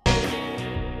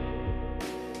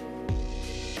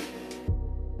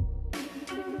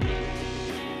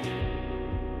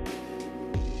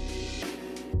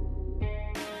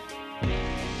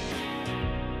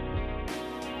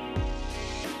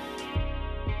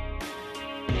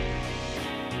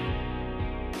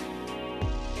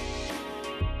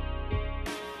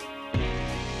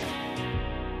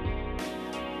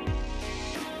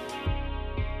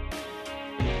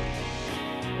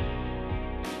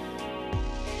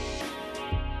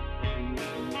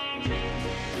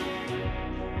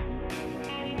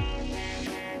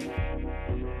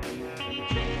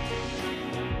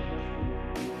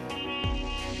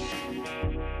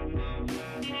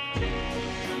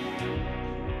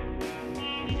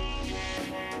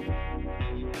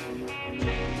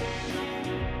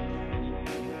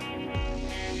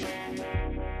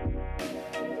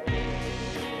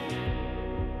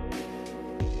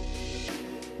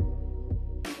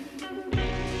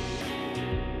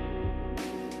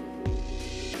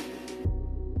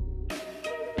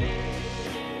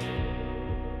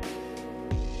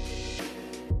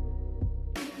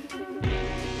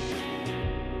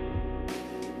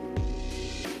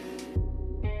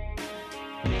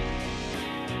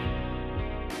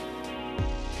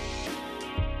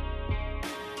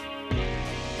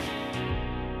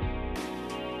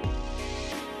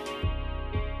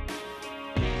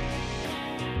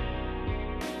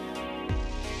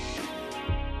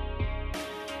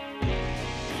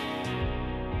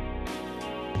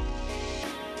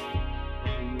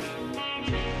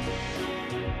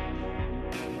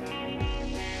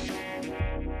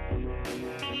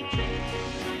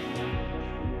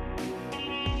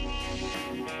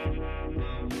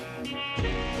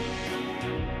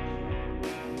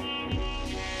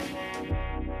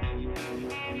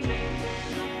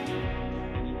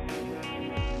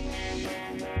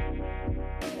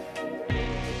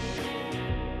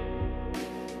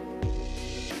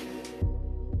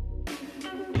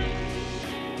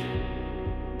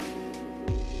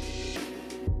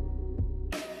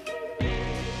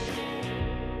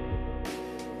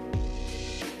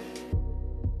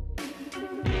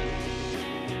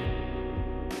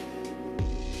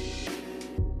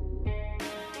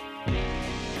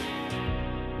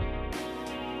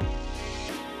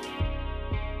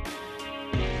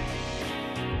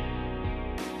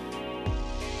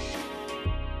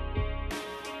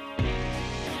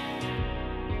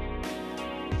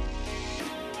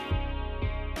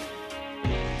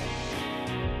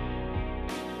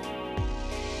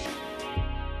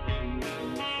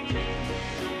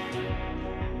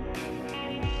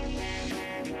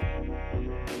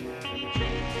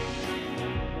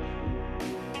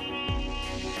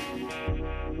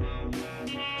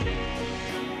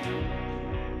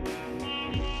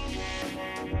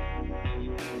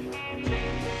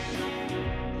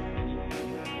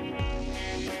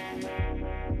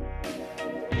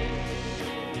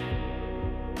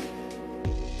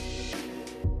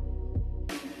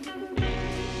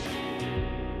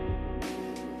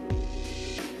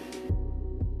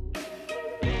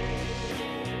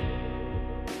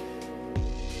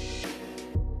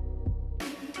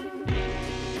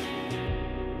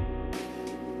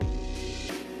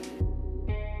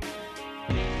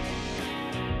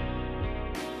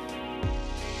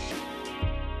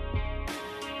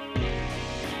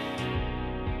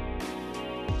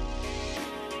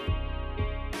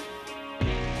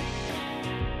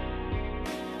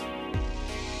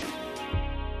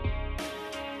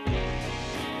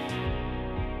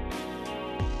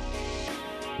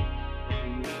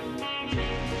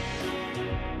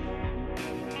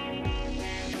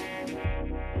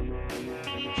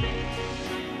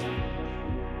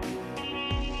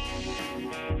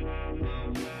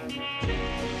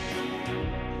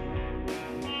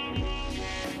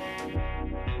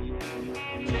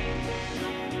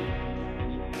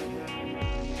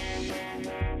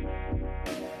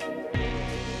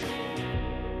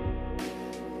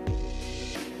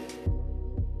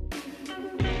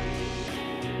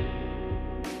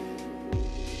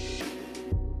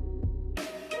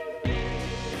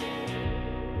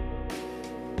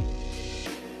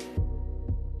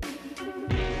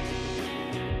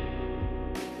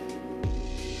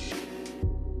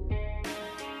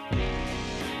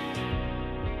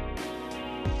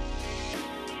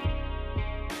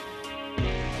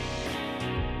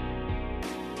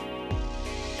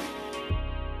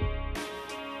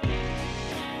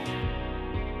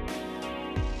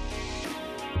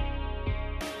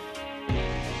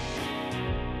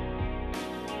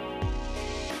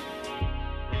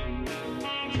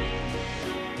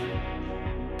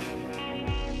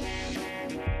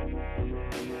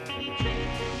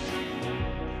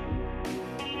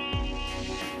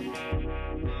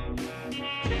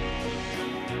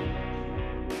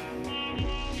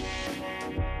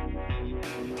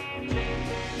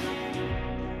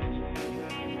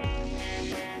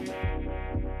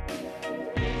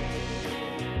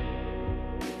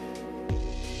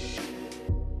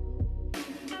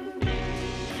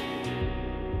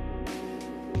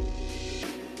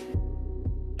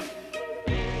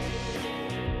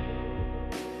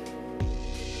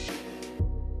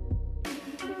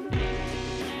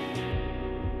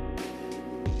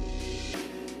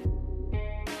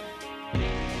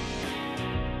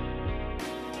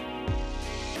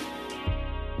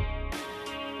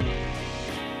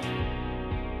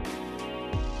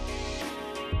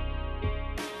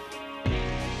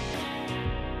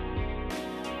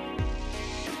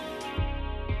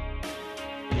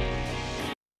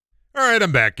 All right,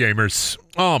 I'm back, gamers.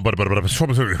 Oh, but got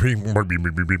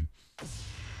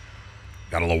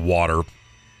a little water.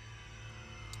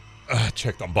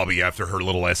 Checked on Bubby after her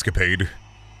little escapade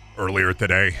earlier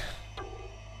today.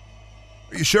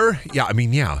 Are you sure? Yeah, I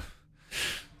mean, yeah.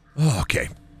 Oh, okay.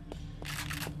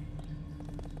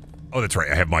 Oh, that's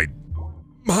right. I have my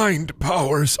mind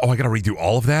powers. Oh, I gotta redo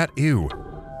all of that? Ew.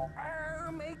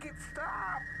 Make it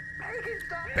stop. Make it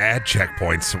stop. Bad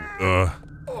checkpoints.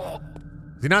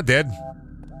 Is he not dead?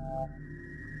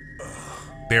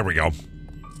 There we go.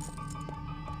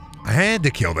 I had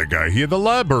to kill that guy. He had the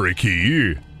library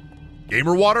key.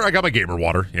 Gamer water? I got my gamer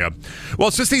water, yeah. Well,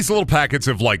 it's just these little packets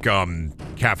of, like,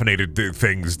 caffeinated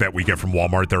things that we get from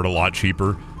Walmart. They're a lot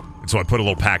cheaper. And so I put a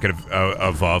little packet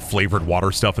of flavored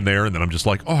water stuff in there, and then I'm just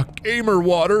like, oh, gamer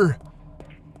water.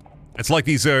 It's like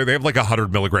these, they have like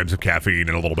 100 milligrams of caffeine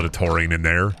and a little bit of taurine in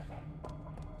there.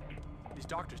 These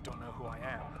doctors don't know who I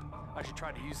am. I should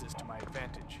try to use this to my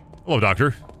advantage. Hello,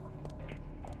 doctor.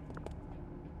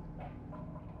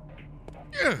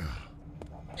 Yeah.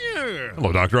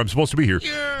 Hello, doctor. I'm supposed to be here.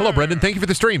 Hello, Brendan. Thank you for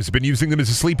the streams. I've been using them as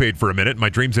a sleep aid for a minute. My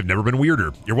dreams have never been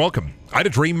weirder. You're welcome. I had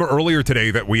a dream earlier today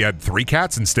that we had 3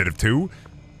 cats instead of 2.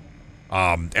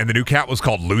 And the new cat was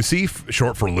called Lucy,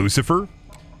 short for Lucifer.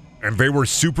 And they were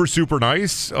super, super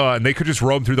nice. And they could just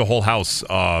roam through the whole house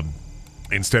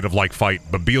instead of, like, fight.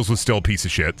 But Beals was still a piece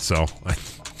of shit, so...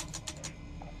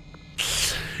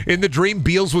 In the dream,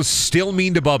 Beals was still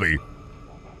mean to Bubby.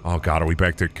 Oh, God. Are we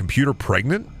back to computer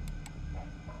pregnant?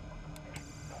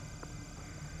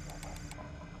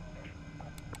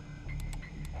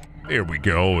 There we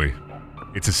go.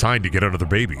 It's a sign to get another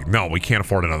baby. No, we can't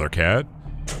afford another cat.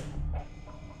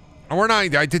 We're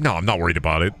not. I'm not worried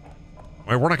about it.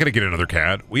 We're not going to get another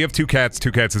cat. We have 2 cats.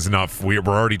 2 cats is enough. We're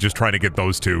already just trying to get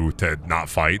those 2 to not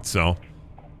fight, so.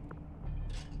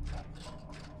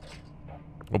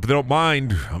 Hope they don't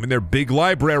mind. I'm in their big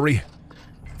library.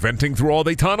 Venting through all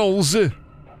the tunnels.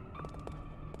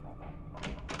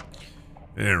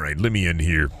 Alright, let me in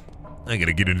here. I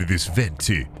gotta get into this vent.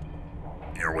 Here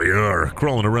we are,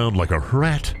 crawling around like a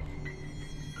rat.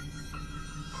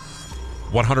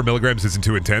 100 milligrams isn't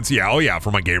too intense? Yeah, oh yeah,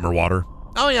 for my gamer water.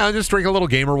 Oh yeah, just drink a little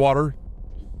gamer water.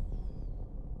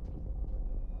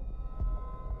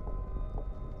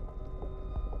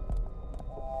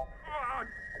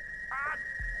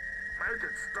 Make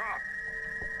it stop.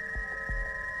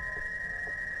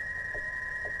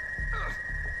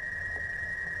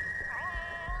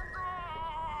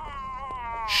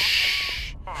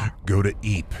 Shh. Go to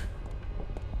Eep.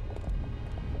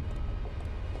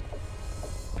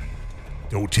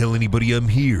 Don't tell anybody I'm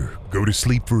here. Go to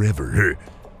sleep forever.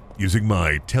 Using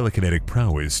my telekinetic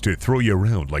prowess to throw you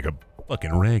around like a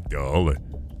fucking ragdoll.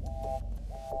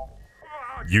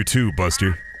 You too,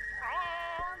 Buster.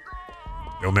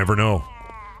 They'll never know.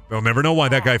 They'll never know why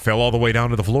that guy fell all the way down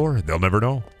to the floor. They'll never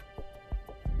know.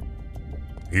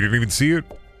 He didn't even see it.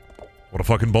 What a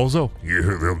fucking bozo. Yeah,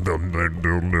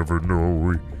 they'll never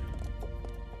know.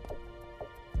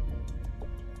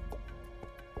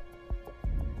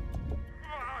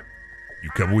 You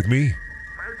come with me? Make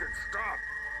it stop.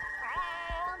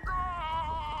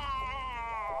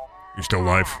 You're still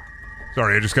alive.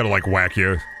 Sorry, I just gotta like whack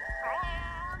you.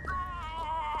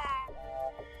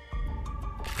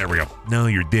 There we go. Now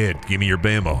you're dead. Give me your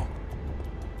bammo.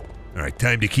 Alright,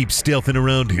 time to keep stealthing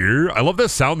around here. I love the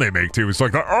sound they make too. It's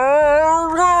like the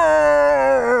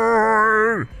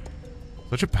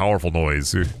such a powerful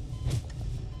noise.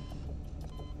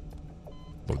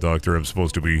 Well, doctor, I'm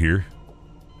supposed to be here.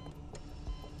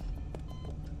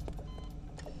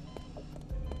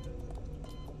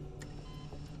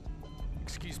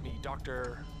 Excuse me,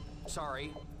 Doctor.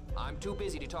 Sorry, I'm too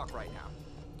busy to talk right now.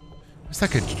 What's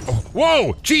that good? Oh,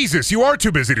 whoa! Jesus, you are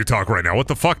too busy to talk right now. What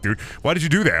the fuck, dude? Why did you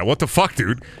do that? What the fuck,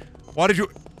 dude? Why did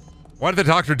the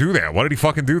doctor do that? Why did he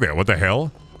fucking do that? What the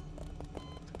hell?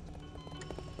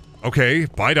 Okay,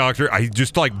 bye, doctor. I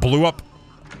just, like, blew up...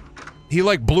 He,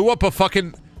 like, blew up a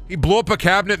fucking... He blew up a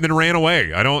cabinet and then ran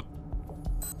away. I don't...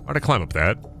 How'd I climb up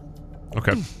that?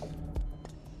 Okay.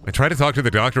 I tried to talk to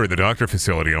the doctor at the doctor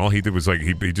facility, and all he did was, like,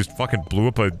 he just fucking blew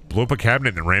up a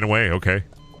cabinet and ran away. Okay.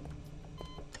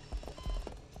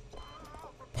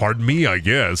 Pardon me, I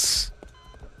guess.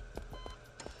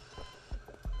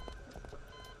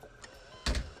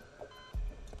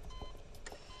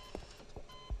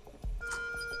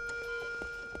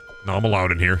 No, I'm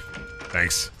allowed in here.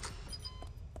 Thanks.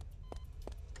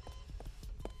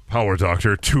 Power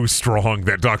doctor, too strong.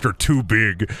 That doctor, too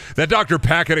big. That Dr.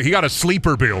 Packett, he got a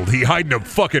sleeper build. He hiding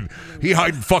fucking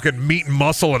meat and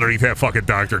muscle underneath that fucking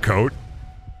doctor coat.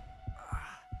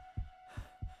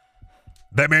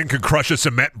 That man can crush a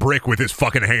cement brick with his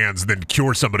fucking hands and then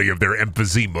cure somebody of their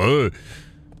emphysema.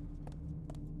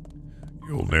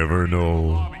 You'll never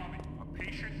know.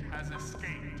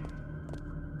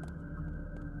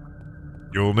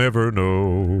 You'll never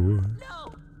know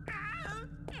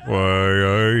why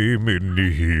I'm in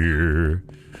here.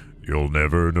 You'll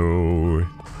never know.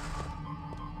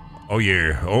 Oh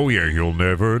yeah, you'll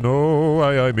never know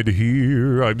why I'm in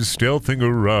here. I'm stealthing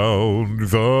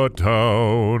around the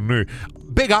town.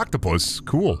 Big octopus,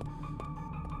 cool.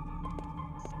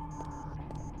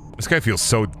 This guy feels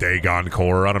so Dagon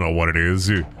core. I don't know what it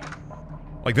is.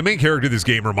 Like, the main character of this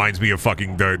game reminds me of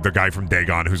fucking the guy from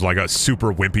Dagon who's like a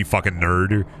super wimpy fucking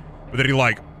nerd. But then he,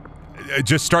 like,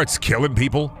 just starts killing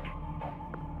people.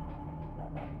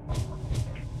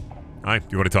 Hi, do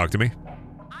you want to talk to me?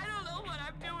 I don't know what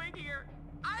I'm doing here.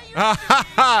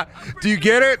 Do you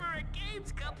get it?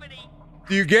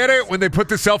 Do you get it? When they put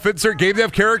the self-insert game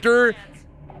dev character,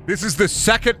 this is the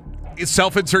second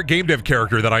self-insert game dev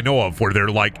character that I know of where they're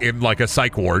like in like a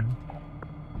psych ward.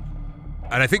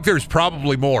 And I think there's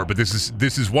probably more, but this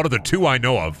is one of the two I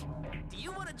know of. Do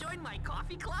you want to join my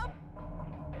coffee club?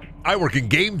 I work in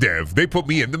game dev. They put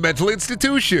me in the mental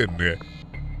institution.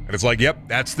 And it's like, yep,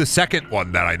 that's the second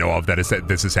one that I know of that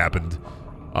this has happened.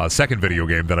 Second video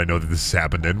game that I know that this has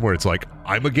happened in, where it's like,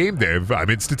 I'm a game dev, I'm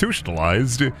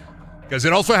institutionalized. Because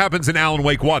it also happens in Alan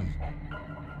Wake 1.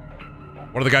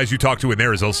 One of the guys you talk to in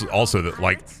there is also that,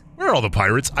 like, where are all the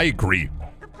pirates? I agree.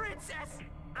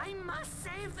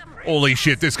 Holy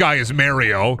shit, this guy is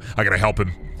Mario. I gotta help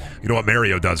him. You know what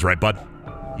Mario does, right, bud?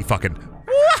 He fucking...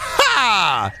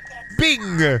 Wah-ha!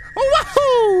 Bing!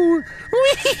 Wahoo!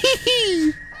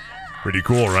 Wee-hee-hee! Pretty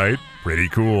cool, right? Pretty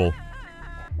cool.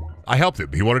 I helped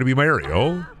him. He wanted to be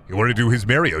Mario. He wanted to do his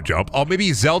Mario jump. Oh,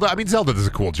 maybe Zelda? I mean, Zelda does a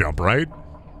cool jump, right?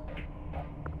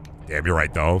 Damn, you're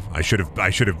right, though. I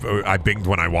binged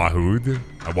when I wahooed.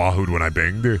 I wahooed when I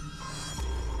binged.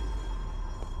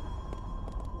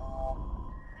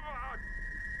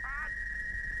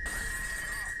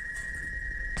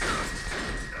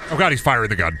 Oh god, he's firing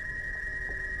the gun.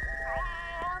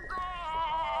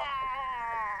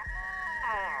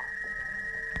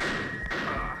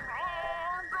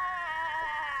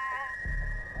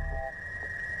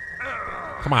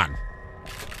 Come on.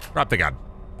 Drop the gun.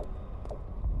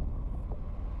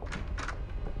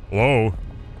 Hello?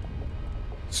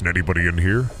 Is anybody in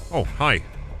here? Oh, hi. I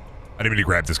didn't mean to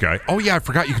grab this guy. Oh yeah, I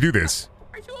forgot you could do this.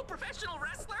 Are you a professional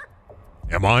wrestler?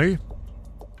 Am I?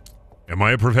 Am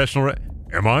I a professional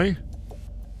Am I?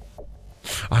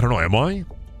 I don't know, am I?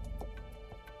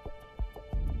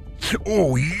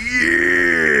 Oh,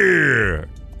 yeah!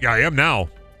 Yeah, I am now.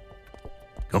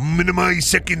 Come into my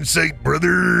second sight,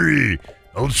 brother.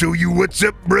 I'll show you what's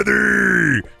up,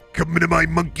 brother. Come into my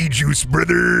monkey juice,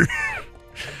 brother.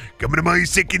 Come into my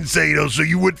second sight, I'll show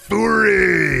you what for.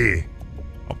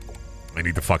 Oh, I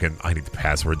need the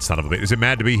password, son of a bitch. Is it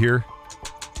mad to be here?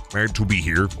 Mad to be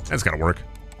here. That's gotta work.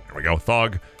 There we go,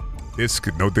 Thog. Disc,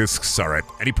 no discs, alright.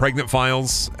 Any pregnant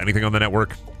files? Anything on the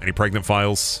network? Any pregnant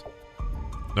files?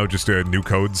 No, just new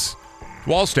codes.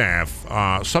 Wall staff,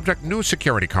 subject new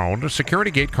security code.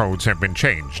 Security gate codes have been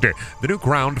changed. The new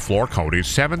ground floor code is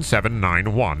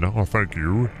 7791. Oh, thank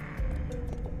you.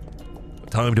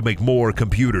 Time to make more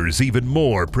computers even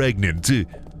more pregnant.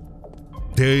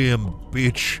 Damn,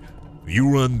 bitch. You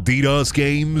run DDoS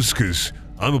games? Cause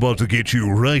I'm about to get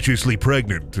you righteously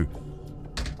pregnant.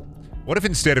 What if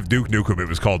instead of Duke Nukem it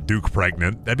was called Duke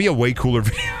Pregnant? That'd be a way cooler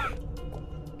video.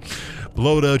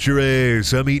 Blow it out your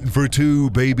ass. I'm eating for two,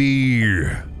 baby.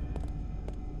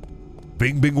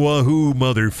 Bing bing wahoo,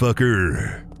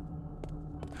 motherfucker.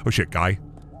 Oh shit, guy.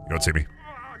 You don't see me.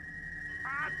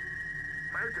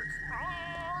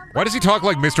 Why does he talk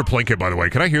like Mr. Plinkett, by the way?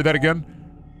 Can I hear that again?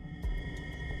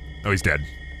 Oh, he's dead.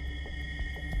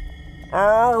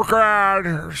 Oh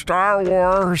god, Star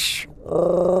Wars.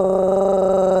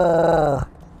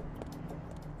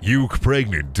 Uke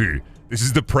pregnant, dude. This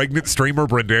is the pregnant streamer,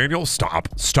 Brendaniel.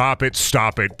 Stop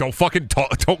it. Don't fucking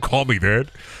don't call me that.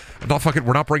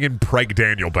 We're not bringing Preg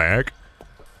Daniel back.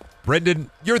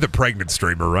 Brendan, you're the pregnant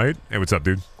streamer, right? Hey, what's up,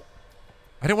 dude?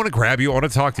 I didn't want to grab you. I want to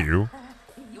talk to you.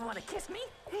 You want to kiss me?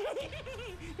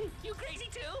 You crazy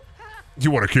too?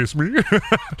 You want to kiss me?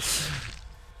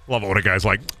 Love it when a guy's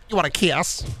like, you want to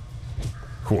kiss?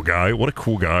 Cool guy. What a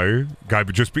cool guy. Guy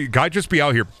just be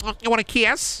out here. You want to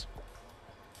kiss?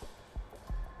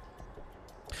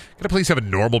 Can I please have a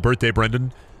normal birthday,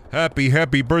 Brendan?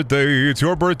 Happy birthday. It's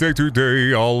your birthday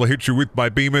today. I'll hit you with my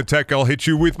beam attack. I'll hit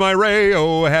you with my ray.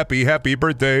 Oh, happy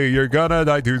birthday. You're gonna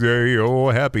die today. Oh,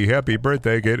 happy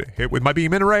birthday. Get hit with my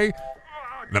beam and ray.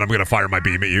 Then I'm gonna fire my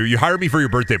beam at you. You hire me for your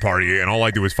birthday party, and all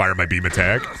I do is fire my beam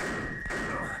attack.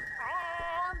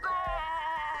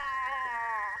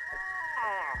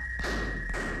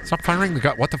 Stop firing the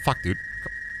gun. What the fuck, dude?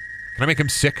 Can I make him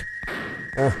sick?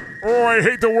 Oh, I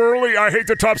hate the whirly. I hate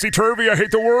the topsy-turvy. I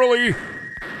hate the whirly.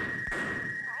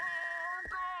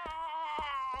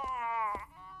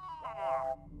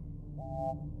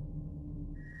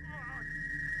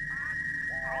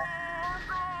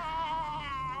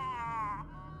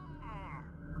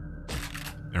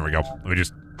 There we go. Let me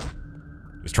just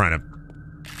trying to.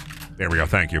 There we go.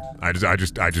 Thank you. I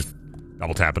just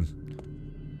double tapping.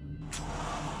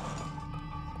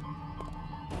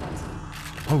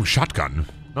 Oh, shotgun.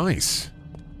 Nice.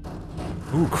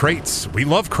 Ooh, crates. We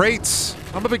love crates.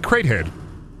 I'm a big crate head.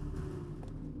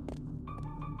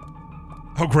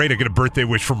 Oh, great. I get a birthday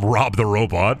wish from Rob the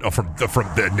Robot. Oh, from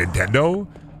the Nintendo?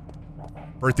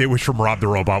 Birthday wish from Rob the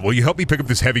Robot. Will you help me pick up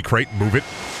this heavy crate and move it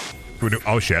to a new...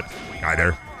 Oh, shit. Guy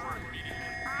there.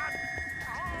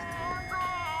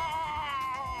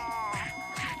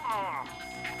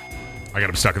 I got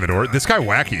him stuck in the door. This guy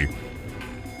wacky.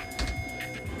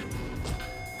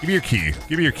 Give me your key.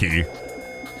 Give me your key.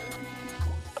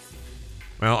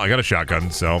 Well, I got a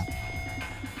shotgun, so...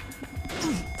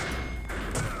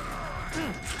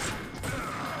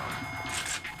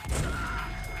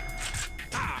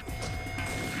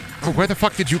 Oh, where the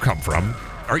fuck did you come from?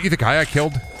 Aren't you the guy I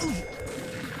killed?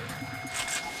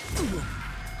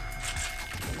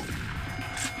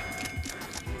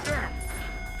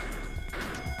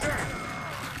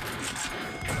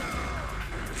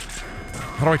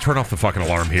 How do I turn off the fucking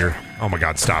alarm here? Oh my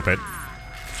god, stop it.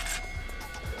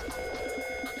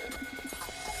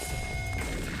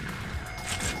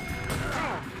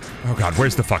 Oh god,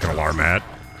 where's the fucking alarm at?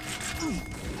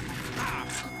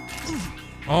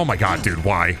 Oh my god, dude,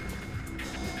 why?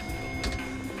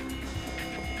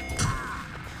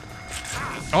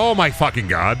 Oh my fucking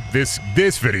god, this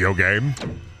video game.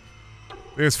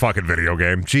 This fucking video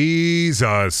game.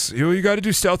 Jesus. You gotta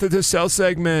do stealth at the stealth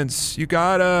segments. You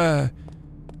gotta...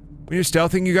 When you're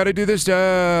stealthing, you gotta do the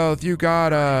stealth. You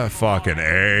gotta... Fucking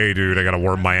A, dude. I gotta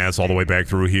worm my ass all the way back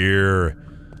through here.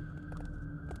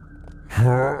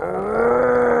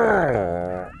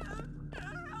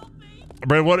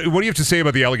 Brad, what do you have to say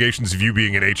about the allegations of you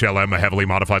being an HLM, a heavily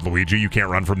modified Luigi? You can't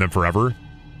run from them forever?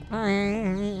 No,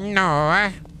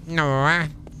 I'm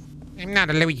not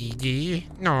a Luigi.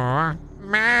 No,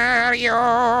 Mario.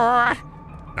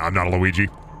 No, I'm not a Luigi.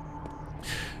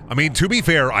 I mean, to be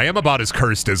fair, I am about as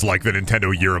cursed as, like, the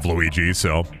Nintendo Year of Luigi,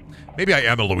 so... Maybe I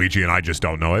am a Luigi and I just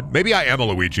don't know it. Maybe I am a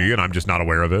Luigi and I'm just not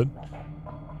aware of it.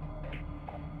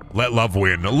 Let love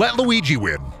win. Let Luigi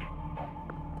win.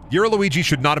 Year of Luigi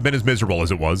should not have been as miserable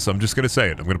as it was. I'm just gonna say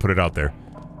it. I'm gonna put it out there.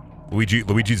 Luigi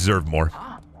deserved more.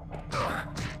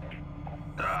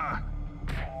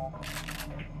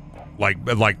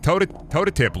 Like toe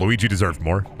to tip, Luigi deserved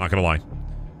more. Not gonna lie.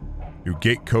 New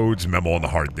gate codes, memo on the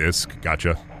hard disk.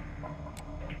 Gotcha.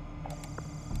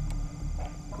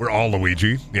 We're all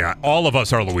Luigi. Yeah, all of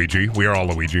us are Luigi. We are all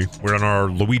Luigi. We're in our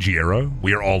Luigi era.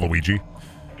 We are all Luigi.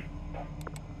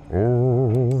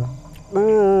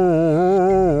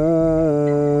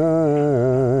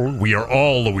 We are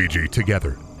all Luigi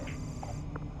together.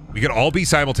 We could all be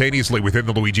simultaneously within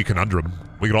the Luigi conundrum.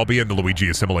 We could all be in the Luigi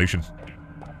assimilation.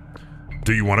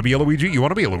 Do you want to be a Luigi? You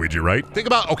want to be a Luigi, right? Think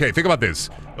about this.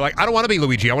 Like, I don't want to be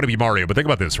Luigi, I want to be Mario, but think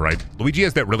about this, right? Luigi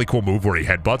has that really cool move where he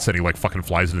headbutts and he, like, fucking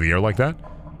flies into the air like that.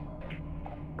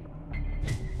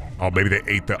 Oh, maybe they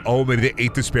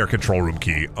ate the spare control room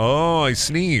key. Oh, I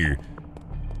see.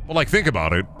 Well, like, think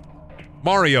about it.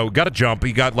 Mario got a jump,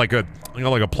 he got like a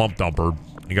plump dumper,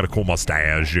 he got a cool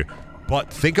mustache.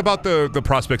 But think about the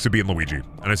prospects of being Luigi.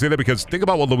 And I say that because think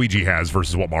about what Luigi has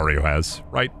versus what Mario has,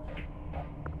 right?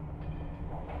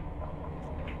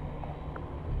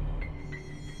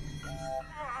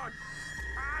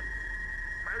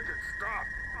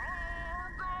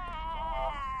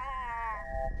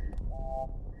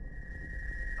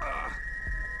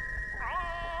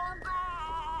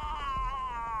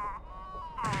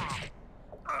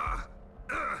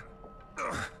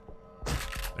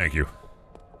 Thank you.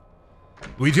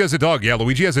 Luigi has a dog. Yeah,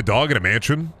 Luigi has a dog in a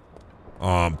mansion.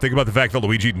 Think about the fact that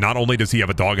Luigi, not only does he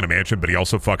have a dog in a mansion, but he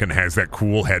also fucking has that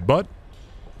cool headbutt.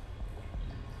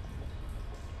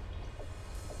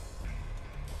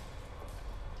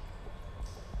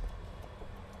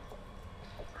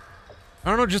 I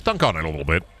don't know, just dunk on it a little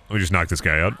bit. Let me just knock this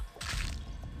guy out.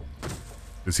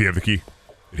 Does he have the key?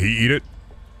 Did he eat it?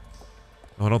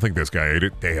 Oh, I don't think this guy ate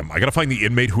it. Damn, I gotta find the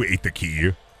inmate who ate the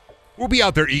key. We'll be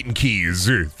out there eating keys.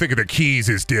 Think of the keys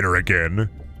as dinner again.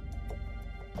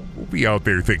 We'll be out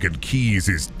there thinking keys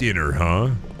is dinner, huh?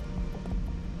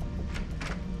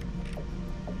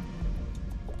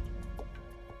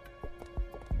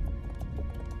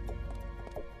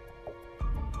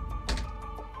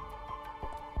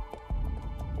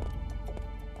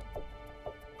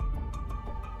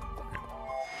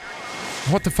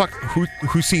 What the fuck?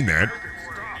 Who's seen that?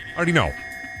 I already know.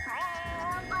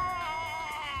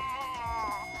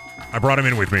 I brought him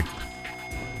in with me.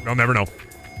 They'll never know.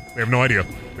 They have no idea.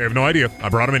 They have no idea. I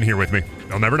brought him in here with me.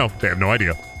 They'll never know. They have no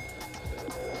idea.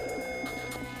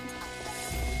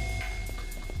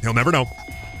 He'll never know.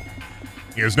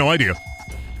 He has no idea.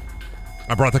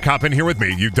 I brought the cop in here with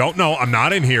me. You don't know. I'm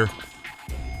not in here.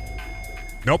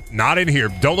 Nope, not in here.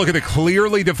 Don't look at the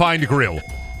clearly defined grill.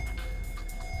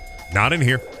 Not in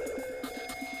here.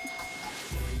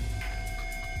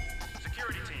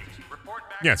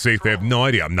 Yeah, see, they have no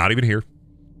idea. I'm not even here.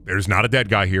 There's not a dead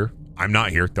guy here. I'm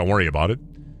not here. Don't worry about it.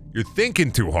 You're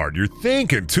thinking too hard. You're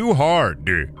thinking too hard,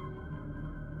 dude.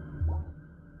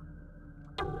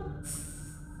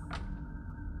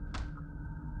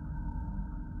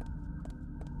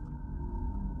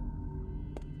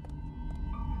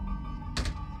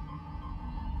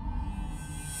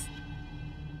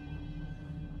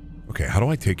 Okay, how do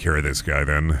I take care of this guy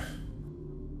then?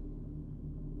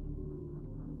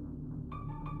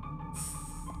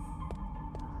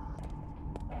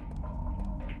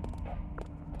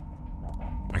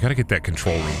 I gotta get that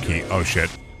control room key. Oh shit.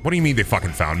 What do you mean they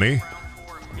fucking found me?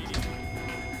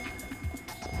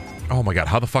 Oh my god,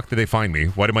 how the fuck did they find me?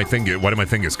 Why did my thing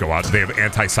just go out? Do they have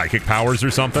anti-psychic powers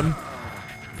or something?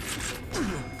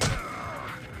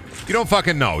 You don't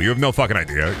fucking know. You have no fucking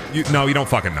idea. No, you don't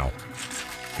fucking know.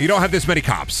 You don't have this many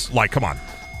cops. Like, come on.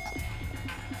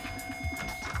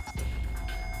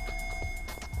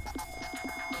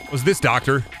 Was this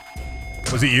doctor?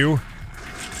 Was it you?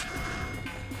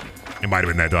 It might have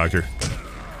been that doctor.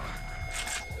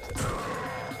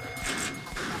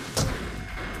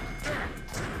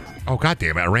 Oh, god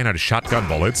damn it. I ran out of shotgun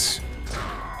bullets.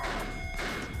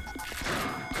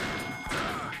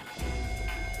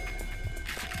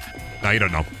 No, you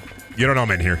don't know. You don't know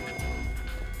I'm in here.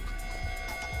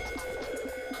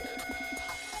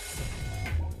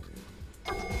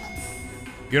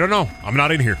 You don't know. I'm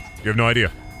not in here. You have no idea.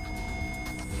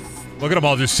 Look at them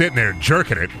all just sitting there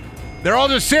jerking it. They're all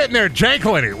just sitting there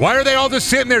jankling it. Why are they all just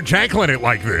sitting there jankling it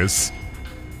like this?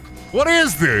 What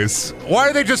is this? Why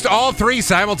are they just all three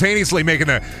simultaneously making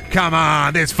the, come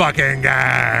on, this fucking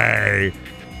guy.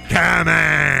 Come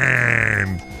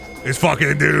on. This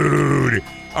fucking dude.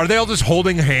 Are they all just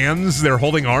holding hands? They're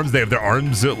holding arms. They have their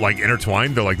arms like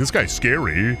intertwined. They're like, this guy's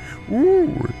scary.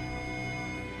 Ooh.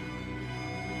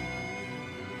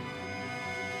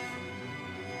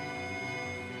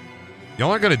 Y'all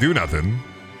aren't gonna do nothing.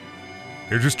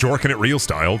 They're just jorking it real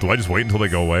style. Do I just wait until they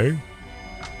go away?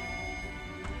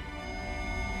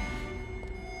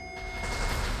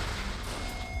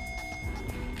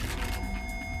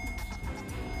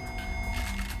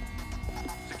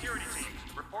 Security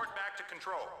teams, report back to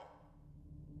control.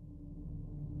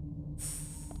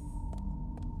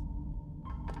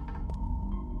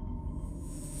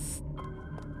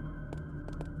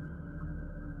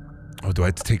 Oh, do I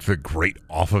have to take the grate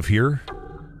off of here?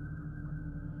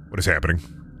 What is happening?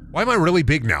 Why am I really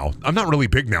big now? I'm not really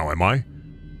big now, am I?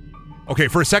 Okay,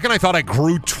 for a second I thought I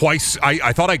grew twice.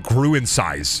 I thought I grew in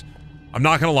size. I'm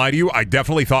not gonna lie to you. I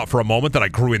definitely thought for a moment that I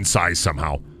grew in size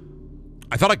somehow.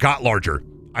 I thought I got larger.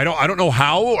 I don't know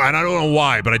how, and I don't know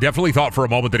why, but I definitely thought for a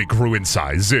moment that he grew in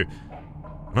size.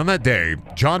 On that day,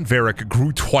 John Varick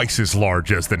grew twice as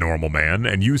large as the normal man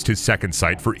and used his second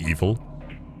sight for evil.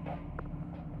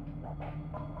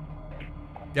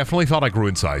 Definitely thought I grew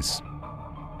in size.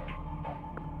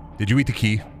 Did you eat the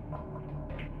key?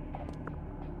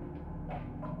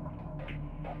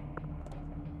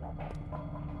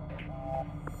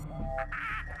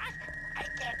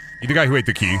 You the guy who ate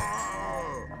the key?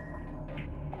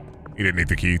 He didn't eat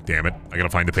the key, damn it. I gotta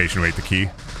find the patient who ate the key.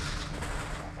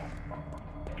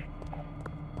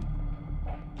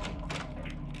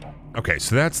 Okay,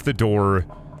 so that's the door.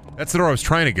 That's the door I was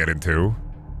trying to get into.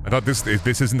 I thought this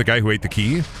isn't the guy who ate the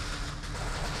key.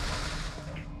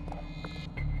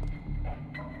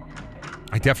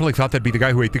 I definitely thought that'd be the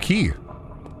guy who ate the key.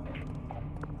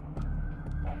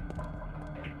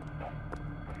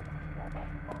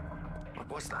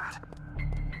 What was that?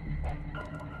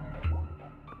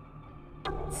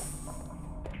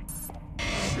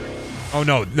 Oh,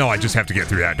 no, I just have to get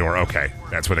through that door. Okay,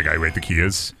 that's where the guy who ate the key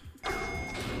is.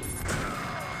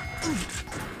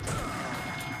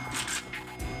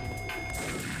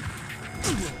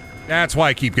 That's why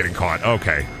I keep getting caught.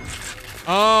 Okay.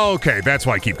 Oh, okay. That's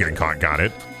why I keep getting caught. Got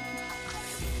it.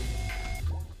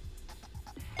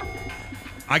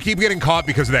 I keep getting caught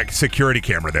because of that security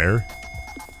camera there.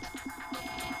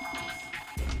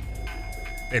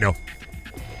 They know.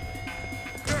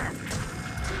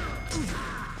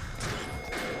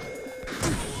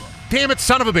 Damn it,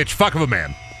 son of a bitch. Fuck of a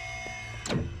man.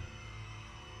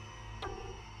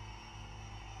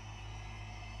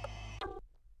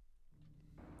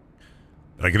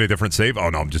 Did I get a different save? Oh,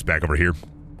 no, I'm just back over here.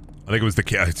 I think it was the...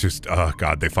 It's just... Oh,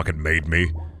 God, they fucking made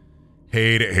me.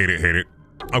 Hate it, hate it, hate it.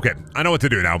 Okay, I know what to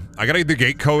do now. I gotta get the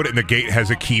gate code, and the gate has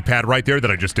a keypad right there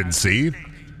that I just didn't see.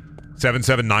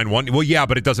 7791. Well, yeah,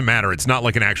 but it doesn't matter. It's not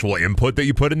like an actual input that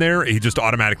you put in there. He just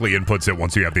automatically inputs it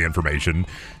once you have the information.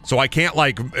 So I can't,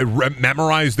 like,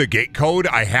 memorize the gate code.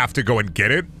 I have to go and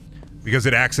get it because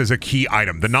it acts as a key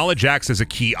item. The knowledge acts as a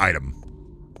key item.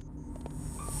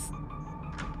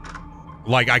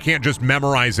 Like, I can't just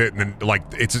memorize it and then, like,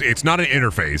 it's not an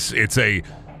interface. It's a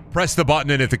press the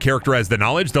button, and if the character has the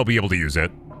knowledge, they'll be able to use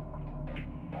it.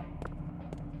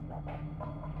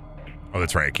 Oh,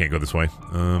 that's right. I can't go this way.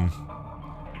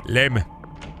 Lame.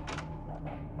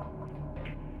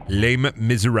 Lame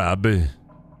miserable.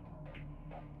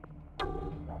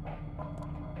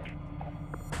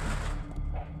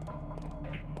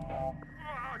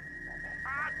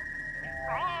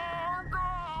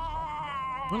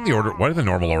 Why did the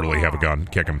normal orderly have a gun?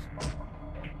 Kick him.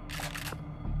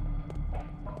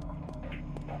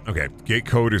 Okay, gate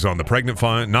code is on the pregnant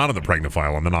file. Not on the pregnant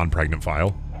file, on the non-pregnant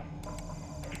file.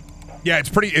 Yeah,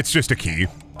 it's just a key.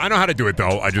 I know how to do it,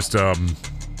 though. I just, had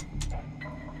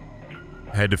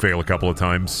to fail a couple of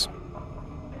times.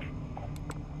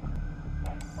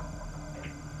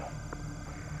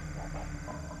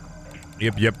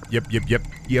 Yep.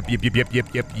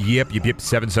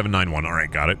 7791. All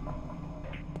right, got it.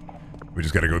 We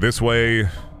just gotta go this way.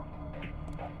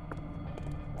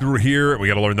 Through here, we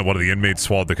gotta learn that one of the inmates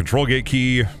swallowed the control gate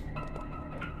key.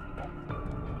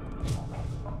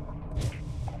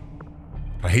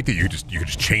 I hate that you could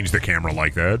just change the camera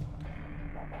like that.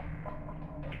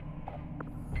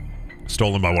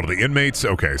 Stolen by one of the inmates.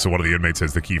 Okay, so one of the inmates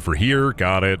has the key for here.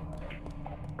 Got it.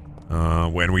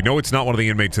 When we know it's not one of the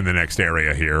inmates in the next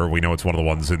area here. We know it's one of the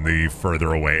ones in the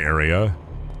further away area.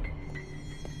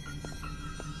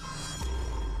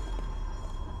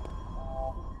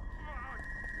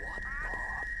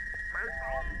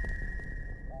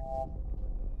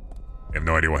 I have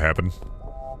no idea what happened.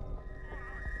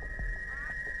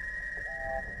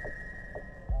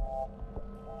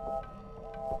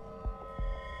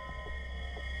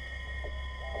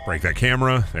 Break that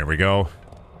camera. There we go.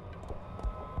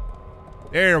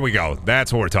 There we go.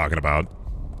 That's what we're talking about.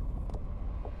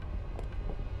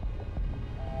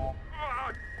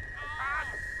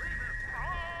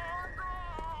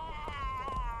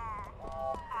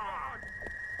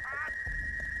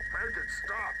 Make it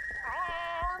stop.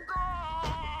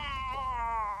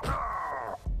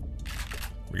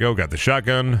 We go. Got the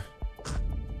shotgun.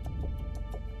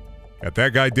 Got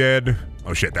that guy dead.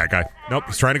 Oh shit, that guy. Nope,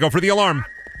 he's trying to go for the alarm.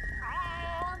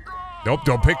 Nope,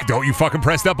 don't you fucking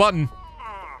press that button.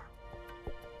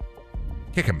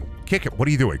 Kick him. Kick him. What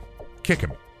are you doing? Kick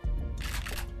him.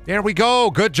 There we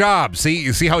go. Good job. See,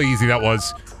 you see how easy that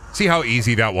was? See how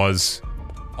easy that was?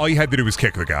 All you had to do was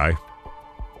kick the guy.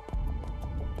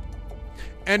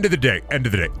 End of the day.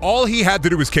 All he had to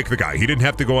do was kick the guy. He didn't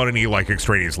have to go on any, like,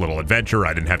 extraneous little adventure.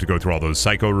 I didn't have to go through all those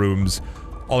psycho rooms.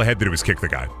 All I had to do was kick the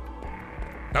guy.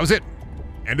 That was it.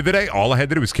 End of the day, all I had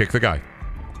to do was kick the guy.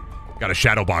 Got to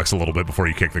shadow box a little bit before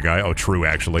you kick the guy. Oh, true,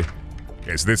 actually.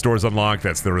 Okay, so this door's unlocked.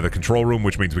 That's the control room,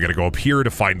 which means we got to go up here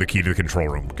to find the key to the control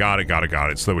room. Got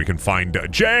it. So that we can find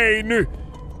Jane!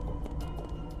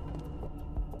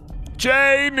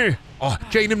 Jane! Oh,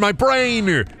 Jane in my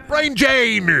brain! Brain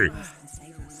Jane!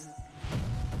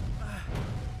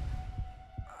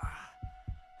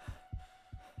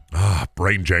 Ah,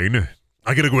 Brain Jane.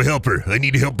 I gotta go help her. I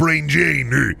need to help Brain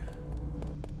Jane.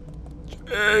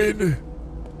 Jane.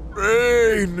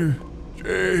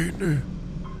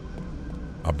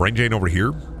 Brain Jane over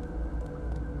here.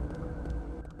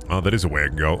 Oh, that is a way I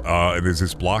can go. Is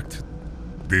this blocked?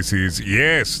 This is,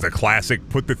 yes, the classic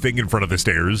put the thing in front of the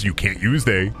stairs. You can't use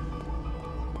they.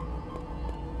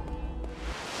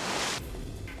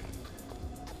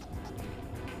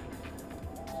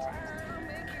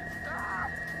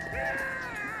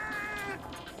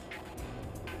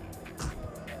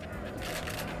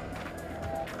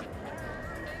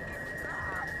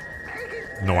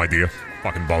 No idea.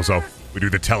 Fucking bozo. We do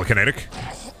the telekinetic,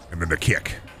 and then the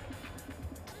kick.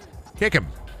 Kick him.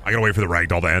 I gotta wait for the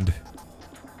ragdoll to end.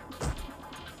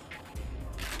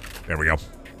 There we go.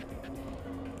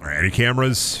 Any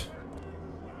cameras?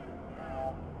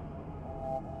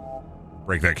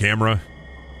 Break that camera.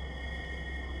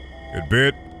 Good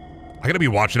bit. I gotta be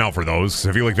watching out for those, 'cause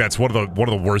I feel like that's one of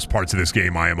the worst parts of this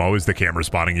game, IMO, is the camera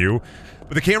spotting you.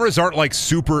 But the cameras aren't like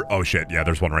super... Oh shit, yeah,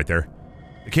 there's one right there.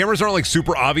 The cameras aren't like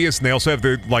super obvious, and they also have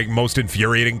the like most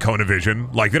infuriating cone of vision.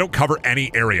 Like, they don't cover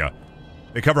any area.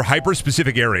 They cover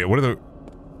hyper-specific area. What are the...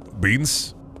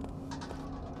 Beans?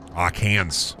 Ah,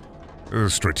 cans. This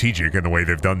is strategic in the way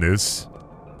they've done this.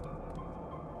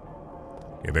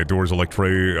 Okay, that door's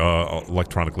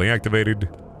electronically activated.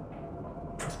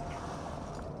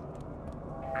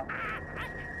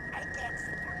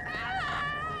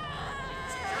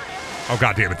 Oh,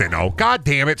 god damn it, they know. God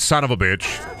damn it, son of a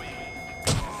bitch.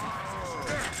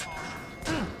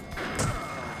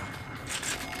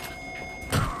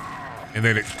 And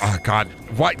then it... Oh, god.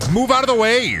 What? Move out of the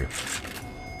way!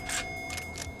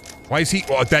 Why is he...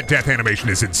 Oh, that death animation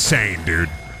is insane, dude.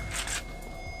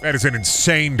 That is an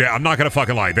insane death... I'm not gonna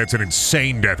fucking lie. That's an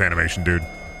insane death animation, dude.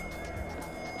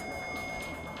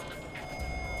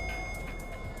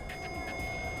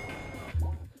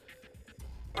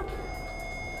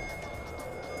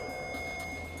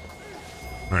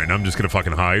 Alright, now I'm just gonna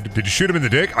fucking hide. Did you shoot him in the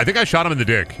dick? I think I shot him in the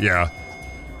dick, yeah.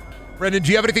 Brendan,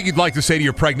 do you have anything you'd like to say to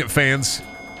your pregnant fans?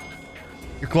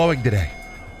 You're glowing today.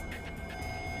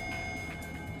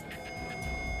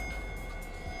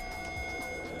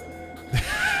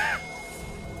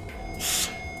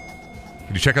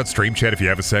 Can you check out stream chat if you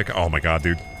have a sec? Oh my god,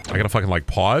 dude. I gotta fucking like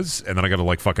pause, and then I gotta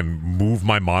like fucking move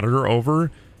my monitor over.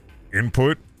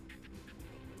 Input.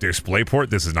 Display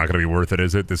port. This is not gonna be worth it,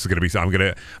 is it? This is gonna be... I'm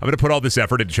gonna put all this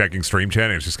effort into checking stream chat,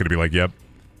 and it's just gonna be like, yep.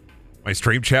 My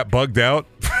stream chat bugged out.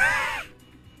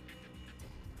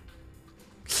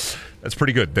 That's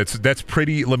pretty good. That's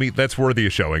pretty... That's worthy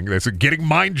of showing. That's getting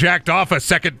mind jacked off a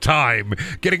second time.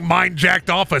 Getting mind jacked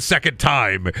off a second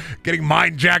time. Getting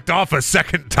mind jacked off a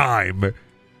second time.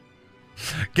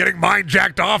 Getting mind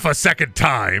jacked off a second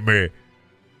time. I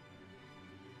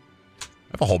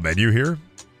have a whole menu here.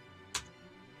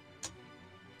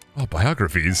 Oh,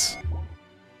 biographies.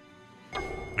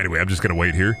 Anyway, I'm just gonna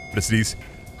wait here. I'm gonna sneeze.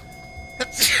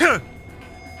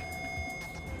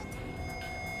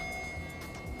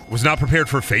 Was not prepared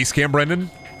for face cam, Brendan.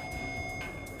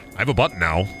 I have a button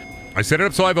now. I set it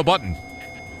up so I have a button.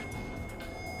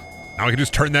 Now I can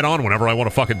just turn that on whenever I want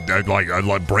to fucking,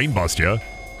 like brain bust you.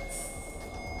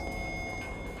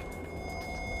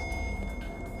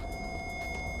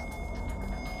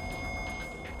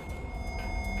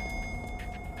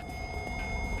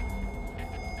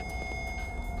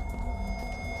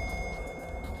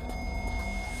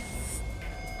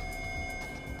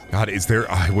 God, is there...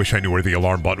 I wish I knew where the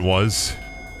alarm button was.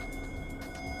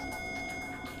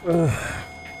 Ugh.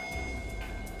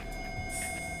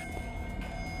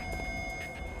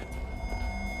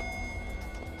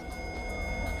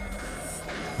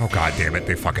 Oh, god damn it.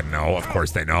 They fucking know. Of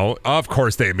course they know. Of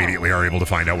course they immediately are able to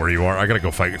find out where you are. I gotta go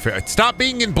fight... Stop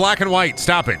being in black and white.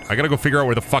 Stop it. I gotta go figure out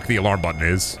where the fuck the alarm button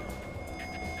is.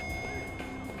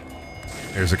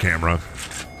 There's a camera.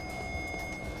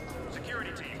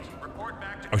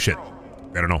 Oh shit.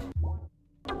 I don't know.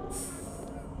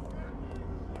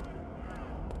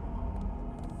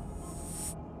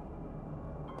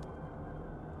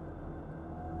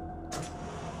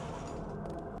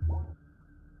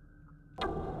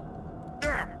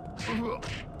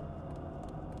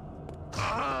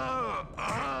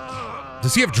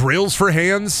 Does he have drills for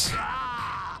hands?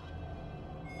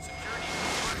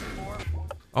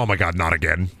 Oh my god, not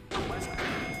again.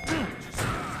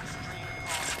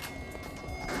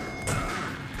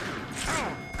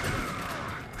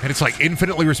 And it's like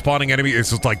infinitely respawning enemy. It's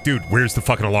just like, dude, where's the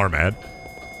fucking alarm at?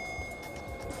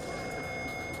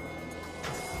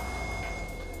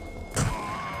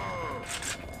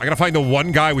 I gotta find the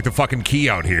one guy with the fucking key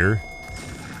out here.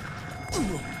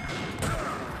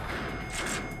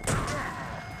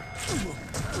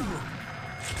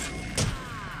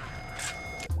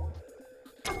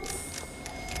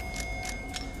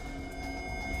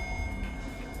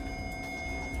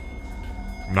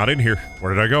 I'm not in here.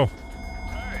 Where did I go?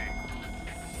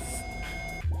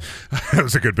 That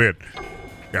was a good bit.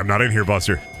 Yeah, I'm not in here,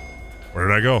 Buster. Where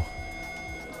did I go?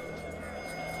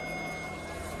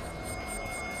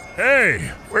 Hey,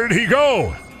 where did he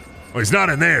go? Oh, he's not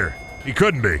in there. He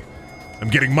couldn't be. I'm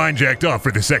getting mind jacked off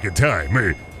for the second time.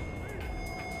 Hey.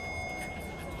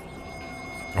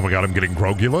 Oh my god, I'm getting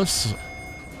grogulous.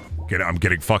 I'm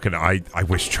getting fucking... I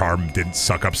wish Charm didn't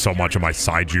suck up so much of my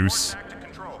side juice.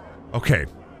 Okay.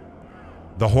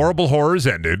 The horrible horrors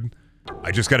ended.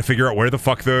 I just gotta figure out where the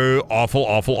fuck the awful,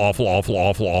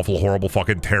 horrible,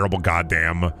 fucking terrible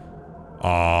goddamn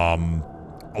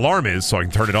Alarm is, so I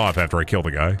can turn it off after I kill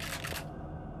the guy.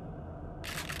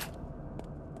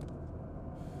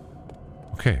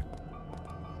 Okay.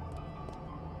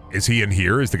 Is he in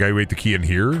here? Is the guy who ate the key in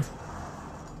here?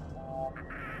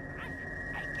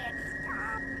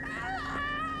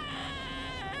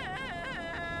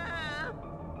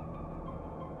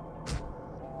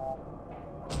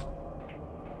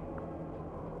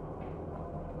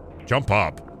 Jump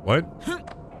up. What?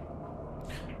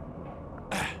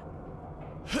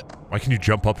 Why can you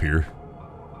jump up here?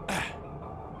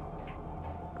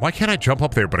 Why can't I jump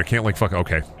up there, but I can't, like, fuck...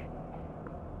 Okay.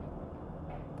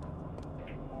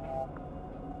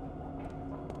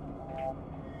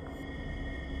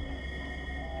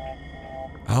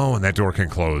 Oh, and that door can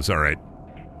close. All right.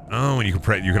 Oh, and you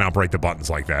can operate the buttons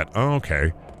like that. Oh,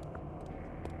 okay.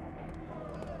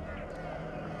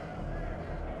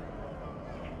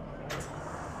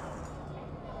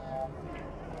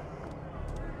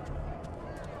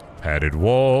 Padded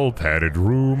wall, padded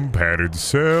room, padded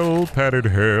cell, padded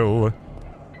hell.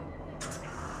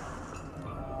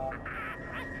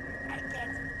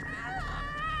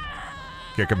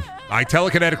 Kick him. I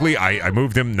telekinetically, I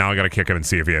moved him. Now I gotta kick him and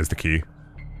see if he has the key.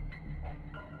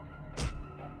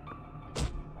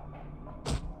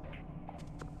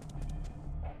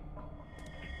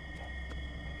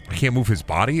 I can't move his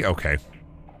body? Okay.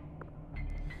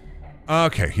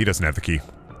 Okay, he doesn't have the key.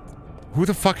 Who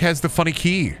the fuck has the funny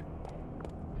key?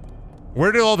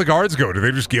 Where did all the guards go? Did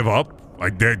they just give up?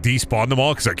 Like, they despawned them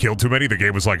all because I killed too many? The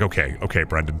game was like, okay,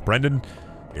 Brendan,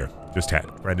 here,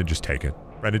 Brendan, just take it.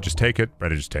 Brendan, just take it.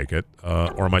 Brendan, just take it.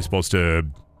 Or am I supposed to...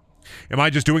 Am I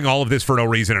just doing all of this for no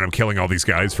reason and I'm killing all these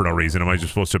guys for no reason? Am I just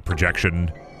supposed to projection...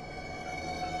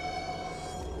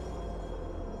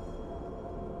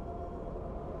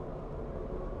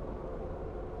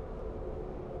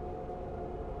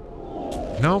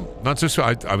 No, not just...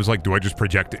 I was like, do I just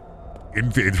project it in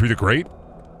through the grate?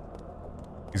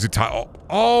 Is it time?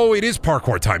 Oh, it is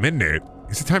parkour time, isn't it?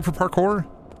 Is it time for parkour?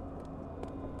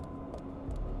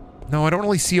 No, I don't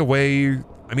really see a way...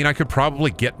 I mean, I could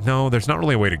probably get... No, there's not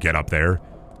really a way to get up there.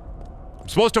 I'm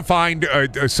supposed to find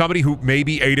somebody who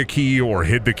maybe ate a key or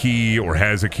hid the key or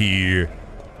has a key. I'm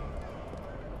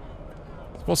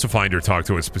supposed to find or talk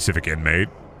to a specific inmate.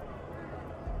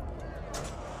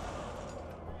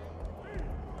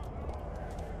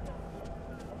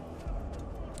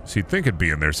 So you'd think it'd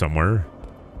be in there somewhere.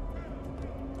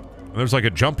 There's like a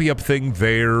jumpy up thing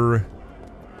there.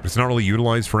 It's not really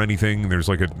utilized for anything. There's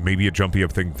like maybe a jumpy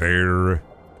up thing there.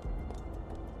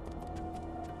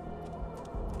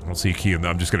 I don't see a key in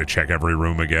there. I'm just gonna check every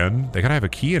room again. They gotta have a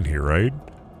key in here, right?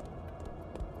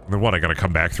 And then what, I gotta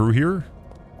come back through here?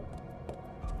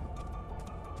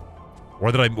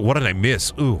 What did I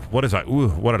miss? Ooh, what did I,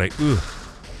 The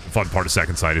fun part of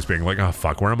Second Sight is being like, oh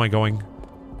fuck, where am I going?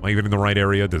 Am I even in the right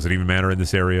area? Does it even matter in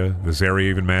this area? Does this area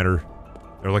even matter?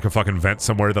 There's like a fucking vent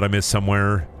somewhere that I missed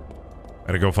somewhere. I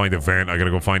gotta go find a vent. I gotta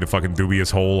go find a fucking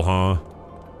dubious hole, huh?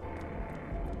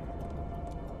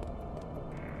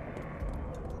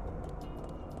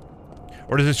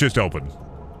 Or does this just open?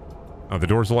 Oh, the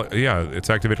door's... Yeah, it's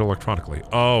activated electronically.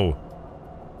 Oh.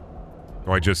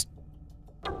 Do I just...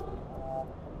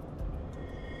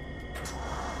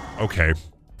 Okay.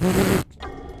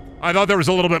 I thought there was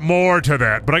a little bit more to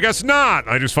that, but I guess not.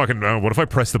 I just fucking... what if I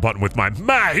press the button with my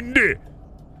mind?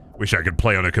 Wish I could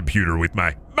play on a computer with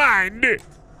my mind. I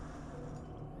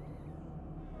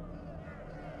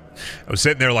was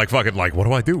sitting there like fucking like, what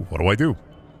do I do? What do I do?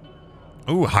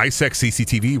 Ooh, high-sec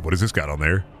CCTV. What has this got on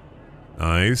there?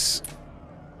 Nice.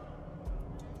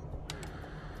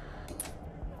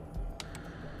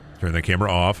 Turn the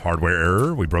camera off. Hardware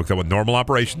error. We broke that one. Normal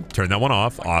operation. Turn that one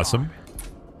off. Awesome.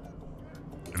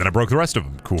 And then I broke the rest of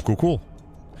them. Cool, cool, cool.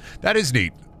 That is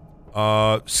neat.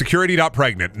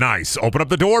 Security.pregnant. Nice. Open up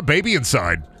the door. Baby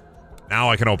inside. Now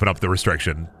I can open up the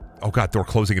restriction. Oh god, door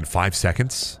closing in 5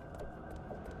 seconds.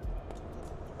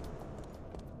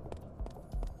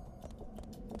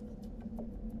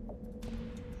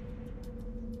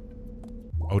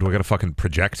 Oh, do I gotta fucking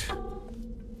project?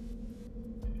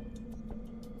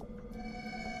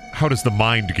 How does the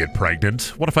mind get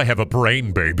pregnant? What if I have a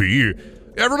brain baby?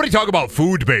 Everybody talk about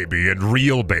food baby and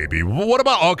real baby. What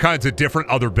about all kinds of different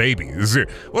other babies?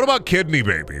 What about kidney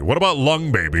baby? What about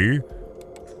lung baby?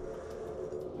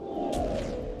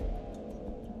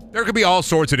 There could be all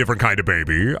sorts of different kind of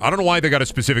baby. I don't know why they got to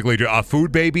specifically do a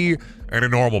food baby and a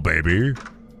normal baby.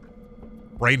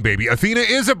 Brain baby. Athena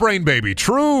is a brain baby.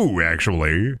 True,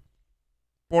 actually.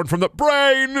 Born from the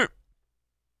brain.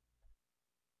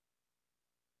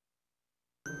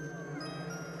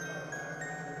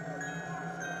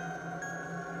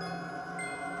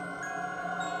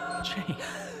 Jane.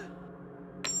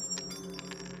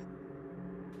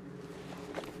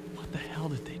 What the hell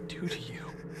did they do to you?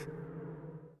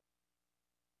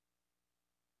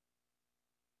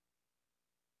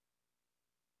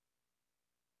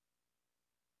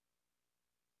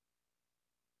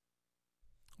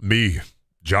 Me,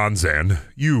 John Zan.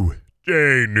 You,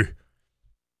 Jane.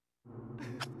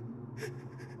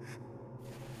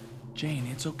 Jane,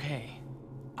 it's okay.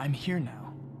 I'm here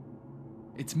now.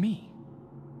 It's me.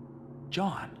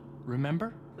 John,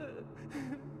 remember?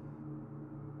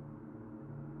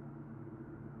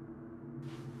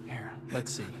 Here,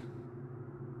 let's see.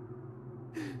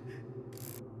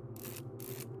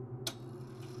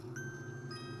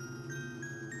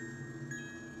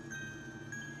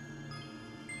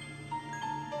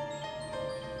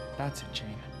 That's it,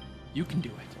 Jane. You can do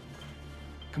it.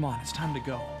 Come on, it's time to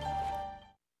go.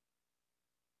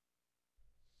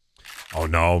 Oh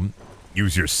no.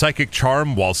 Use your psychic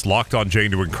charm whilst locked on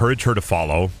Jane to encourage her to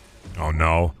follow. Oh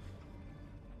no.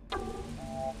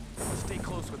 Stay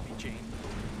close with me, Jane.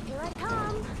 Here I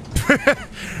come.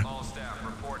 All staff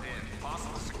report in.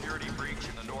 Possible security breach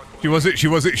in the north.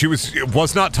 She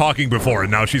was not talking before,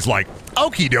 and now she's like,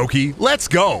 okie dokie, let's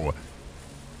go.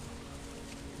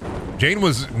 Jane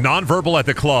was nonverbal at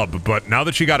the club, but now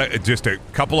that she got just a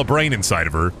couple of brain inside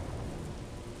of her.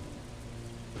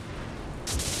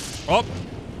 Oh.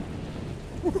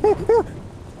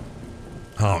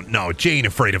 Oh no, Jane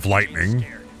afraid of lightning.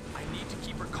 I need to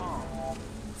keep her calm.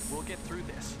 We'll get through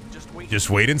this. Just wait. Just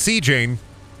wait and see, Jane.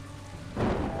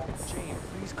 Jane,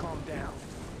 please calm down.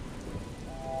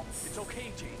 It's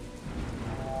okay, Jane.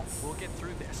 We'll get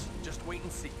through this. Just wait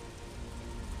and see.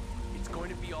 It's going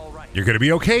to be all right. You're gonna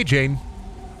be okay, Jane.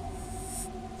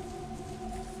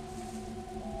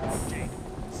 Jane,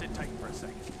 sit tight for a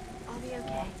second. I'll be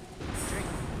okay. Jane,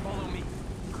 follow me.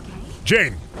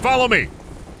 Jane, follow me.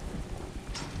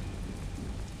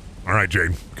 All right,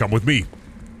 Jane, come with me.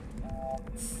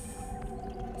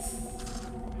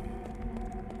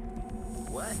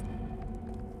 What?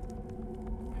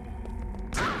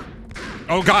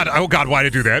 Oh God, why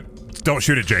did I do that? Don't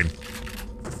shoot it, Jane.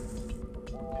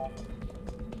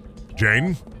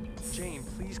 Jane? Jane,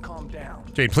 please calm down.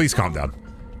 Jane, please calm down.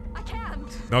 I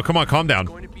can't. No, come on, calm down. It's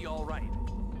going to be all right.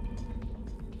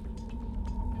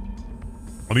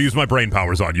 Let me use my brain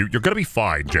powers on you. You're gonna be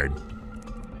fine, Jane.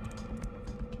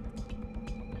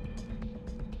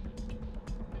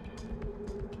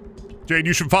 Jane,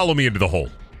 you should follow me into the hole.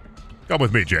 Come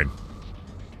with me, Jane.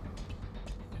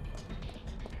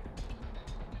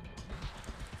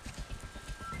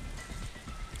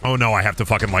 Oh no, I have to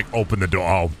fucking like open the door.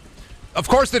 Oh. Of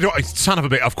course the door, son of a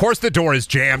bitch. Of course the door is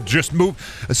jammed. Just move.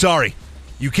 Sorry.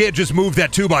 You can't just move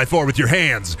that 2x4 with your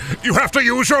hands. You have to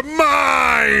use your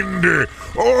mind.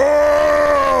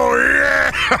 Oh,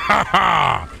 yeah.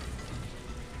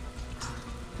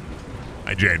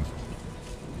 Hi, Jane.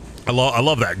 I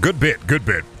love that. Good bit. Good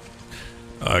bit.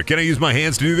 Can I use my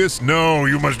hands to do this? No,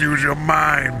 you must use your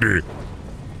mind.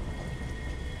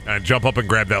 And jump up and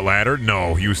grab that ladder?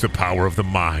 No, use the power of the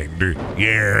mind.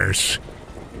 Yes.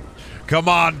 Come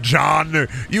on, John.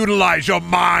 Utilize your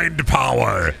mind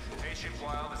power. Patient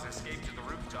Wild has escaped to the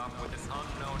rooftop with an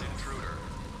unknown intruder.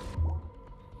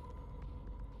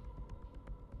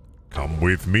 Come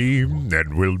with me,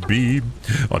 and we'll be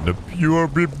on the pure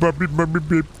bubby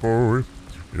boy.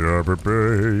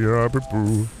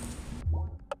 Yabba-boo.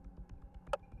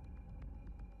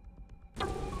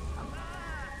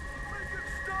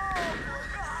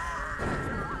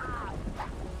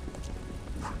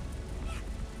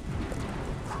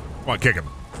 Come on, kick him.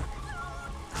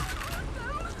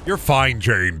 You're fine,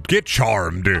 Jane. Get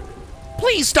charmed.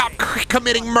 Please stop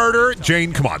committing murder.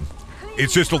 Jane, come on.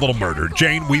 It's just a little murder.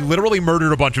 Jane, we literally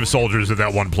murdered a bunch of soldiers at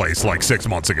that one place like 6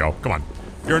 months ago. Come on.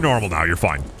 You're normal now. You're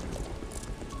fine.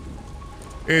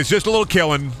 It's just a little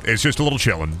killing. It's just a little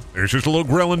chilling. It's just a little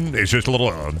grilling. It's just a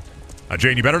little...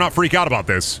 Jane, you better not freak out about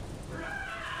this.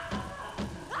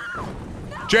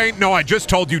 Jane, no, I just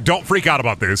told you don't freak out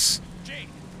about this.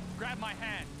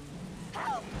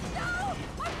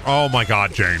 Oh my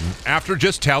God, Jane. After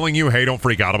just telling you, hey, don't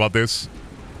freak out about this.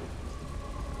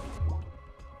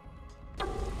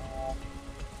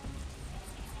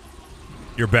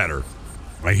 You're better.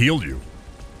 I healed you.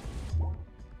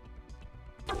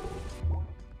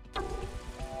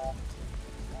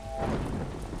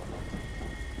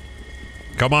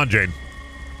 Come on, Jane.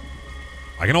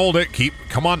 I can hold it.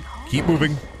 Come on. Keep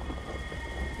moving.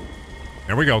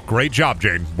 There we go. Great job,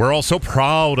 Jane. We're all so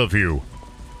proud of you.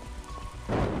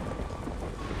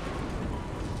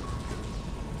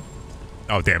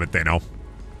 Oh, damn it, they know.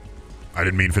 I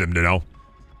didn't mean for them to know.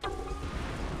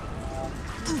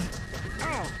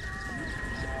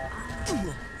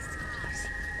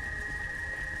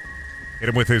 Hit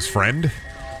him with his friend.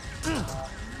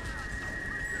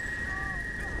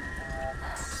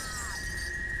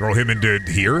 Throw him into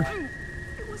here.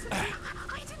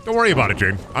 Don't worry about it,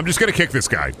 Jane. I'm just gonna kick this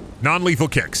guy. Non-lethal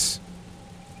kicks.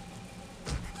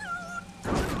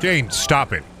 Jane,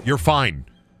 stop it. You're fine.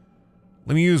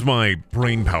 Let me use my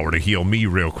brain power to heal me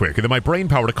real quick, and then my brain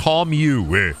power to calm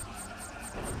you.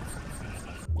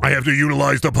 I have to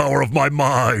utilize the power of my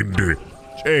mind.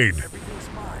 Jane,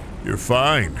 you're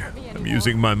fine. I'm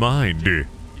using my mind.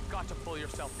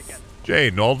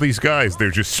 Jane, all these guys, they're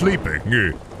just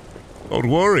sleeping. Don't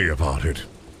worry about it.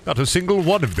 Not a single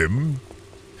one of them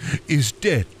is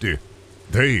dead.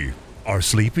 They are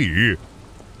sleepy.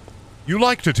 You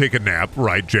like to take a nap,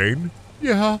 right, Jane?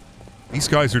 Yeah. These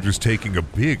guys are just taking a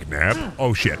big nap.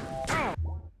 Oh, shit.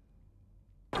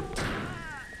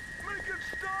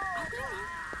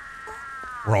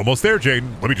 We're almost there,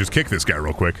 Jane. Let me just kick this guy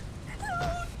real quick.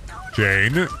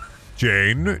 Jane.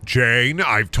 Jane. Jane.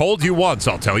 I've told you once.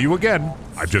 I'll tell you again.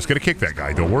 I'm just going to kick that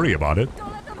guy. Don't worry about it.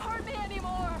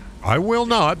 I will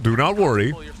not. Do not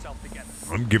worry.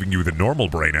 I'm giving you the normal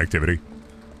brain activity.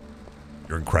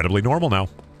 You're incredibly normal now.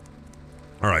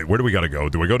 All right, where do we got to go?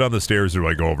 Do I go down the stairs or do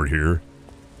I go over here?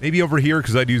 Maybe over here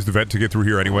because I'd use the vent to get through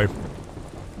here anyway.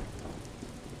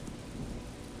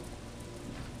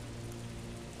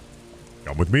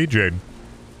 Come with me, Jane.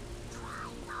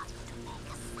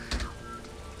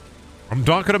 I'm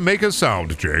not going to make a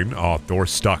sound, Jane. Oh, door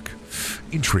stuck.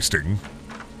 Interesting.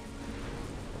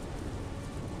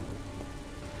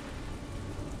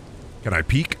 Can I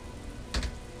peek?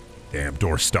 Damn,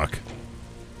 door stuck.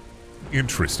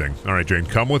 Interesting. All right, Jane,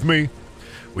 come with me.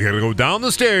 We gotta go down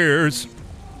the stairs.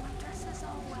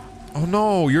 Oh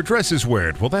no, your dress is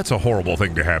wet. Well, that's a horrible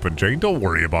thing to happen, Jane. Don't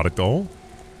worry about it, though.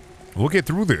 We'll get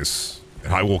through this.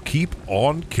 And I will keep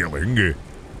on killing.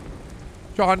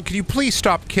 John, can you please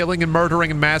stop killing and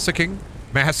murdering and massacring?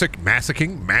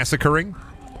 Massacring?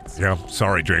 Yeah,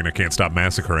 sorry, Jane, I can't stop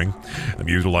massacring. I'm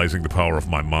utilizing the power of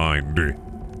my mind.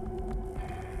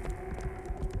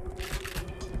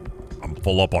 I'm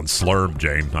full up on slurm,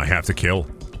 Jane. I have to kill.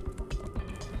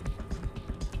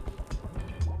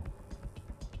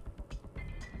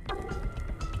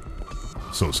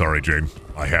 So sorry, Jane.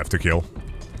 I have to kill.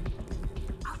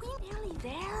 Are we nearly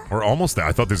there? We're almost there.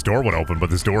 I thought this door would open, but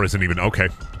this door isn't even... Okay.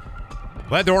 Well,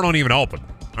 that door don't even open.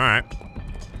 Alright.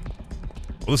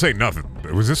 Well, this ain't nothing.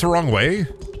 Was this the wrong way?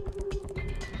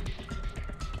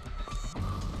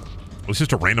 Was this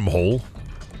just a random hole?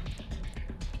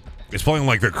 It's playing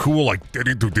like the cool, like,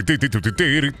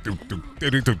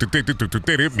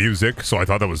 music, so I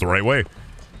thought that was the right way.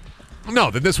 No,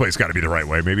 then this way's gotta be the right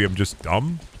way. Maybe I'm just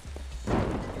dumb?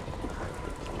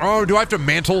 Oh, do I have to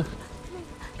mantle?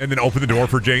 And then open the door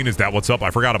for Jane? Is that what's up? I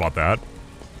forgot about that.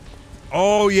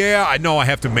 Oh, yeah, I know I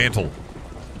have to mantle.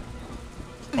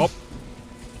 Oh.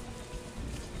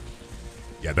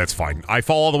 Yeah, that's fine. I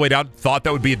fall all the way down. Thought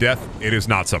that would be a death. It is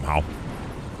not somehow.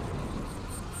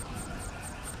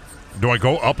 Do I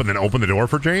go up and then open the door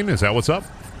for Jane? Is that what's up?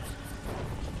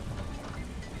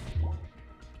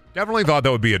 Definitely thought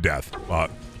that would be a death, but...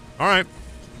 Alright.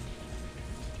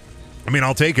 I mean,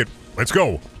 I'll take it. Let's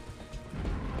go.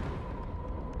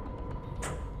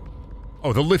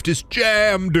 Oh, the lift is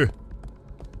jammed!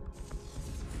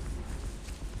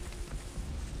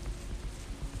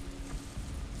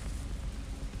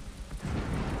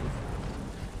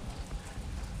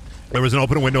 There was an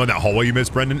open window in that hallway you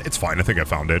missed, Brendan. It's fine. I think I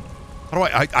found it. How do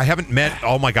I haven't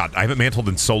oh my god. I haven't mantled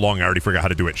in so long I already forgot how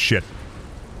to do it. Shit.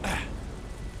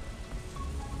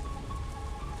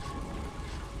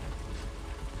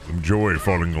 Enjoy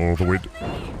falling all the way.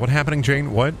 What happening,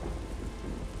 Jane? What?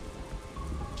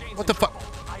 What the fuck?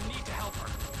 I need to help her.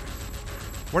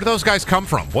 Where do those guys come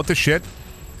from? What the shit?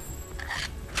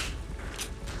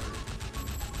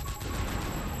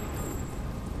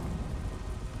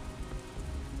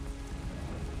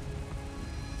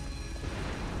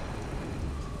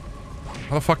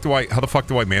 How the fuck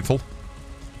do I mantle?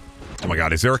 Oh my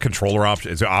god, is there a controller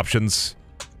option? Is there options?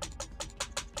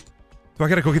 Do I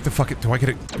gotta go get the fucking, do I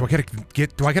gotta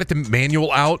get the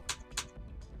manual out?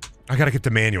 I gotta get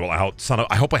the manual out. Son of,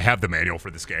 I hope I have the manual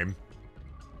for this game.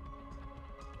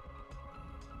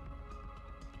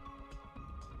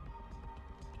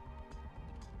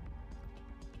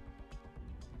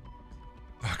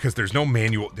 Because there's no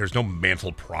manual, there's no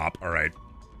mantle prop. Alright.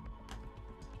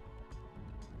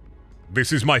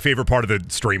 This is my favorite part of the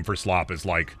stream for Slop, is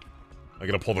like, I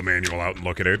gotta pull the manual out and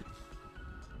look at it.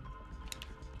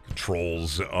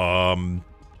 Controls,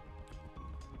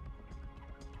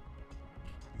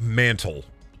 mantle.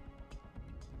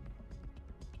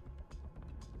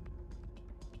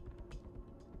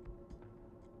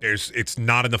 It's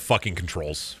not in the fucking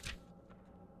controls.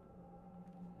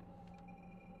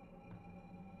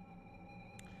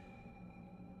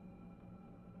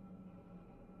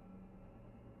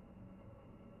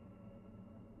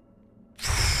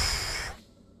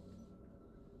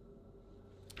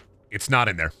 It's not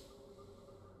in there.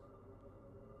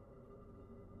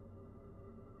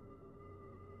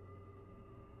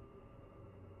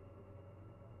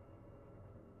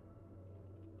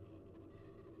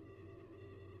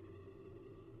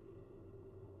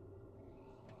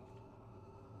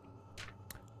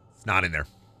 It's not in there.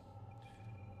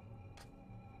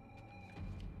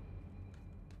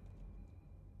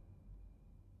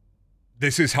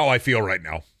 This is how I feel right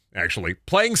now, actually.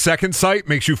 Playing Second Sight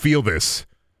makes you feel this.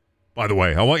 By the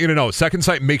way, I want you to know, Second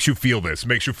Sight makes you feel this.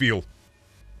 Makes you feel...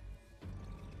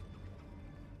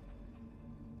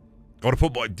 Go to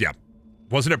put... Yeah.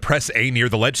 Wasn't it press A near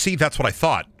the ledge? See, that's what I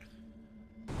thought.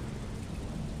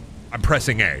 I'm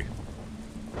pressing A.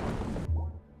 Do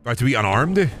I have to be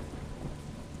unarmed?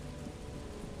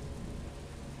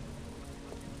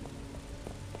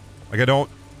 Like, I don't...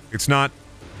 It's not...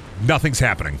 Nothing's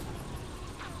happening.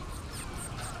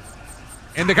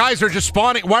 And the guys are just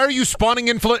spawning... Why are you spawning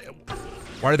infinite...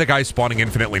 Why are the guys spawning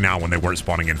infinitely now when they weren't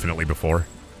spawning infinitely before?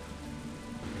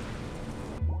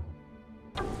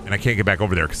 And I can't get back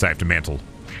over there because I have to mantle.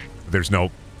 There's no...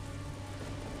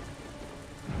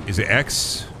 Is it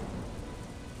X?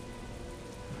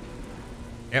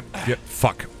 Yep,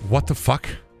 fuck. What the fuck?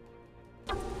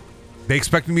 They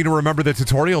expected me to remember the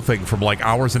tutorial thing from like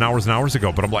hours and hours and hours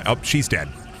ago, but I'm like, oh, she's dead.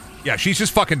 Yeah, she's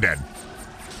just fucking dead.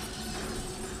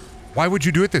 Why would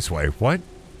you do it this way? What?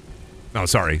 No,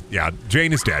 sorry. Yeah,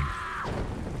 Jane is dead.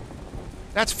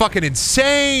 That's fucking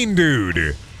insane,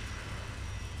 dude.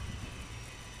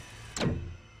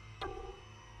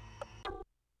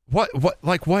 What?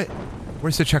 Like, what?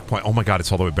 Where's the checkpoint? Oh my god,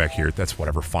 it's all the way back here. That's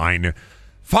whatever. Fine.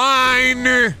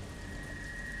 Fine!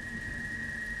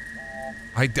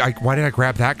 Why did I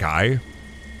grab that guy?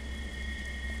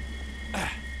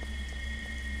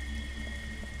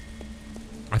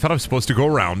 I thought I was supposed to go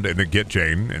around and then get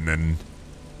Jane, and then...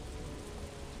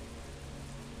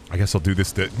 I guess I'll do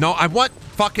this to... No, I want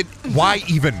fucking... Why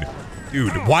even?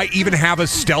 Dude, why even have a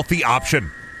stealthy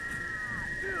option?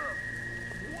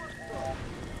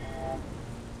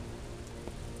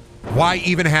 Why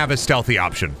even have a stealthy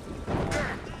option?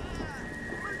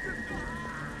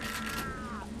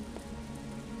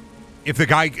 If the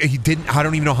guy... He didn't... I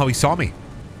don't even know how he saw me.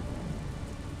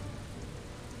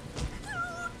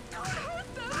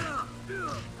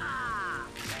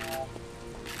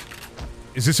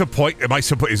 Is this a point? Am I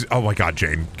supposed? Oh my god,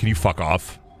 Jane, can you fuck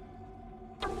off?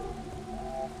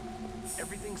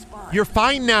 Everything's fine. You're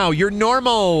fine now. You're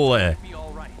normal. Be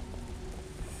all right.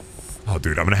 Oh,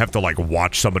 dude, I'm gonna have to like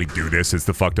watch somebody do this. Is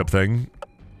the fucked up thing?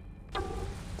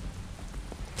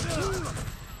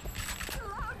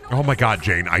 Oh my god,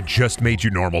 Jane, I just made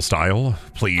you normal style.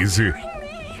 Please. You're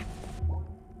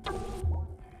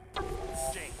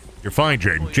fine,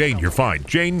 Jane. Jane, you're fine.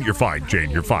 Jane, you're fine.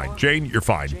 Jane, you're fine. Jane, you're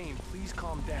fine.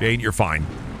 Jane, you're fine.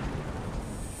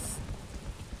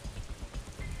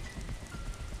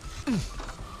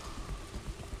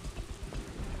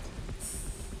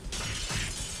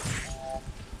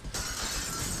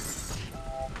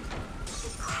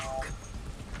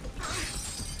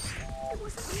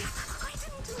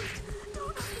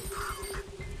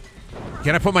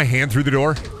 Can I put my hand through the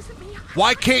door?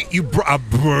 Why can't you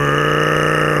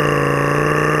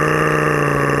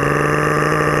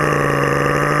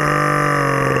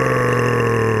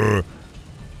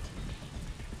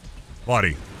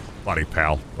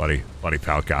Buddy,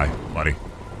 pal guy, buddy.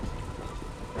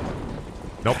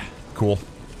 Nope, cool.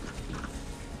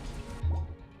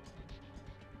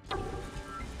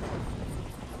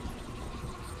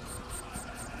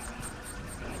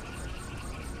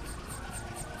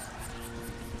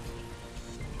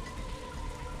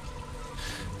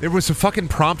 There was a fucking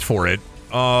prompt for it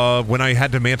when I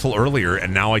had to mantle earlier,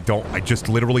 and now I don't. I just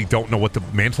literally don't know what the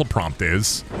mantle prompt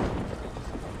is.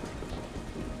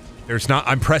 There's not.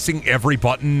 I'm pressing every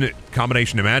button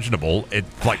combination imaginable.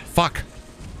 It's like, fuck.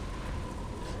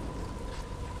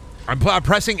 I'm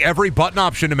pressing every button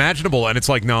option imaginable, and it's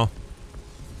like, no.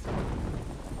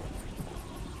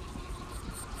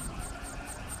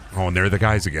 Oh, and there are the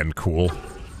guys again. Cool.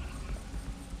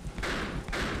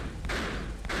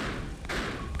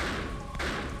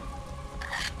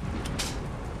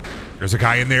 There's a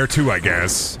guy in there too, I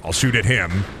guess. I'll shoot at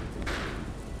him.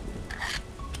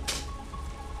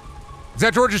 Is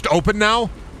that door just open now?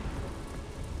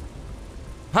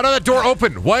 How did that door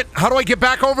open? What? How do I get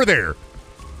back over there?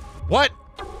 What?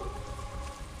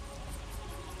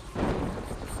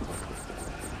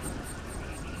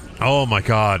 Oh my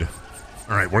god.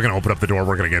 Alright, we're gonna open up the door.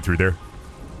 We're gonna get through there.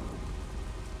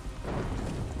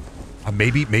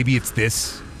 Maybe it's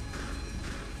this.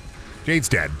 Jade's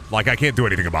dead. Like, I can't do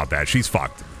anything about that. She's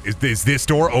fucked. Is this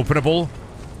door openable?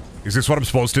 Is this what I'm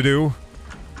supposed to do?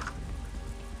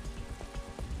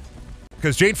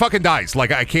 Because Jane fucking dies.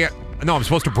 Like, I can't... No, I'm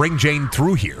supposed to bring Jane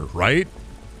through here, right?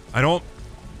 I don't...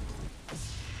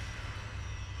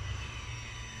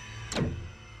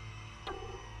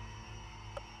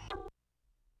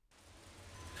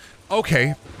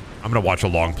 Okay. I'm gonna watch a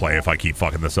long play if I keep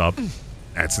fucking this up.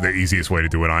 That's the easiest way to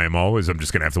do an IMO, is I'm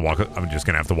just gonna have to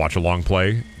watch a long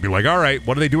play. Be like, alright,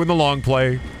 what do they do in the long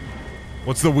play?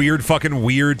 What's the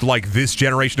weird, like, this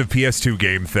generation of PS2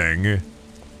 game thing?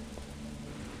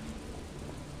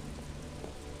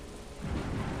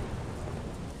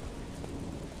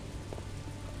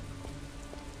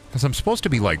 Because I'm supposed to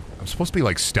be like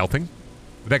stealthing.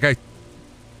 That guy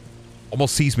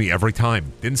almost sees me every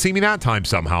time. Didn't see me that time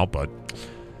somehow, but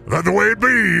that's the way it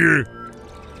be.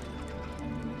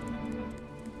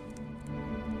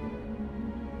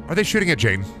 Are they shooting at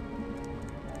Jane?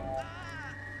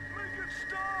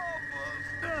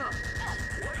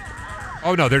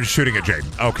 Oh no, they're just shooting at Jane.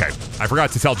 Okay. I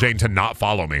forgot to tell Jane to not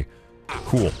follow me.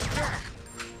 Cool.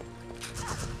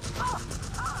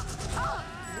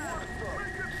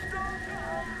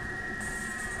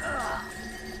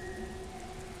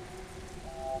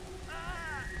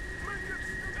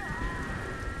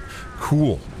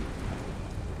 Cool.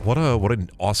 What an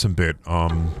awesome bit.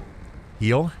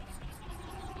 Heal?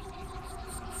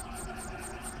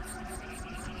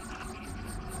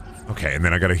 Okay, and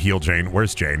then I gotta heal Jane.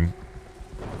 Where's Jane?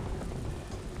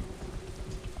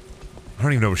 I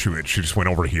don't even know where she went. She just went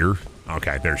over here.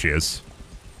 Okay, there she is.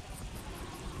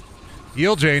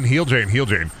 Heal Jane, heal Jane, heal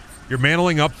Jane. You're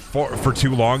mantling up for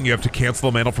too long. You have to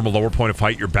cancel the mantle from a lower point of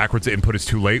height. Your backwards input is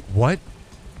too late. What?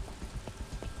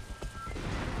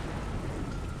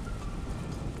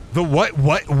 The what?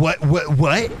 What?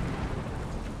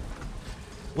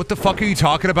 What the fuck are you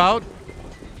talking about?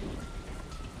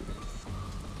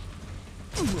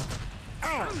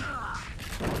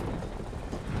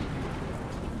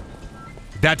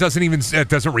 That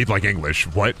doesn't read like English.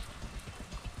 What?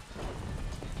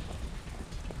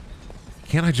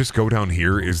 Can't I just go down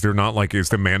here? Is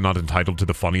the man not entitled to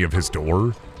the funny of his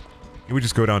door? Can we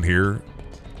just go down here?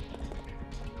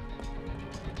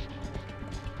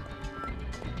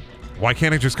 Why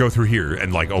can't I just go through here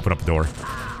and, like, open up the door?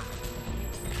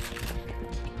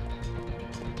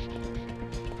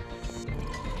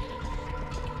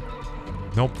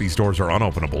 Nope, these doors are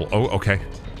unopenable. Oh, okay.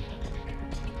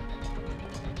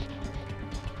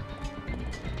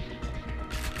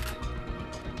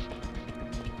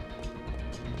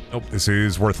 Nope, this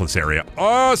is worthless area.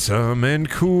 Awesome and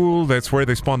cool. That's where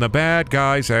they spawn the bad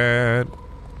guys at.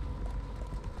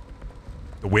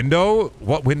 The window?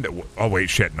 What window? Oh, wait,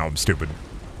 shit. No, I'm stupid.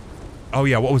 Oh,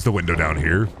 yeah, what was the window down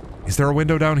here? Is there a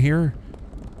window down here?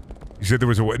 You said there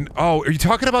was a window. Oh, are you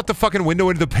talking about the fucking window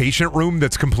into the patient room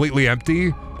that's completely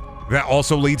empty? That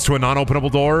also leads to a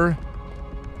non-openable door?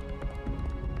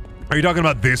 Are you talking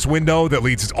about this window that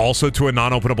leads also to a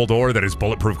non-openable door that is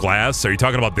bulletproof glass? Are you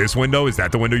talking about this window? Is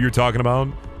that the window you're talking about?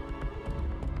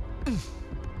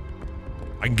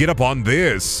 I can get up on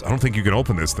this. I don't think you can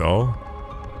open this, though.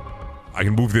 I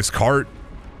can move this cart.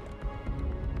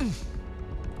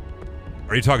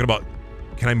 Are you talking about...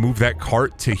 Can I move that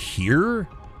cart to here?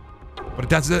 But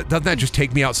doesn't that just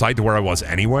take me outside to where I was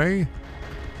anyway?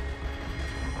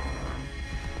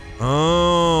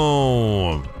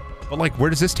 Oh... But, like, where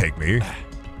does this take me?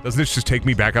 Doesn't this just take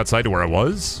me back outside to where I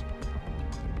was?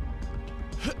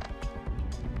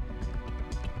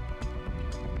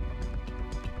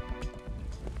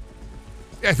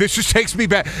 Yeah, this just takes me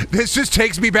back. This just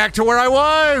takes me back to where I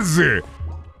was.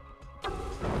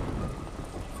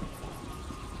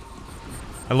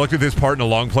 I looked at this part in a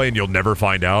long play and you'll never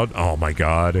find out. Oh, my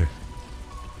God.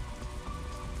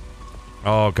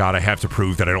 Oh, God, I have to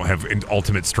prove that I don't have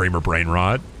ultimate streamer brain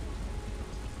rot.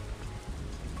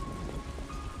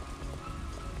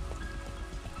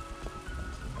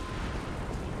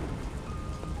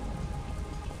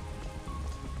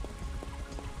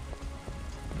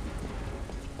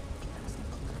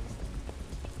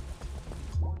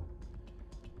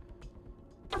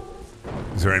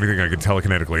 Is there anything I can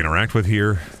telekinetically interact with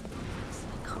here?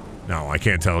 No, I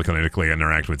can't telekinetically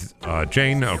interact with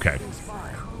Jane. Okay.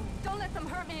 Don't let them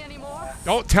hurt me anymore.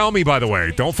 Don't tell me, by the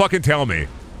way. Don't fucking tell me.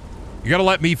 You gotta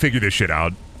let me figure this shit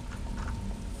out.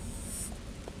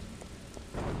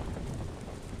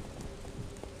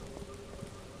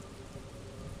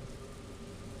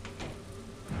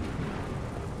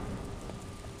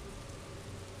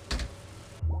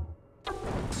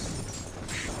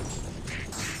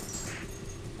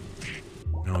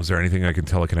 Oh, is there anything I can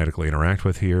telekinetically interact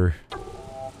with here?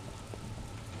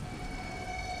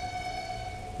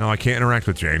 No, I can't interact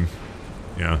with Jane.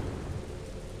 Yeah.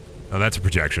 Oh, that's a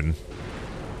projection.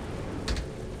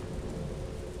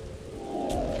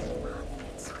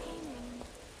 It's raining.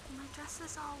 My dress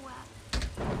is all wet.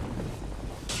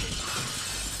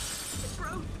 It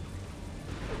broke.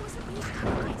 It wasn't me.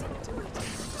 I didn't do it.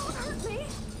 Don't hurt me.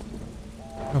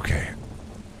 Okay.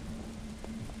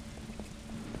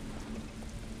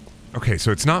 Okay,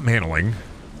 so it's not mantling.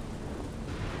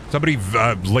 Somebody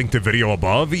linked a video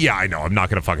above? Yeah, I know. I'm not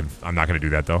gonna do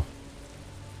that, though.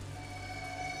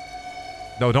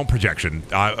 No, don't projection.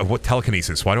 What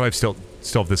telekinesis? Why do I still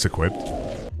have this equipped?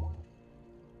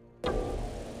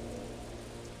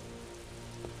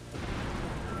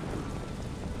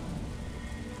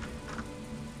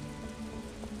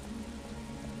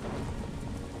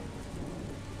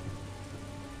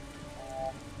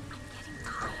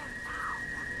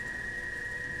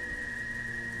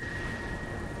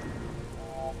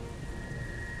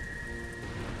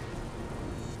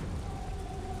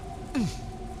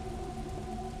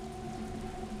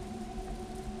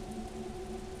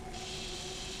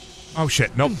 Oh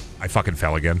shit, nope. I fucking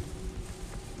fell again.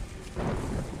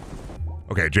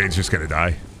 Okay, Jane's just gonna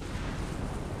die.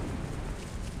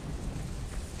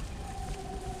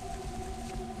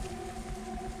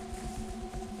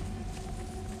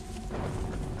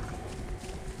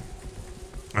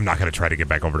 I'm not gonna try to get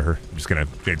back over to her.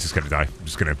 Jane's just gonna die. I'm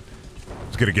just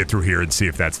gonna get through here and see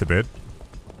if that's the bit.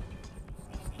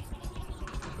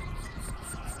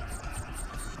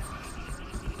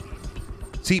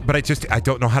 See, but I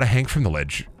don't know how to hang from the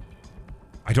ledge.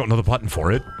 I don't know the button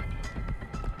for it.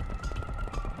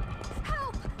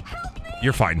 Help! Help me!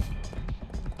 You're fine.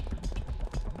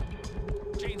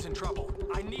 Jane's in trouble.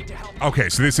 I need to help. Okay,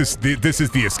 so this is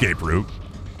the escape route.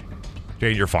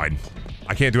 Jane, you're fine.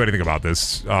 I can't do anything about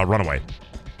this. Run away.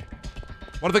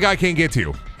 What if the guy can't get to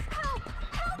you? Help!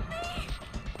 Help me!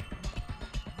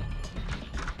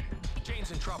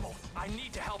 Jane's in trouble. I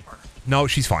need to help her. No,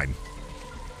 she's fine.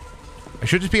 I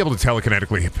should just be able to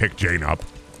telekinetically pick Jane up.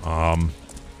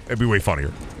 It'd be way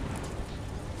funnier.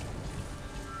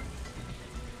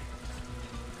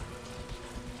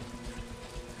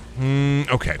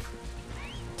 Okay.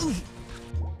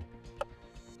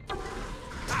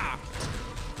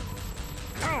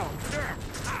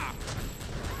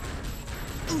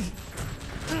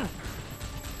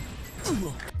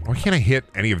 Why can't I hit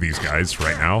any of these guys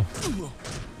right now?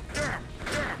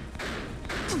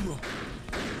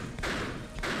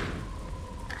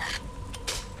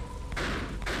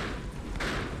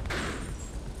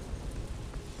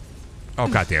 Oh,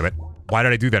 god damn it. Why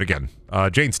did I do that again?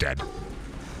 Jane's dead.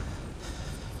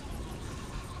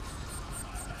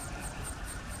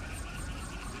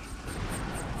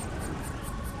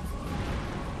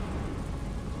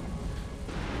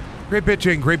 Great bit,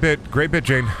 Jane. Great bit. Great bit,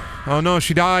 Jane. Oh no,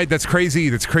 she died. That's crazy.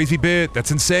 That's a crazy bit. That's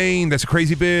insane. That's a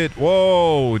crazy bit.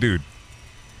 Whoa, dude.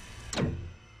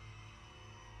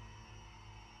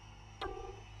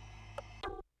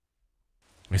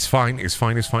 It's fine. It's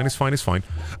fine. It's fine. It's fine. It's fine.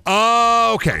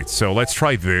 Okay, so let's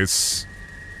try this.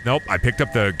 Nope, I picked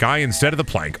up the guy instead of the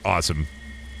plank. Awesome.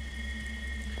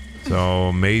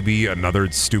 So maybe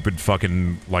another stupid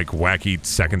fucking, like, wacky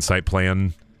second sight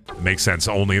plan. Makes sense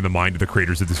only in the mind of the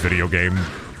creators of this video game.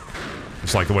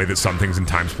 Just like the way that some things in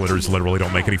Time Splitters literally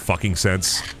don't make any fucking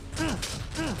sense.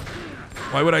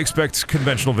 Why would I expect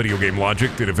conventional video game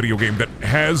logic in a video game that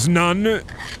has none?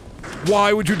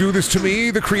 Why would you do this to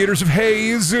me, the creators of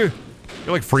Haze? You're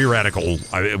like Free Radical.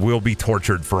 I will be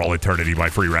tortured for all eternity by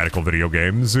Free Radical video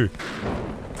games.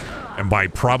 And by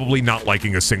probably not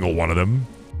liking a single one of them.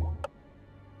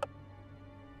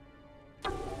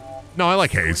 No, I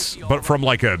like Haze, but from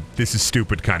like a this is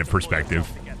stupid kind of perspective.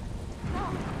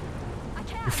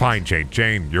 You're fine, Jane.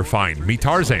 Jane, you're fine. Me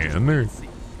Tarzan.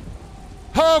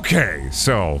 Okay,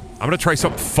 so I'm gonna try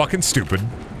something fucking stupid.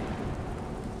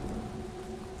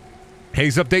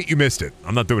 Haze update, you missed it.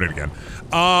 I'm not doing it again.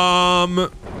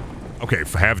 Okay,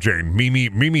 have Jane.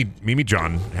 Mimi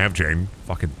John, have Jane.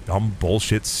 Fucking dumb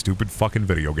bullshit, stupid fucking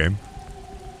video game.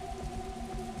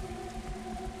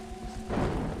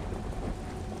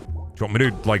 Do you want me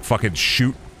to, like, fucking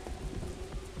shoot?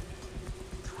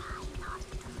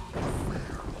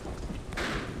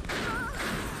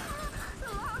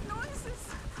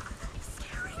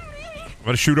 I'm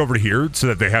gonna shoot over here so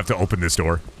that they have to open this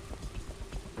door.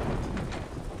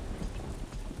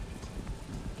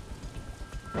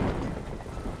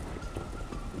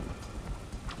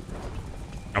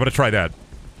 I'm gonna try that.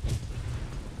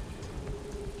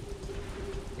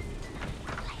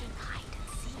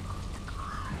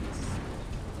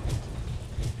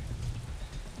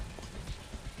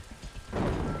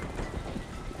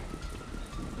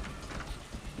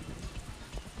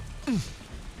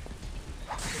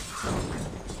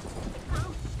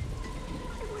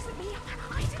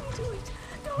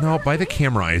 No, by the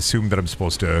camera, I assume that I'm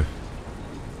supposed to...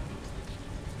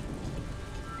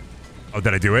 Oh,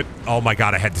 did I do it? Oh my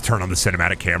god, I had to turn on the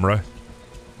cinematic camera.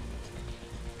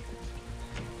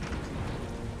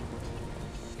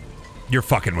 You're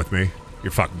fucking with me.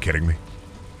 You're fucking kidding me.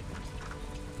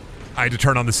 I had to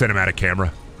turn on the cinematic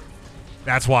camera.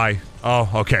 That's why. Oh,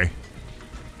 okay.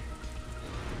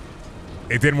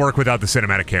 It didn't work without the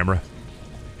cinematic camera.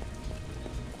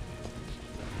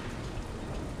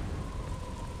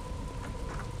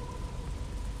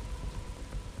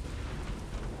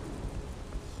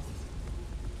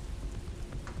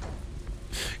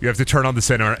 You have to turn on the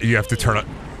center. You have to turn on.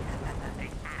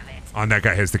 On that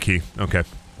guy has the key. Okay.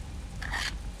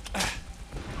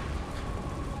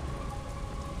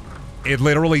 It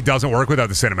literally doesn't work without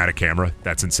the cinematic camera.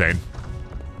 That's insane.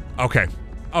 Okay.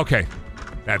 Okay.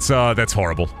 That's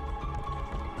horrible.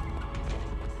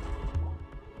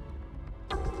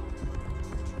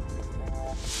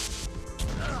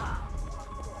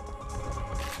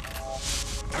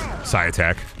 Psi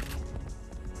attack.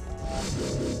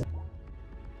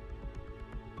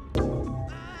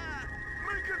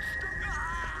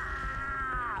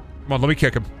 Come on, let me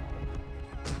kick him.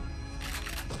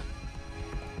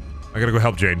 I gotta go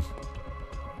help Jane.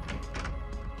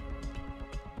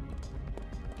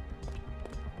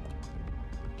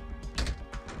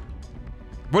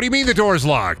 What do you mean the door's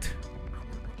locked?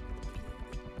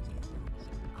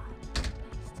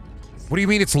 What do you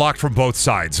mean it's locked from both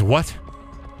sides? What?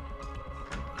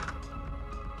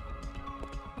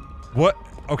 What?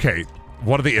 Okay,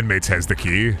 one of the inmates has the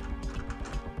key.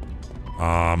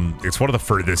 It's one of the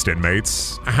furthest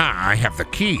inmates. Aha, I have the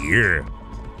key here.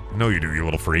 No, you do, you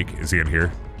little freak. Is he in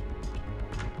here?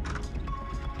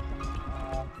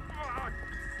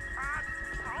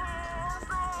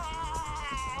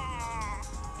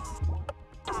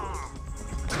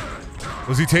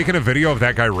 Was he taking a video of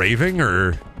that guy raving,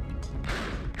 or?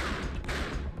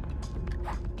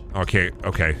 Okay,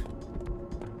 okay.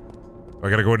 I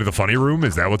gotta go into the funny room?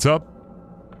 Is that what's up?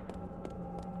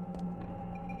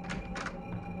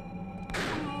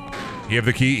 You have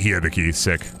the key? He had the key.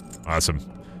 Sick. Awesome.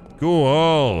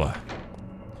 Cool.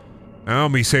 Now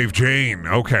me save Jane.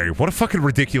 Okay, what a fucking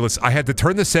ridiculous... I had to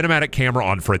turn the cinematic camera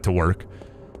on for it to work.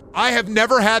 I have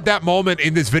never had that moment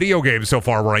in this video game so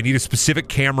far where I need a specific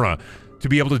camera to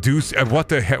be able to do... What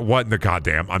the heck? What in the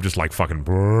goddamn? I'm just like fucking...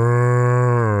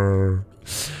 Brrr.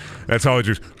 That's how it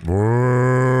just...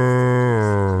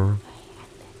 Brrr.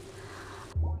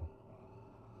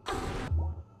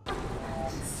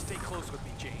 Stay close with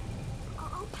me, Jane.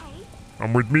 Okay.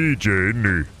 I'm with me,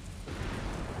 Jane.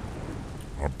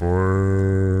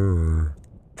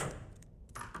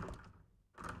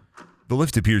 The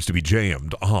lift appears to be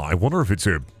jammed. Ah, I wonder if it's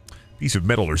a piece of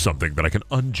metal or something that I can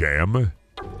unjam.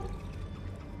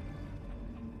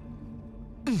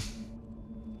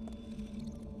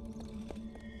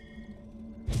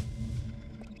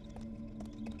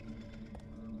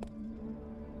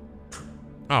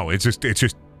 Oh, it's just,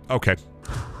 okay.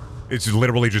 It's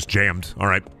literally just jammed. All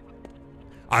right.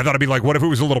 I thought it'd be like, what if it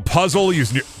was a little puzzle?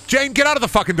 Jane, get out of the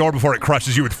fucking door before it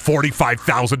crushes you with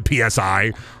 45,000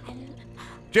 PSI.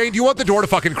 Jane, do you want the door to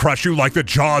fucking crush you like the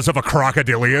jaws of a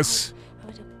crocodilius?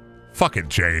 Fucking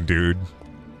Jane, dude.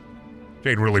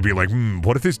 Jane really be like,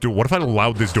 what if I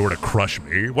allowed this door to crush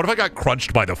me? What if I got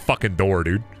crunched by the fucking door,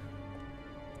 dude?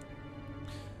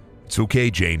 It's okay,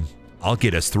 Jane. I'll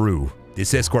get us through.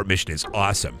 This escort mission is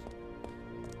awesome.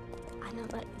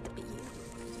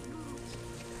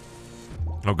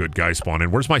 Oh, good. Guy spawned in.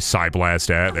 Where's my Psi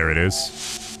Blast at? There it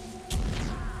is.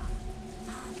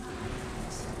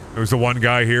 There's the one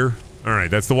guy here.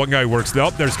 Alright, that's the one guy who works... Oh,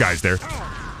 there's guys there.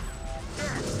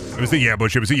 It was the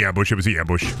ambush. It was the ambush. It was the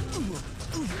ambush.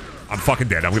 I'm fucking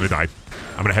dead. I'm gonna die.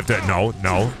 I'm gonna have to... No,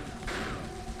 no.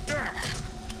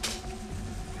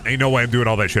 Ain't no way I'm doing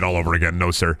all that shit all over again.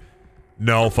 No, sir.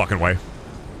 No fucking way.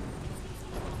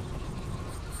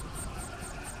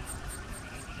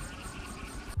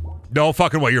 No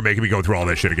fucking way you're making me go through all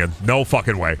that shit again. No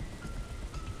fucking way.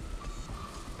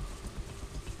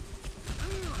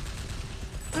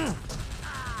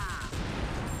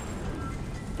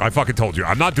 I fucking told you.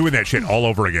 I'm not doing that shit all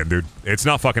over again, dude. It's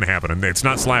not fucking happening. It's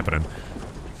not slapping.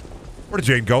 Where did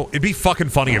Jane go? It'd be fucking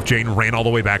funny if Jane ran all the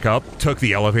way back up, took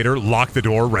the elevator, locked the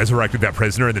door, resurrected that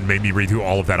prisoner, and then made me redo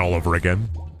all of that all over again.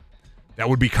 That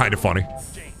would be kind of funny.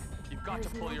 Jane, you've got to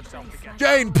pull yourself together.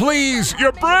 Jane, please!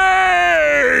 Your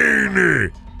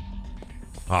brain!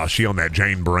 Ah, she on that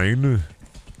Jane brain.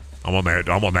 I'm on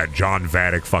that John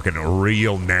Vatic fucking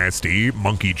real nasty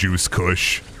monkey juice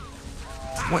kush.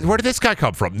 Where did this guy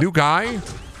come from? New guy?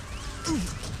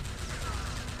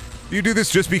 You do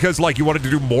this just because, like, you wanted to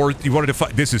do more. You wanted to.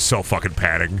 This is so fucking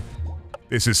padding.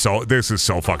 This is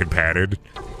so fucking padded.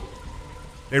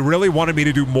 They really wanted me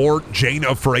to do more Jane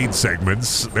Afraid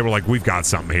segments. They were like, "We've got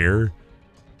something here."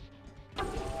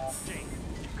 Jane,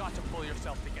 you've got to pull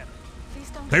yourself together. Please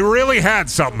don't. They really had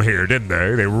something here, didn't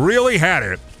they? They really had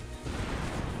it.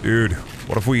 Dude,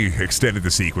 what if we extended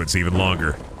the sequence even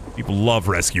longer? People love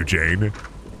Rescue Jane.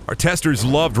 Our testers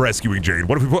loved rescuing Jane.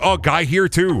 What if we put... Oh, guy here,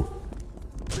 too.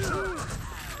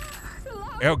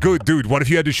 Oh, good, dude. What if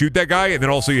you had to shoot that guy, and then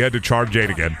also you had to charm Jane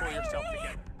again?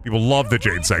 People love the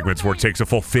Jane segments where it takes a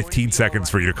full 15 seconds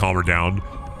for you to calm her down.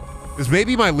 This may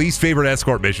be my least favorite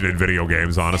escort mission in video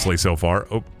games, honestly, so far.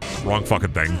 Oh, wrong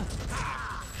fucking thing.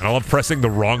 And I love pressing the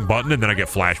wrong button, and then I get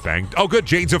flashbanged. Oh, good.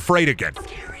 Jane's afraid again.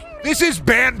 This is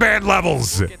ban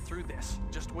levels. Get through this.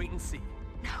 Just wait and see.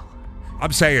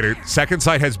 I'm saying it. Second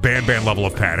Sight has ban level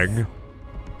of padding.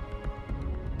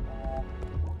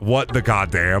 What the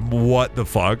goddamn? What the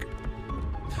fuck?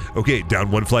 Okay,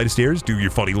 down one flight of stairs. Do your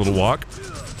funny little walk.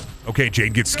 Okay,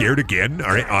 Jane gets scared again.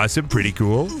 All right, awesome. Pretty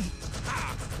cool.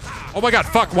 Oh my god,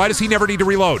 fuck. Why does he never need to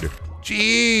reload?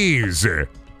 Jeez.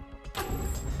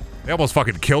 They almost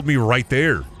fucking killed me right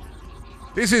there.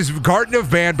 This is Garden of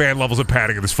ban levels of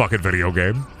padding in this fucking video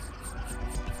game.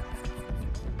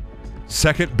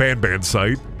 Second ban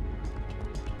site.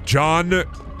 John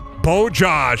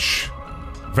Bojosh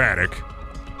Vatic.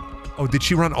 Oh, did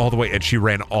she run all the way? And she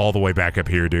ran all the way back up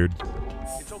here, dude.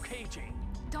 It's okay, Jane.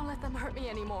 Don't let them hurt me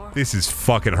anymore. This is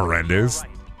fucking horrendous.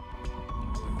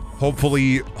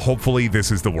 Hopefully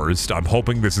this is the worst. I'm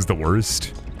hoping this is the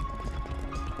worst.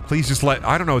 Please just let...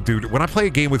 I don't know, dude. When I play a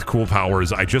game with cool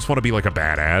powers, I just want to be like a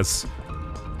badass.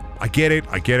 I get it.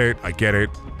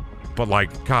 But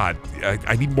like, God,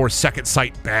 I need more Second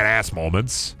Sight badass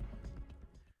moments.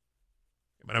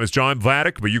 My name is John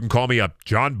Vladik, but you can call me a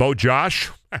John Bojosh.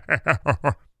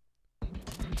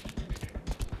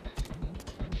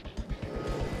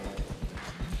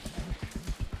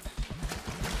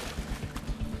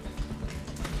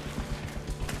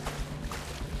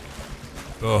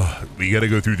 Oh, we gotta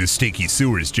go through the stinky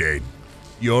sewers, Jane.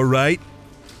 You alright?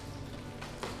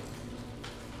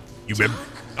 You remember?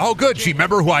 Oh, good. She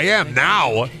remember who I am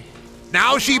now.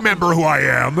 Now she remember who I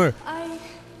am.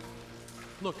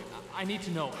 Look, I need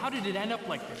to know. How did it end up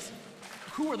like this?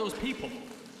 Who are those people?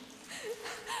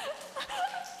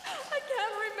 I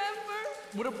can't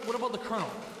remember. What about the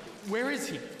Colonel? Where is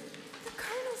he? The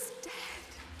Colonel's dead.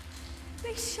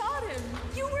 They shot him.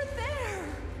 You were there.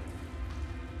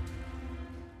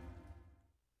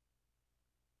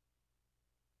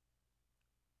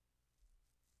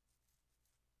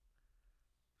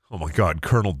 Oh my god,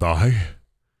 Colonel die?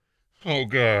 Oh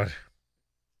god.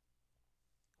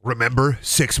 Remember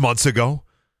 6 months ago?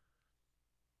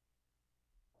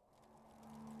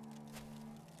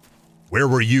 Where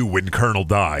were you when Colonel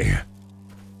died?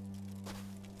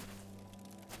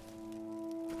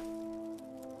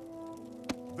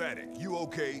 Vatic, you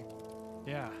okay?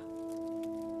 Yeah.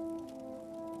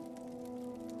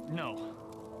 No.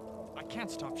 I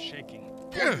can't stop shaking.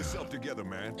 Pull yourself together,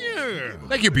 man. Yeah.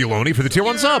 Thank you, Biloni, for the tier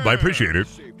 1 sub. I appreciate it.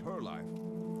 Saved her life.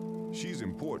 She's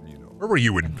important, you know. Where were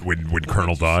you when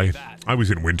Colonel died? I was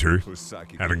in winter,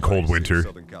 having cold winter.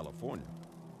 Southern California.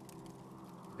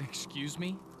 Excuse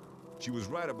me? She was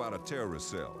right about a terrorist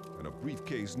cell and a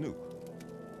briefcase nuke.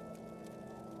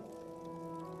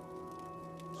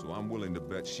 So I'm willing to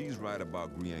bet she's right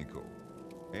about Grienko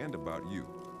and about you.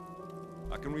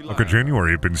 I can rely. Look at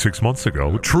January. It'd been 6 months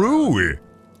ago. True.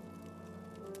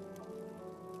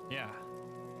 Yeah.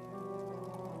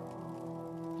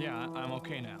 Yeah, I'm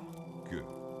okay now. Good.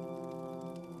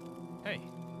 Hey,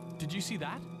 did you see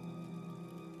that?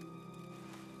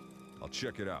 I'll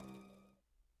check it out.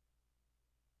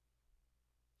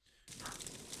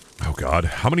 Oh god,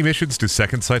 how many missions does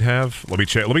Second Sight have? Let me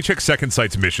check Second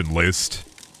Sight's mission list.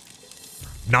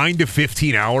 9 to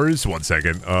 15 hours? 1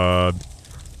 second.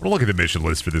 We'll look at the mission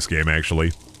list for this game, actually.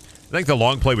 I think the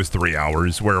long play was 3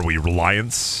 hours. Where are we?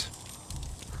 Reliance?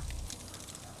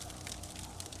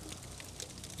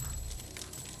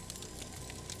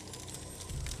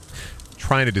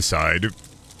 Trying to decide.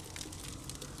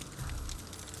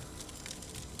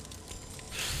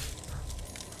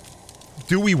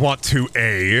 Do we want to,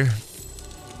 A,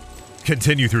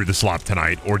 continue through the slop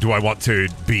tonight, or do I want to,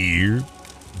 B,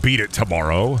 beat it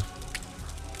tomorrow?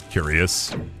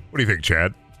 Curious. What do you think,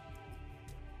 Chad?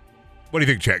 What do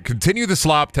you think, Chad? Continue the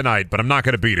slop tonight, but I'm not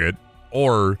going to beat it,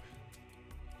 or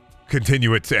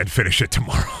continue it and finish it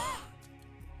tomorrow.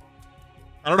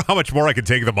 I don't know how much more I can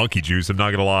take of the monkey juice, I'm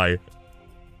not going to lie.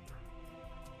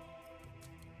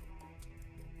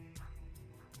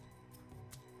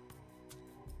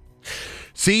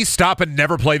 See, stop and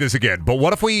never play this again. But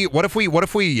what if we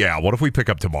pick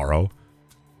up tomorrow?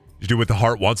 You do what the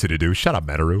heart wants you to do. Shut up,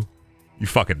 Metaru. You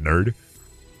fucking nerd.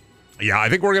 Yeah, I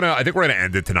think we're gonna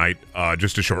end it tonight.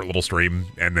 Just a short little stream,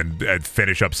 and then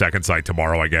finish up Second Sight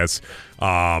tomorrow, I guess.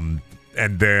 And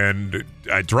then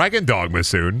Dragon Dogma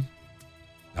soon.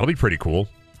 That'll be pretty cool.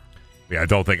 Yeah, I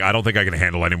don't think I can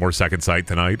handle any more Second Sight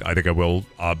tonight. I think I will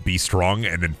be strong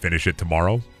and then finish it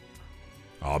tomorrow.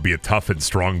 I'll be a tough and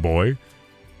strong boy.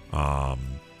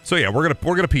 So yeah, we're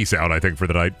gonna peace out, I think, for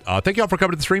the night. Thank y'all for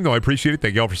coming to the stream, though. I appreciate it.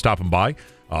 Thank y'all for stopping by.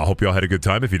 Hope y'all had a good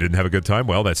time. If you didn't have a good time,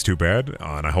 well, that's too bad.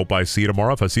 And I hope I see you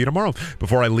tomorrow. If I see you tomorrow.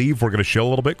 Before I leave, we're gonna chill a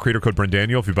little bit. Creator code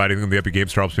Brendaniel. If you buy anything in the Epic Game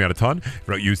Store, helps me out a ton. If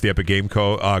you don't use the Epic Game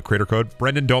creator code,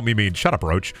 Brendan, don't be mean. Shut up,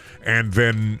 Roach. And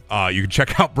then you can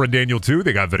check out Brendaniel too.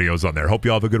 They got videos on there. Hope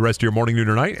y'all have a good rest of your morning, noon,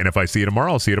 or night. And if I see you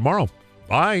tomorrow, I'll see you tomorrow.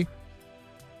 Bye.